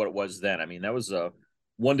nowhere near what it was then. I mean, that was a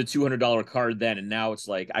 $100 to $200 card then, and now it's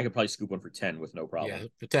like I could probably scoop one for 10 with no problem. Yeah,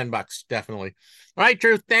 for $10, definitely. All right,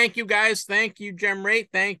 Drew. Thank you, guys. Thank you, Gem Rate.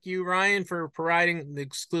 Thank you, Ryan, for providing the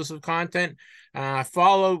exclusive content.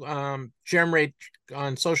 Follow Gem Rate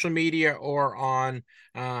on social media or on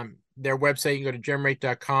their website. You can go to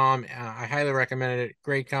gemrate.com. I highly recommend it.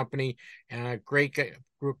 Great company, great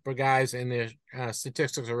group of guys, and their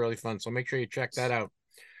statistics are really fun. So make sure you check that out.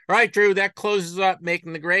 All right, Drew. That closes up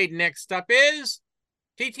Making the Grade. Next up is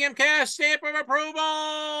TTMcast Stamp of Approval!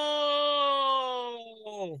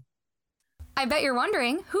 I bet you're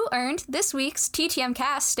wondering who earned this week's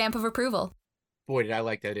TTMcast Stamp of Approval. Boy, did I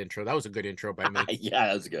like that intro. That was a good intro by me. Yeah,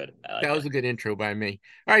 that was good. That was a good intro by me.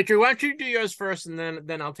 All right, Drew, why don't you do yours first, and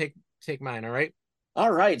then I'll take mine, all right?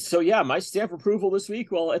 All right. So, yeah, my stamp of approval this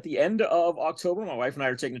week. Well, at the end of October, my wife and I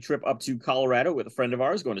are taking a trip up to Colorado with a friend of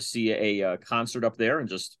ours, going to see a concert up there and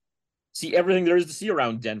just see everything there is to see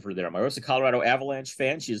around Denver there. My wife's a Colorado Avalanche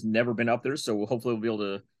fan. She has never been up there, so hopefully we'll be able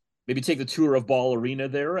to maybe take the tour of Ball Arena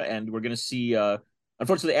there, and we're going to see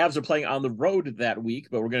unfortunately, the Avs are playing on the road that week,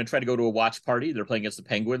 but we're going to try to go to a watch party. They're playing against the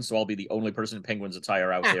Penguins, so I'll be the only person in Penguins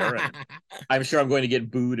attire out there. And I'm sure I'm going to get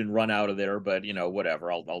booed and run out of there, but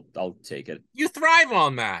whatever. I'll take it. You thrive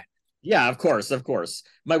on that. Yeah, of course.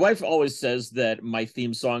 My wife always says that my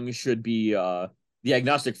theme song should be the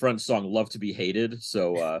Agnostic Front song "Love to Be Hated."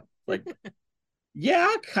 So,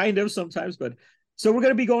 yeah, kind of sometimes, but. So we're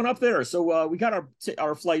going to be going up there. So we got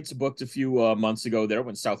our flights booked a few months ago there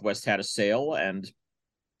when Southwest had a sale, and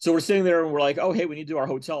so we're sitting there and we're like, oh, hey, we need to do our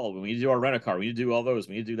hotel. We need to do our rent-a-car. We need to do all those.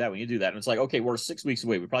 We need to do that. We need to do that. And it's like, okay, we're 6 weeks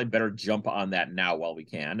away. We probably better jump on that now while we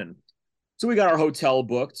can. And so we got our hotel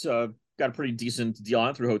booked. Got a pretty decent deal on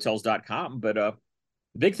it through hotels.com. But the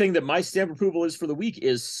big thing that my stamp approval is for the week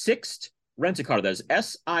is Sixt Rent-A-Car. That is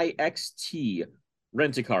Sixt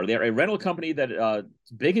Rent-A-Car. They're a rental company that is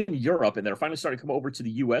big in Europe, and they're finally starting to come over to the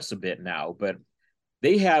U.S. a bit now. But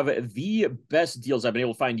they have the best deals I've been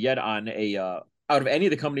able to find yet on out of any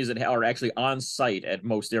of the companies that are actually on site at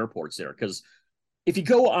most airports there. Because if you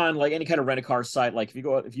go on like any kind of rent-a-car site, like if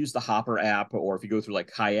you use the Hopper app, or if you go through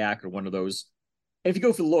like Kayak or one of those, and if you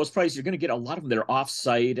go for the lowest price, you're going to get a lot of them that are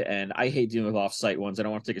off-site, and I hate dealing with off-site ones. I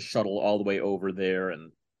don't want to take a shuttle all the way over there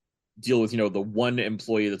and deal with, the one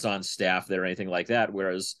employee that's on staff there or anything like that.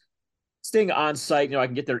 Whereas staying on site, I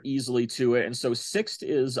can get there easily to it. And so Sixt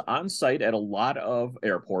is on site at a lot of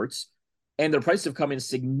airports, and their prices have come in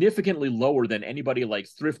significantly lower than anybody like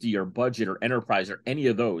Thrifty or Budget or Enterprise or any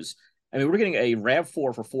of those. I mean, we're getting a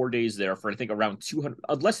RAV4 for 4 days there for, I think, around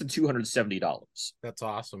less than $270. That's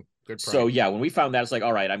awesome. Good price. So yeah, when we found that, it's like,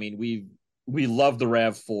 all right, I mean, we love the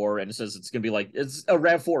RAV4, and it says it's going to be like, it's a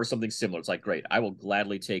RAV4 or something similar. It's like, great, I will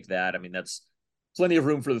gladly take that. I mean, that's plenty of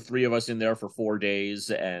room for the three of us in there for 4 days.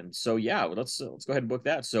 And so, yeah, let's go ahead and book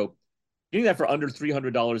that. So getting that for under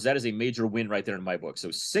 $300, that is a major win right there in my book.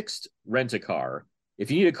 So Sixt Rent-A-Car.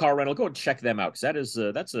 If you need a car rental, go and check them out, because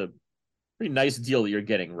that's a pretty nice deal that you're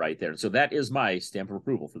getting right there. So that is my stamp of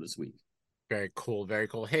approval for this week. Very cool. Very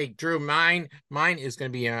cool. Hey, Drew, mine is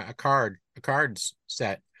going to be a cards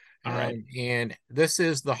set. All right. And this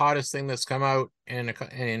is the hottest thing that's come out in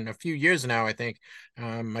a few years now, I think.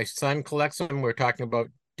 My son collects them. We're talking about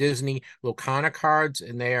Disney Locana cards,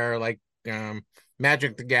 and they are like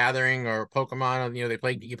Magic the Gathering or Pokemon.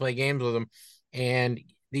 You play games with them, and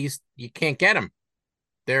these you can't get them.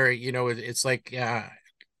 They're it's like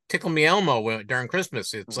Tickle Me Elmo during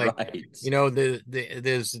Christmas. It's like right.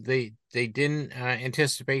 They didn't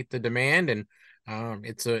anticipate the demand, and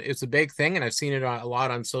it's a big thing, and I've seen it a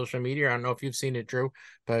lot on social media. I don't know if you've seen it, Drew,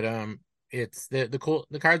 but it's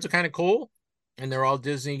the cards are kind of cool, and they're all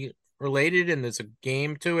Disney related, and there's a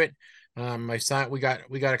game to it. My son, we got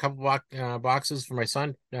a couple boxes for my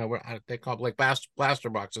son. They call it like blaster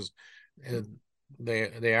boxes.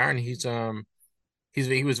 They are, and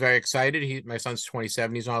he was very excited. My son's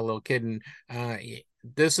 27. He's not a little kid, and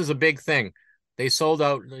this is a big thing. They sold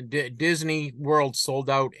out. Disney World sold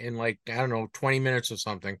out in 20 minutes or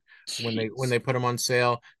something. Jeez. when they put them on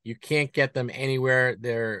sale. You can't get them anywhere.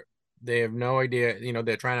 They have no idea.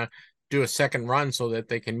 They're trying to do a second run so that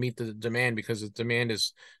they can meet the demand, because the demand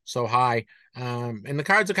is so high. And the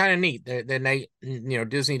cards are kind of neat. They're nice.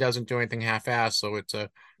 Disney doesn't do anything half-assed, so it's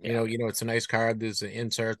it's a nice card. There's an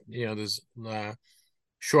insert. There's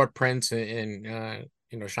short prints and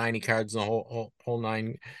shiny cards and the whole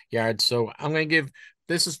 9 yards. So I'm going to give,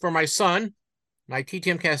 this is for my son. My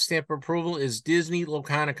TTMcast stamp of approval is Disney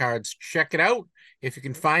Locana cards. Check it out. If you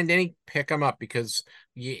can find any, pick them up, because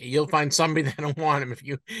you'll find somebody that don't want them.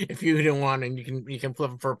 If you don't want them, you can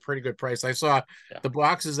flip them for a pretty good price. I saw the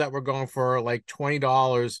boxes that were going for like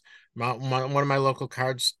 $20. One of my local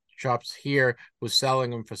card shops here was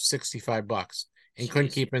selling them for $65 and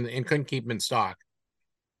couldn't keep them in stock.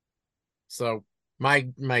 So my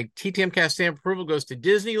TTMcast stamp approval goes to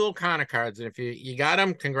Disney Locana cards, and if you got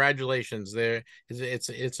them, congratulations. It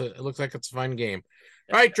looks like it's a fun game.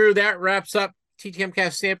 All right, Drew, that wraps up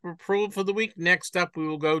TTMcast stamp approval for the week. Next up, we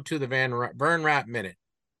will go to the Vern Rapp Minute.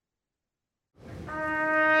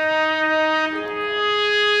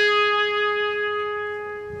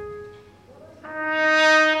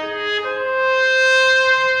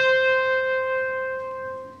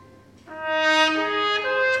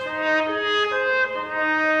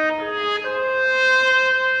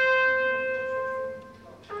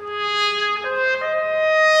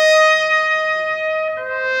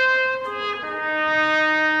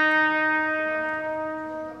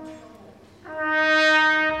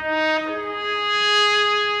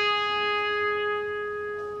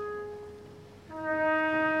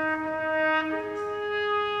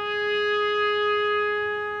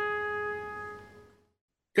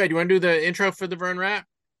 Good. You want to do the intro for the Vern Rapp?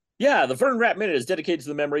 Yeah, the Vern Rapp Minute is dedicated to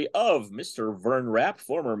the memory of Mr. Vern Rapp,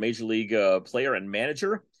 former Major League player and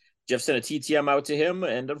manager. Jeff sent a TTM out to him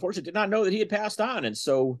and unfortunately did not know that he had passed on. And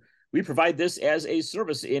so we provide this as a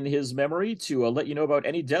service in his memory to let you know about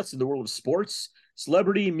any deaths in the world of sports,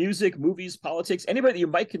 celebrity, music, movies, politics, anybody that you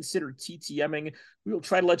might consider TTMing. We will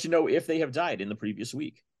try to let you know if they have died in the previous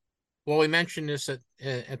week. Well, we mentioned this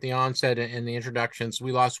at the onset in the introductions.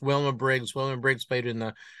 We lost Wilma Briggs. Wilma Briggs played in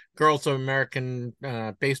the Girls of American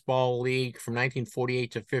Baseball League from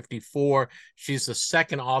 1948 to 54. She's the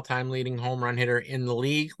second all-time leading home run hitter in the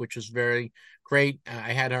league, which is very great.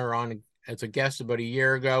 I had her on as a guest about a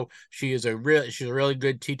year ago. She's a really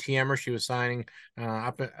good TTMer. She was signing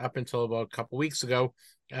up until about a couple weeks ago.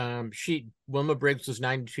 Wilma Briggs was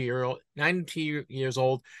 92 years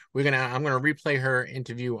old. I'm gonna replay her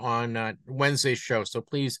interview on Wednesday's show. So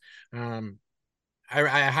please, I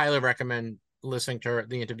highly recommend listening to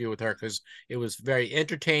the interview with her, because it was very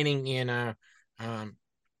entertaining and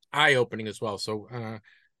eye-opening as well. So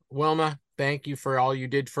Wilma, thank you for all you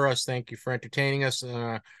did for us. Thank you for entertaining us.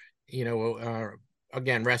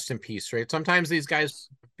 Again, rest in peace, right? Sometimes these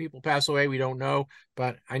people pass away, we don't know,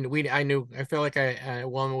 but I feel like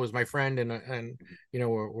Wilma was my friend, and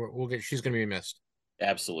she's going to be missed.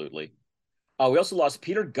 Absolutely. We also lost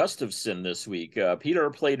Peter Gustafson this week. Peter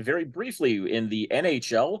played very briefly in the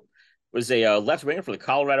NHL, was a left winger for the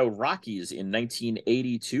Colorado Rockies in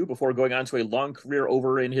 1982 before going on to a long career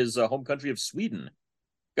over in his home country of Sweden.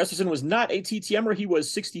 Gustafson was not a TTMer. He was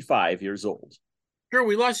 65 years old. Sure,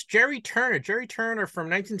 we lost Jerry Turner. Jerry Turner from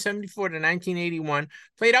 1974 to 1981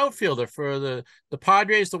 played outfielder for the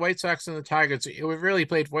Padres, the White Sox, and the Tigers. It really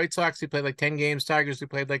played White Sox. He played like 10 games. Tigers, he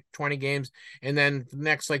played like 20 games. And then the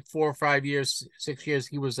next like 4 or 5 years, 6 years,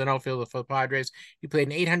 he was an outfielder for the Padres. He played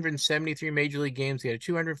in 873 Major League games. He had a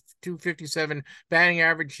 257 batting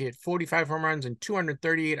average. He had 45 home runs and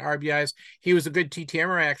 238 RBIs. He was a good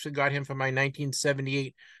TTMer. I actually got him for my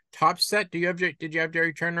 1978 top set. Did you have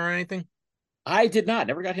Jerry Turner or anything? I did not.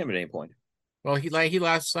 Never got him at any point. Well, he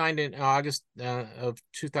last signed in August of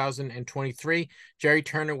 2023. Jerry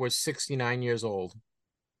Turner was 69 years old.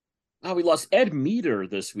 We lost Ed Meter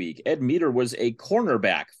this week. Ed Meter was a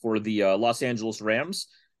cornerback for the Los Angeles Rams,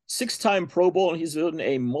 6-time Pro Bowl, and he's been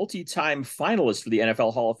a multi-time finalist for the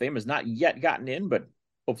NFL Hall of Fame. Has not yet gotten in, but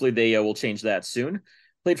hopefully they will change that soon.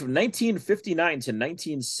 Played from 1959 to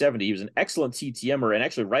 1970. He was an excellent TTMer, and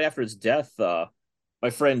actually right after his death, my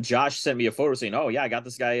friend Josh sent me a photo saying, "Oh yeah, I got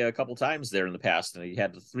this guy a couple times there in the past," and he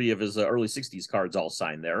had 3 of his early '60s cards all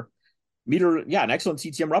signed there. Meter, yeah, an excellent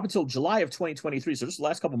TTMer up until July of 2023. So just the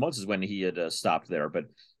last couple months is when he had stopped there. But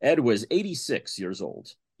Ed was 86 years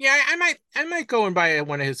old. Yeah, I might go and buy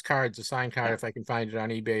one of his cards, a signed card, if I can find it on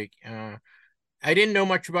eBay. I didn't know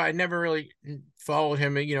much about. I never really followed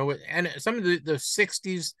him. And some of the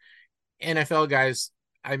 '60s NFL guys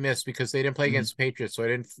I missed because they didn't play against the Patriots, so I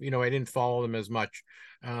didn't follow them as much.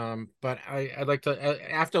 But I'd like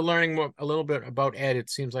to, after learning a little bit about Ed,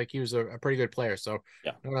 it seems like he was a pretty good player. So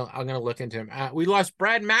yeah, I'm gonna look into him. We lost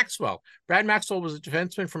Brad Maxwell. Brad Maxwell was a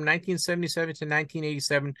defenseman from 1977 to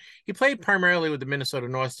 1987. He played primarily with the Minnesota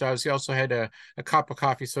North Stars. He also had a cup of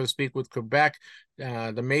coffee, so to speak, with Quebec.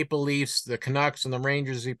 the Maple Leafs, the Canucks, and the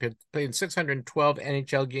Rangers. He played in 612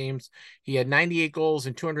 NHL games. He had 98 goals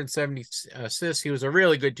and 270 assists. He was a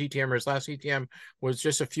really good TTMer. His last TTM was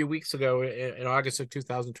just a few weeks ago in August of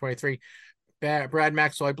 2023. Brad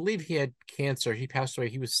Maxwell, I believe he had cancer. He passed away.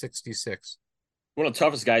 He was 66. One of the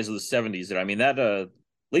toughest guys of the 70s there. I mean, that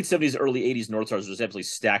late 70s, early 80s North Stars was absolutely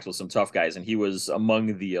stacked with some tough guys, and he was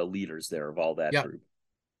among the leaders there of all that group.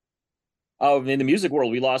 In the music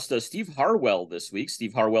world, we lost Steve Harwell this week.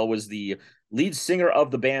 Steve Harwell was the lead singer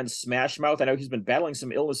of the band Smash Mouth. I know he's been battling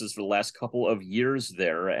some illnesses for the last couple of years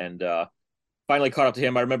there, and finally caught up to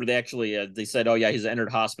him. I remember they said, oh yeah, he's entered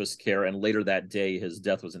hospice care, and later that day his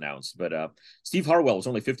death was announced. But Steve Harwell was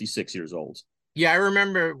only 56 years old. Yeah, I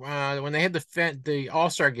remember when they had the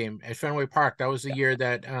All-Star game at Fenway Park. That was the year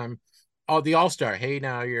that the All-Star. Hey,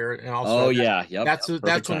 now you're an All-Star. Oh yeah, yep. That's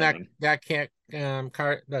when that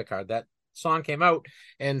song came out,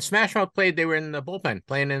 and Smash Mouth played. They were in the bullpen,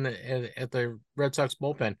 playing at the Red Sox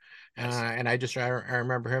bullpen, and I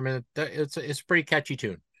remember him, and it's a pretty catchy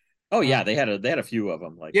tune. Oh yeah, they had a few of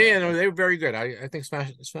them. No, they were very good. I think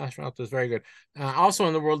Smash Mouth was very good. Also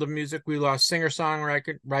in the world of music, we lost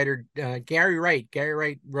singer-songwriter Gary Wright. Gary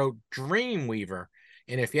Wright wrote Dreamweaver,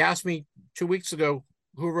 and if you asked me 2 weeks ago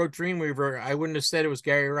who wrote Dreamweaver, I wouldn't have said it was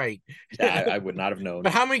Gary Wright. Yeah, I would not have known.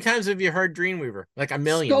 But how many times have you heard Dreamweaver? Like a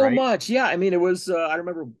million, so right? much. Yeah, I mean, it was. I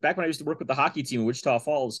remember back when I used to work with the hockey team in Wichita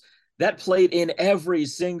Falls. That played in every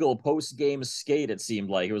single post-game skate. It seemed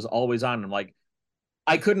like it was always on. I'm like,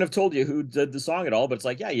 I couldn't have told you who did the song at all, but it's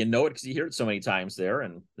like, yeah, you know it because you hear it so many times there.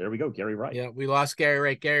 And there we go, Gary Wright. Yeah, we lost Gary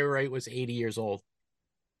Wright. Gary Wright was 80 years old.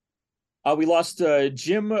 We lost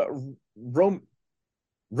Jim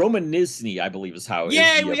Romanisny, I believe is how.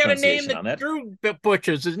 Yeah, we got a name that Drew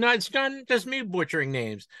butchers. It's not just me butchering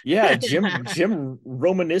names. Yeah, Jim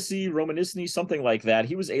Romanisny, something like that.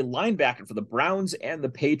 He was a linebacker for the Browns and the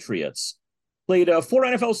Patriots. Played 4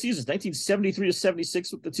 NFL seasons, 1973 to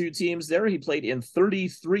 76 with the two teams there. He played in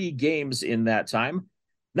 33 games in that time.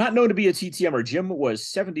 Not known to be a TTMer, Jim was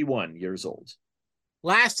 71 years old.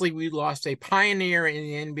 Lastly, we lost a pioneer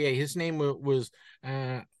in the NBA. His name was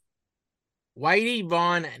Whitey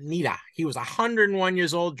Von Nita. He was 101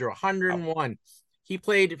 years old, Drew, 101. He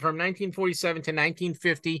played from 1947 to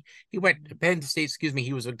 1950. He went to Penn State,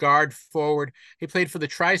 he was a guard forward. He played for the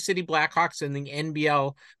Tri-City Blackhawks in the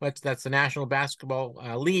NBL, that's the National Basketball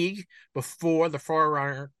League, before the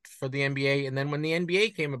forerunner for the NBA. And then when the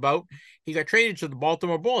NBA came about, he got traded to the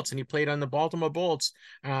Baltimore Bullets, and he played on the Baltimore Bullets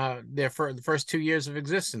there for the first 2 years of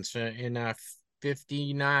existence in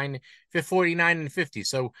 49 and 50.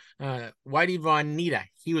 So Whitey Von Nita,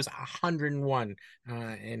 he was 101,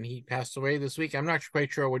 and he passed away this week. I'm not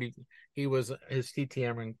quite sure what he was, his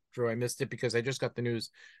TTM, and Drew, I missed it because I just got the news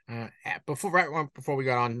right before we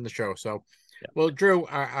got on the show. So well, Drew,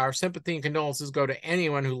 our sympathy and condolences go to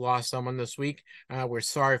anyone who lost someone this week. We're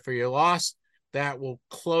sorry for your loss. That will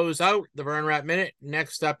close out the Vern Rapp Minute.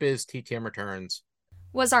 Next up is TTM Returns.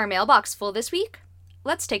 Was our mailbox full this week?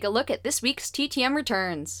 Let's take a look at this week's TTM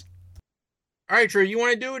Returns. All right, Drew, you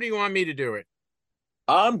want to do it, or do you want me to do it?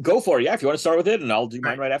 Go for it. Yeah, if you want to start with it, and I'll do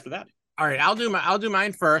mine right after that. All right, I'll do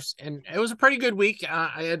mine first. And it was a pretty good week.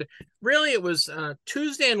 It was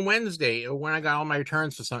Tuesday and Wednesday when I got all my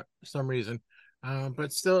returns for some reason.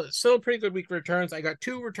 But still a pretty good week for returns. I got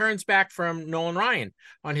 2 returns back from Nolan Ryan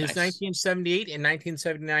on his 1978 and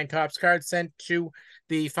 1979 Topps cards sent to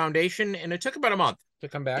the foundation, and it took about a month to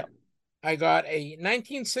come back. Yeah. I got a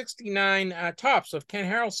 1969 Topps of Ken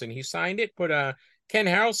Harrelson. He signed it, put a Ken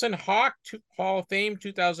Harrelson Hawk Hall of Fame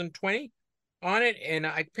 2020 on it, and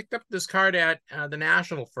I picked up this card at the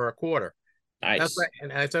National for a quarter. Nice.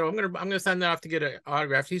 And I said, well, I'm gonna send that off to get it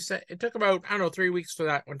autographed. He said it took about 3 weeks for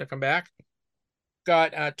that one to come back.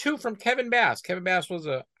 Got 2 from Kevin Bass. Kevin Bass was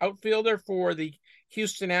an outfielder for the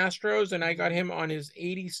Houston Astros, and I got him on his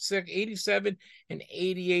 86, 87, and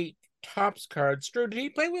 88 Topps cards. Drew, did he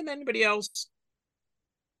play with anybody else?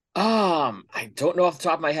 I don't know off the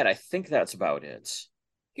top of my head. I think that's about it.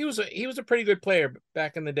 He was a pretty good player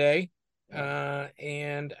back in the day.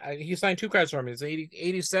 And he signed 2 cards for me. It's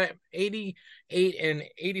 88 and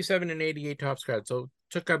 87 and 88 Topps cards. So it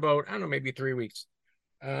took about, maybe 3 weeks.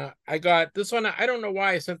 I got this one. I don't know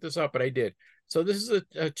why I sent this up, but I did. So this is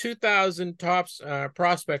a 2000 Topps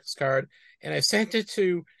Prospects card, and I sent it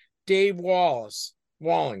to Dave Walling.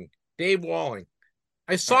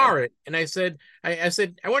 I saw it, and I said, I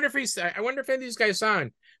wonder if any of these guys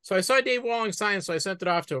signed. So I saw Dave Walling sign, so I sent it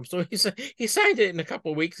off to him. So he signed it in a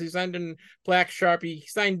couple of weeks. He signed in black Sharpie. He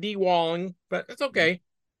signed D Walling, but it's okay.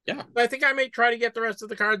 Yeah, but I think I may try to get the rest of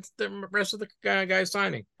the cards, the rest of the guys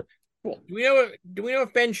signing. Cool. Do we know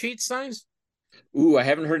if Ben Sheets signs? Ooh, I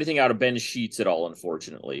haven't heard anything out of Ben Sheets at all,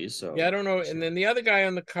 unfortunately. So yeah, I don't know. And then the other guy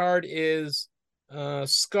on the card is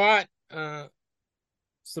Scott Sabakala.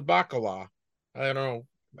 I don't know.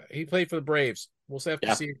 He played for the Braves. We'll have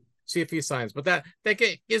to see if he signs. But that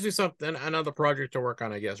gives me something, another project to work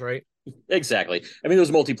on, I guess, right? Exactly. I mean,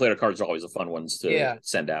 those multiplayer cards are always the fun ones to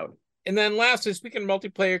send out. And then lastly, speaking of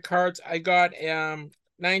multiplayer cards, I got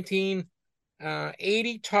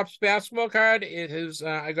 1980 Topps basketball card. It is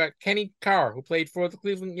I got Kenny Carr, who played for the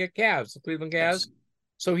Cleveland Cavs. Nice.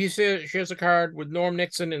 So he shares a card with Norm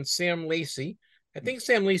Nixon and Sam Lacey. I think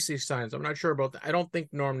Sam Lacey signs. I'm not sure about that. I don't think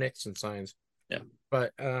Norm Nixon signs. Yeah.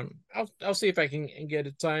 But I'll see if I can get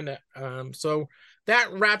it signed. So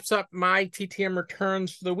that wraps up my TTM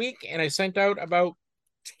returns for the week, and I sent out about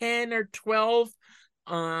 10 or 12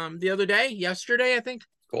 yesterday, I think.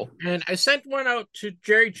 Cool. And I sent one out to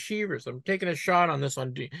Jerry Cheevers. I'm taking a shot on this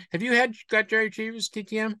one. Have you got Jerry Cheevers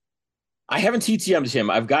TTM? I haven't TTM'd him.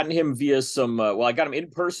 I've gotten him via some. I got him in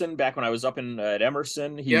person back when I was up at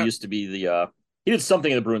Emerson. He used to be he did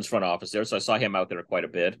something in the Bruins front office there, so I saw him out there quite a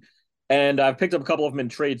bit. And I've picked up a couple of them in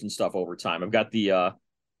trades and stuff over time. I've got the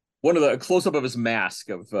one of the close up of his mask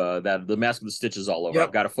of the mask with the stitches all over. Yep.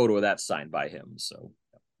 I've got a photo of that signed by him. So.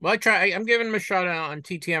 Well, I'm giving him a shot out on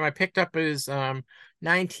TTM. I picked up his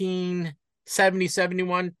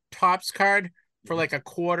 1970-71 Topps card for like a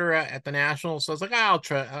quarter at the National. So I was like, I'll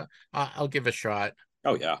try. I'll give a shot.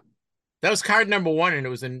 Oh yeah, that was card number 1, and it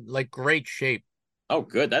was in like great shape. Oh,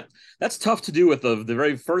 good. That's tough to do with the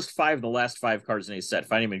very first 5 and the last 5 cards in a set.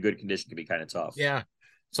 Finding them in good condition can be kind of tough. Yeah,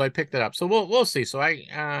 so I picked it up. So we'll see. So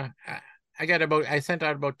I sent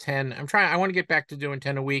out about 10. I want to get back to doing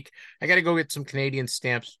 10 a week. I got to go get some Canadian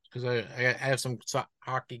stamps because I have some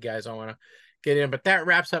hockey guys I want to get in. But that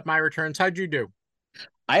wraps up my returns. How'd you do?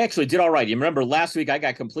 I actually did all right. You remember last week I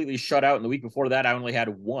got completely shut out, and the week before that I only had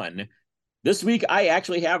 1. This week I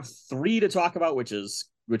actually have 3 to talk about, which is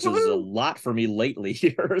a lot for me lately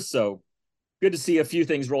here. So good to see a few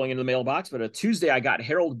things rolling into the mailbox. But Tuesday I got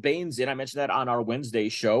Harold Baines in. I mentioned that on our Wednesday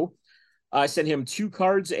show. I sent him 2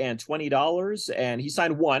 cards and $20, and he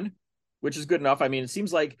signed 1, which is good enough. I mean, it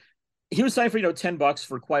seems like he was signed for, $10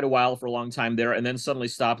 for quite a while, for a long time there, and then suddenly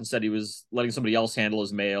stopped and said he was letting somebody else handle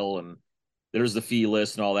his mail, and there's the fee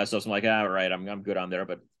list and all that stuff. So I'm like, all right, I'm good on there.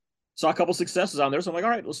 But saw a couple successes on there. So I'm like, all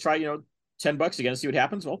right, let's try, $10 again and see what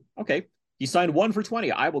happens. Well, okay. He signed 1 for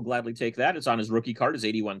 20. I will gladly take that. It's on his rookie card, his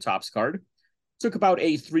 81 Topps card. Took about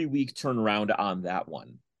a 3-week turnaround on that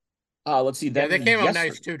one. Let's see. That came out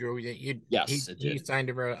nice too, Drew. Yes, he signed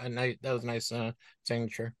a nice. That was a nice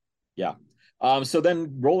signature. Yeah. So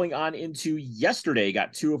then rolling on into yesterday,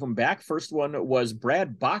 got 2 of them back. First one was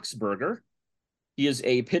Brad Boxberger. He is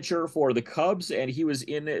a pitcher for the Cubs, and he was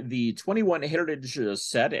in the 21 Heritage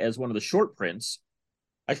set as one of the short prints.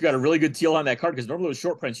 I actually got a really good deal on that card because normally with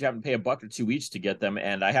short prints, you have to pay $1 or $2 each to get them.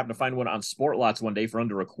 And I happened to find one on Sport Lots one day for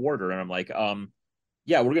under $0.25. And I'm like,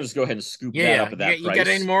 yeah, we're going to just go ahead and scoop that up at that price. You got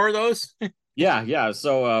any more of those? Yeah.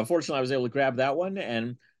 So fortunately, I was able to grab that one.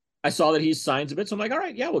 And I saw that he signs a bit. So I'm like, all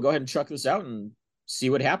right, yeah, we'll go ahead and chuck this out and see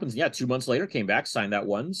what happens. Yeah, 2 months later, came back, signed that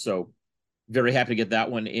one. So very happy to get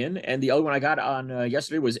that one in. And the other one I got on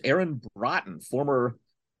yesterday was Aaron Broughton, former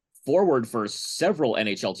forward for several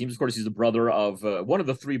NHL teams. Of course, he's the brother of one of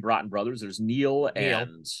the 3 Broughton brothers. There's Neil.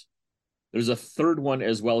 And there's a third one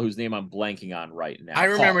as well whose name I'm blanking on right now. I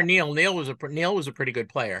remember Neil. Neil was a pretty good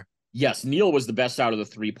player. Yes, Neil was the best out of the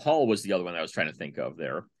 3. Paul was the other one I was trying to think of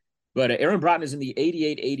there. But Aaron Broughton is in the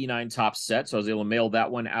 88-89 top set, so I was able to mail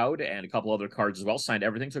that one out, and a couple other cards as well. Signed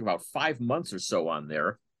everything. Took about 5 months or so on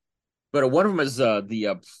there. But one of them is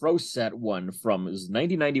the Pro Set one from his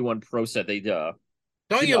 1991 Pro Set. They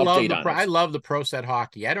don't you love the I love the Pro Set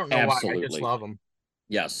hockey. I don't know why, I just love them.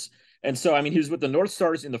 Yes. And so, I mean, he was with the North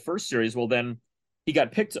Stars in the first series. Well, then he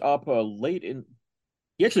got picked up late in.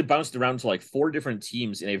 He actually bounced around to like 4 different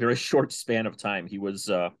teams in a very short span of time. He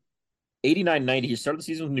was 89-90. He started the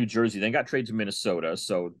season with New Jersey, then got traded to Minnesota.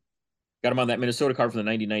 So got him on that Minnesota card for the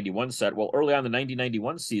 1991 set. Well, early on the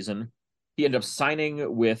 1991 season, he ended up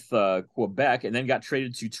signing with Quebec and then got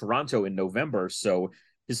traded to Toronto in November. So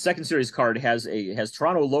his second series card has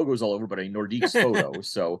Toronto logos all over, but a Nordiques photo.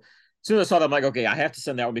 So as soon as I saw that, I'm like, okay, I have to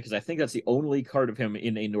send that one because I think that's the only card of him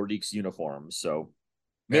in a Nordiques uniform. So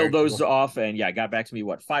mailed those off, and yeah, got back to me,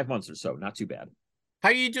 5 months or so. Not too bad. How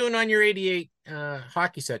are you doing on your 88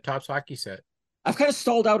 hockey set, Topps hockey set? I've kind of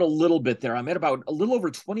stalled out a little bit there. I'm at about a little over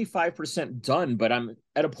 25% done, but I'm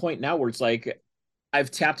at a point now where it's like I've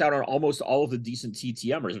tapped out on almost all of the decent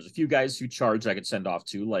TTMers. There's a few guys who charge I could send off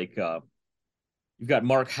to, like you've got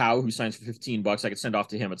Mark Howe, who signs for $15. I could send off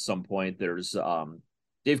to him at some point. There's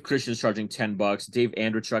Dave Christian's charging $10. Dave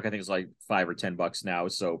Andrechuk, I think, is like $5 or $10 now.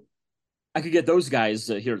 So I could get those guys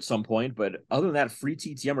here at some point. But other than that, free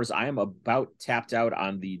TTMers, I am about tapped out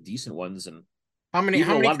on the decent ones. And how many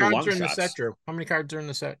cards are in the shots. set, Drew? How many cards are in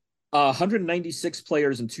the set? 196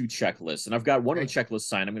 players and 2 checklists. And I've got one of the checklists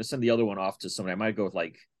signed. I'm going to send the other one off to somebody. I might go with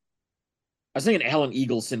I was thinking Alan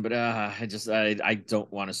Eagleson, but I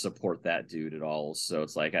don't want to support that dude at all. So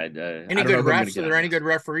it's like any good refs? Are there any good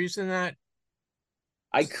referees in that?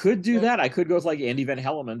 I could do that. I could go with Andy Van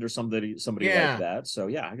Hellemond or somebody like that. So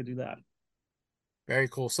yeah, I could do that. Very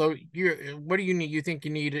cool. So what do you need? You think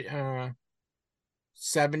you need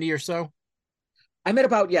 70 or so? I'm at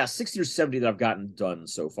about 60 or 70 that I've gotten done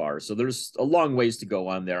so far. So there's a long ways to go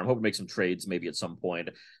on there. I'm hoping to make some trades maybe at some point.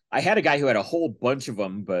 I had a guy who had a whole bunch of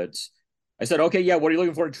them, but I said, okay, what are you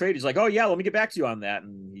looking for in trade? He's like, oh yeah, let me get back to you on that.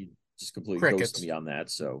 And he just completely ghosted me on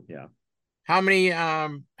that. So yeah. How many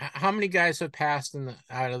guys have passed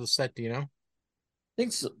out of the set? Do you know? I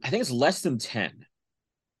think it's less than 10.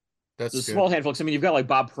 That's a small handful. I mean, you've got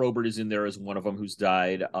Bob Probert is in there as one of them who's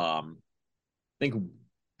died. I think I'm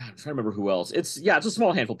trying to remember who else. It's a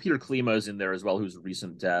small handful. Peter Klima is in there as well, who's a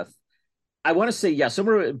recent death. I want to say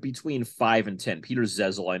somewhere between 5 and 10. Peter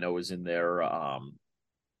Zezel I know is in there.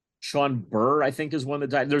 Sean Burr, I think, is one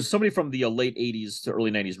that died. There's somebody from the late 80s to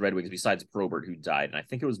early 90s Red Wings besides Probert who died. And I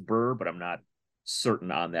think it was Burr, but I'm not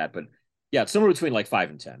certain on that. But it's somewhere between 5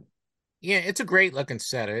 and 10. Yeah, it's a great looking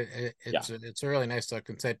set. It's a really nice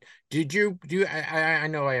looking set. I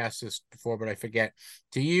know I asked this before, but I forget.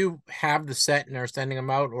 Do you have the set and are sending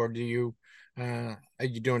them out, or do you are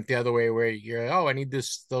you doing it the other way where you're I need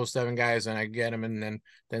those 7 guys and I get them and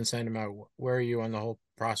then send them out? Where are you on the whole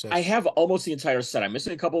process? I have almost the entire set. I'm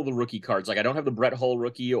missing a couple of the rookie cards. I don't have the Brett Hull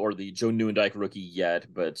rookie or the Joe Nieuwendyk rookie yet,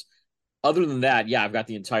 but other than that, I've got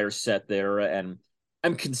the entire set there, and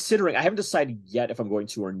I'm considering. I haven't decided yet if I'm going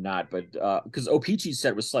to or not, but because O-Pee-Chee's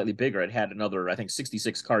set was slightly bigger, it had another, I think,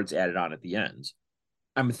 66 cards added on at the end.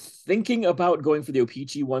 I'm thinking about going for the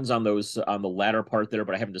O-Pee-Chee ones on the latter part there,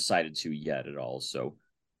 but I haven't decided to yet at all. So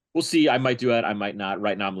we'll see. I might do it. I might not.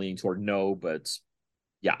 Right now, I'm leaning toward no, but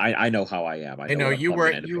I know how I am. I know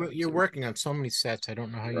you're working on so many sets. I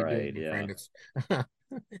don't know how you do it, friend.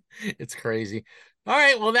 It's crazy. All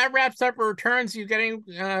right, well, that wraps up our returns. You getting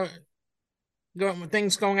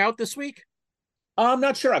things going out this week? I'm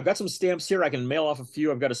not sure. I've got some stamps here. I can mail off a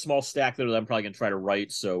few. I've got a small stack there that I'm probably going to try to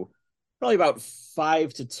write. So probably about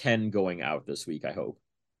 5 to 10 going out this week, I hope.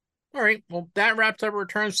 All right. Well, that wraps up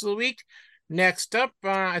returns for the week. Next up,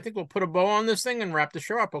 I think we'll put a bow on this thing and wrap the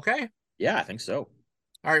show up, okay? Yeah, I think so.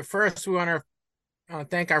 All right. First, we want to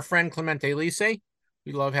thank our friend Clemente Lisi.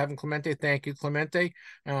 We love having Clemente. Thank you, Clemente.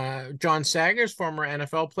 Jon Staggers, former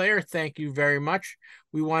NFL player. Thank you very much.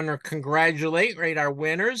 We want to congratulate our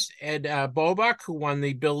winners, Ed Bobuck, who won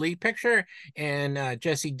the Bill Lee picture, and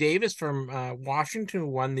Jesse Davis from Washington, who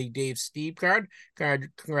won the Dave Steve card.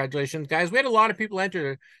 Congratulations, guys. We had a lot of people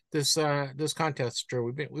enter this contest, Drew.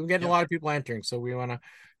 We've been getting a lot of people entering, so we want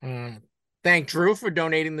to thank Drew for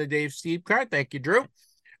donating the Dave Steve card. Thank you, Drew.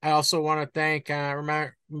 I also want to thank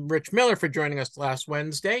Rich Miller for joining us last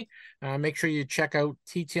Wednesday. Make sure you check out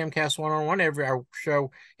TTMcast 101 our show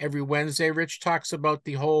every Wednesday. Rich talks about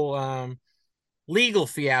the whole legal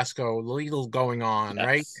fiasco, the legal going on,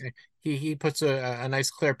 right? He puts a nice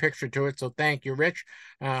clear picture to it. So thank you, Rich.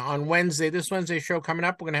 On this Wednesday show coming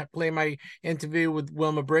up, we're going to play my interview with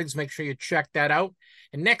Wilma Briggs. Make sure you check that out.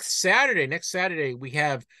 And next Saturday, we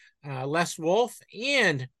have Les Wolf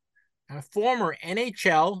and former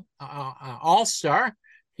NHL All-Star.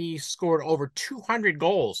 He scored over 200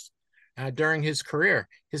 goals during his career.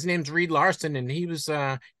 His name's Reed Larson, and he was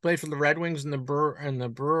played for the Red Wings and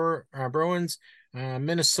the Bruins,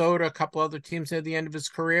 Minnesota, a couple other teams at the end of his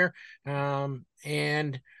career.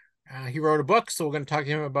 And he wrote a book, so we're going to talk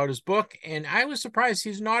to him about his book. And I was surprised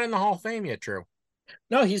he's not in the Hall of Fame yet, Drew.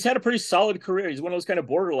 No, he's had a pretty solid career. He's one of those kind of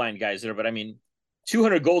borderline guys there, but I mean,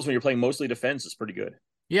 200 goals when you're playing mostly defense is pretty good.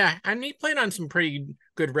 Yeah, and he played on some pretty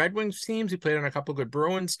good Red Wings teams. He played on a couple of good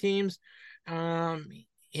Bruins teams. And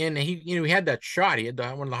he had that shot. He had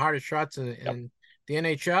one of the hardest shots in the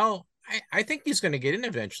NHL. I think he's going to get in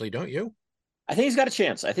eventually, don't you? I think he's got a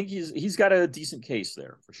chance. I think he's got a decent case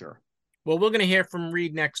there for sure. Well, we're going to hear from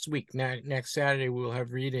Reed next week. Next Saturday, we'll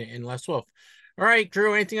have Reed and Les Wolf. All right,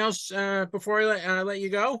 Drew, anything else before I let you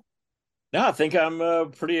go? No, I think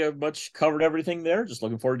I'm pretty much covered everything there. Just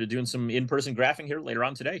looking forward to doing some in-person graphing here later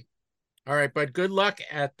on today. All right, but good luck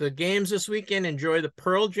at the games this weekend. Enjoy the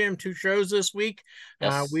Pearl Jam 2 shows this week.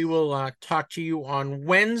 Yes. We will talk to you on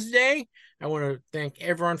Wednesday. I want to thank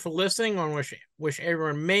everyone for listening. I want to wish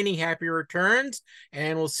everyone many happy returns,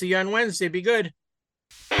 and we'll see you on Wednesday. Be good.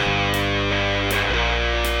 Bye.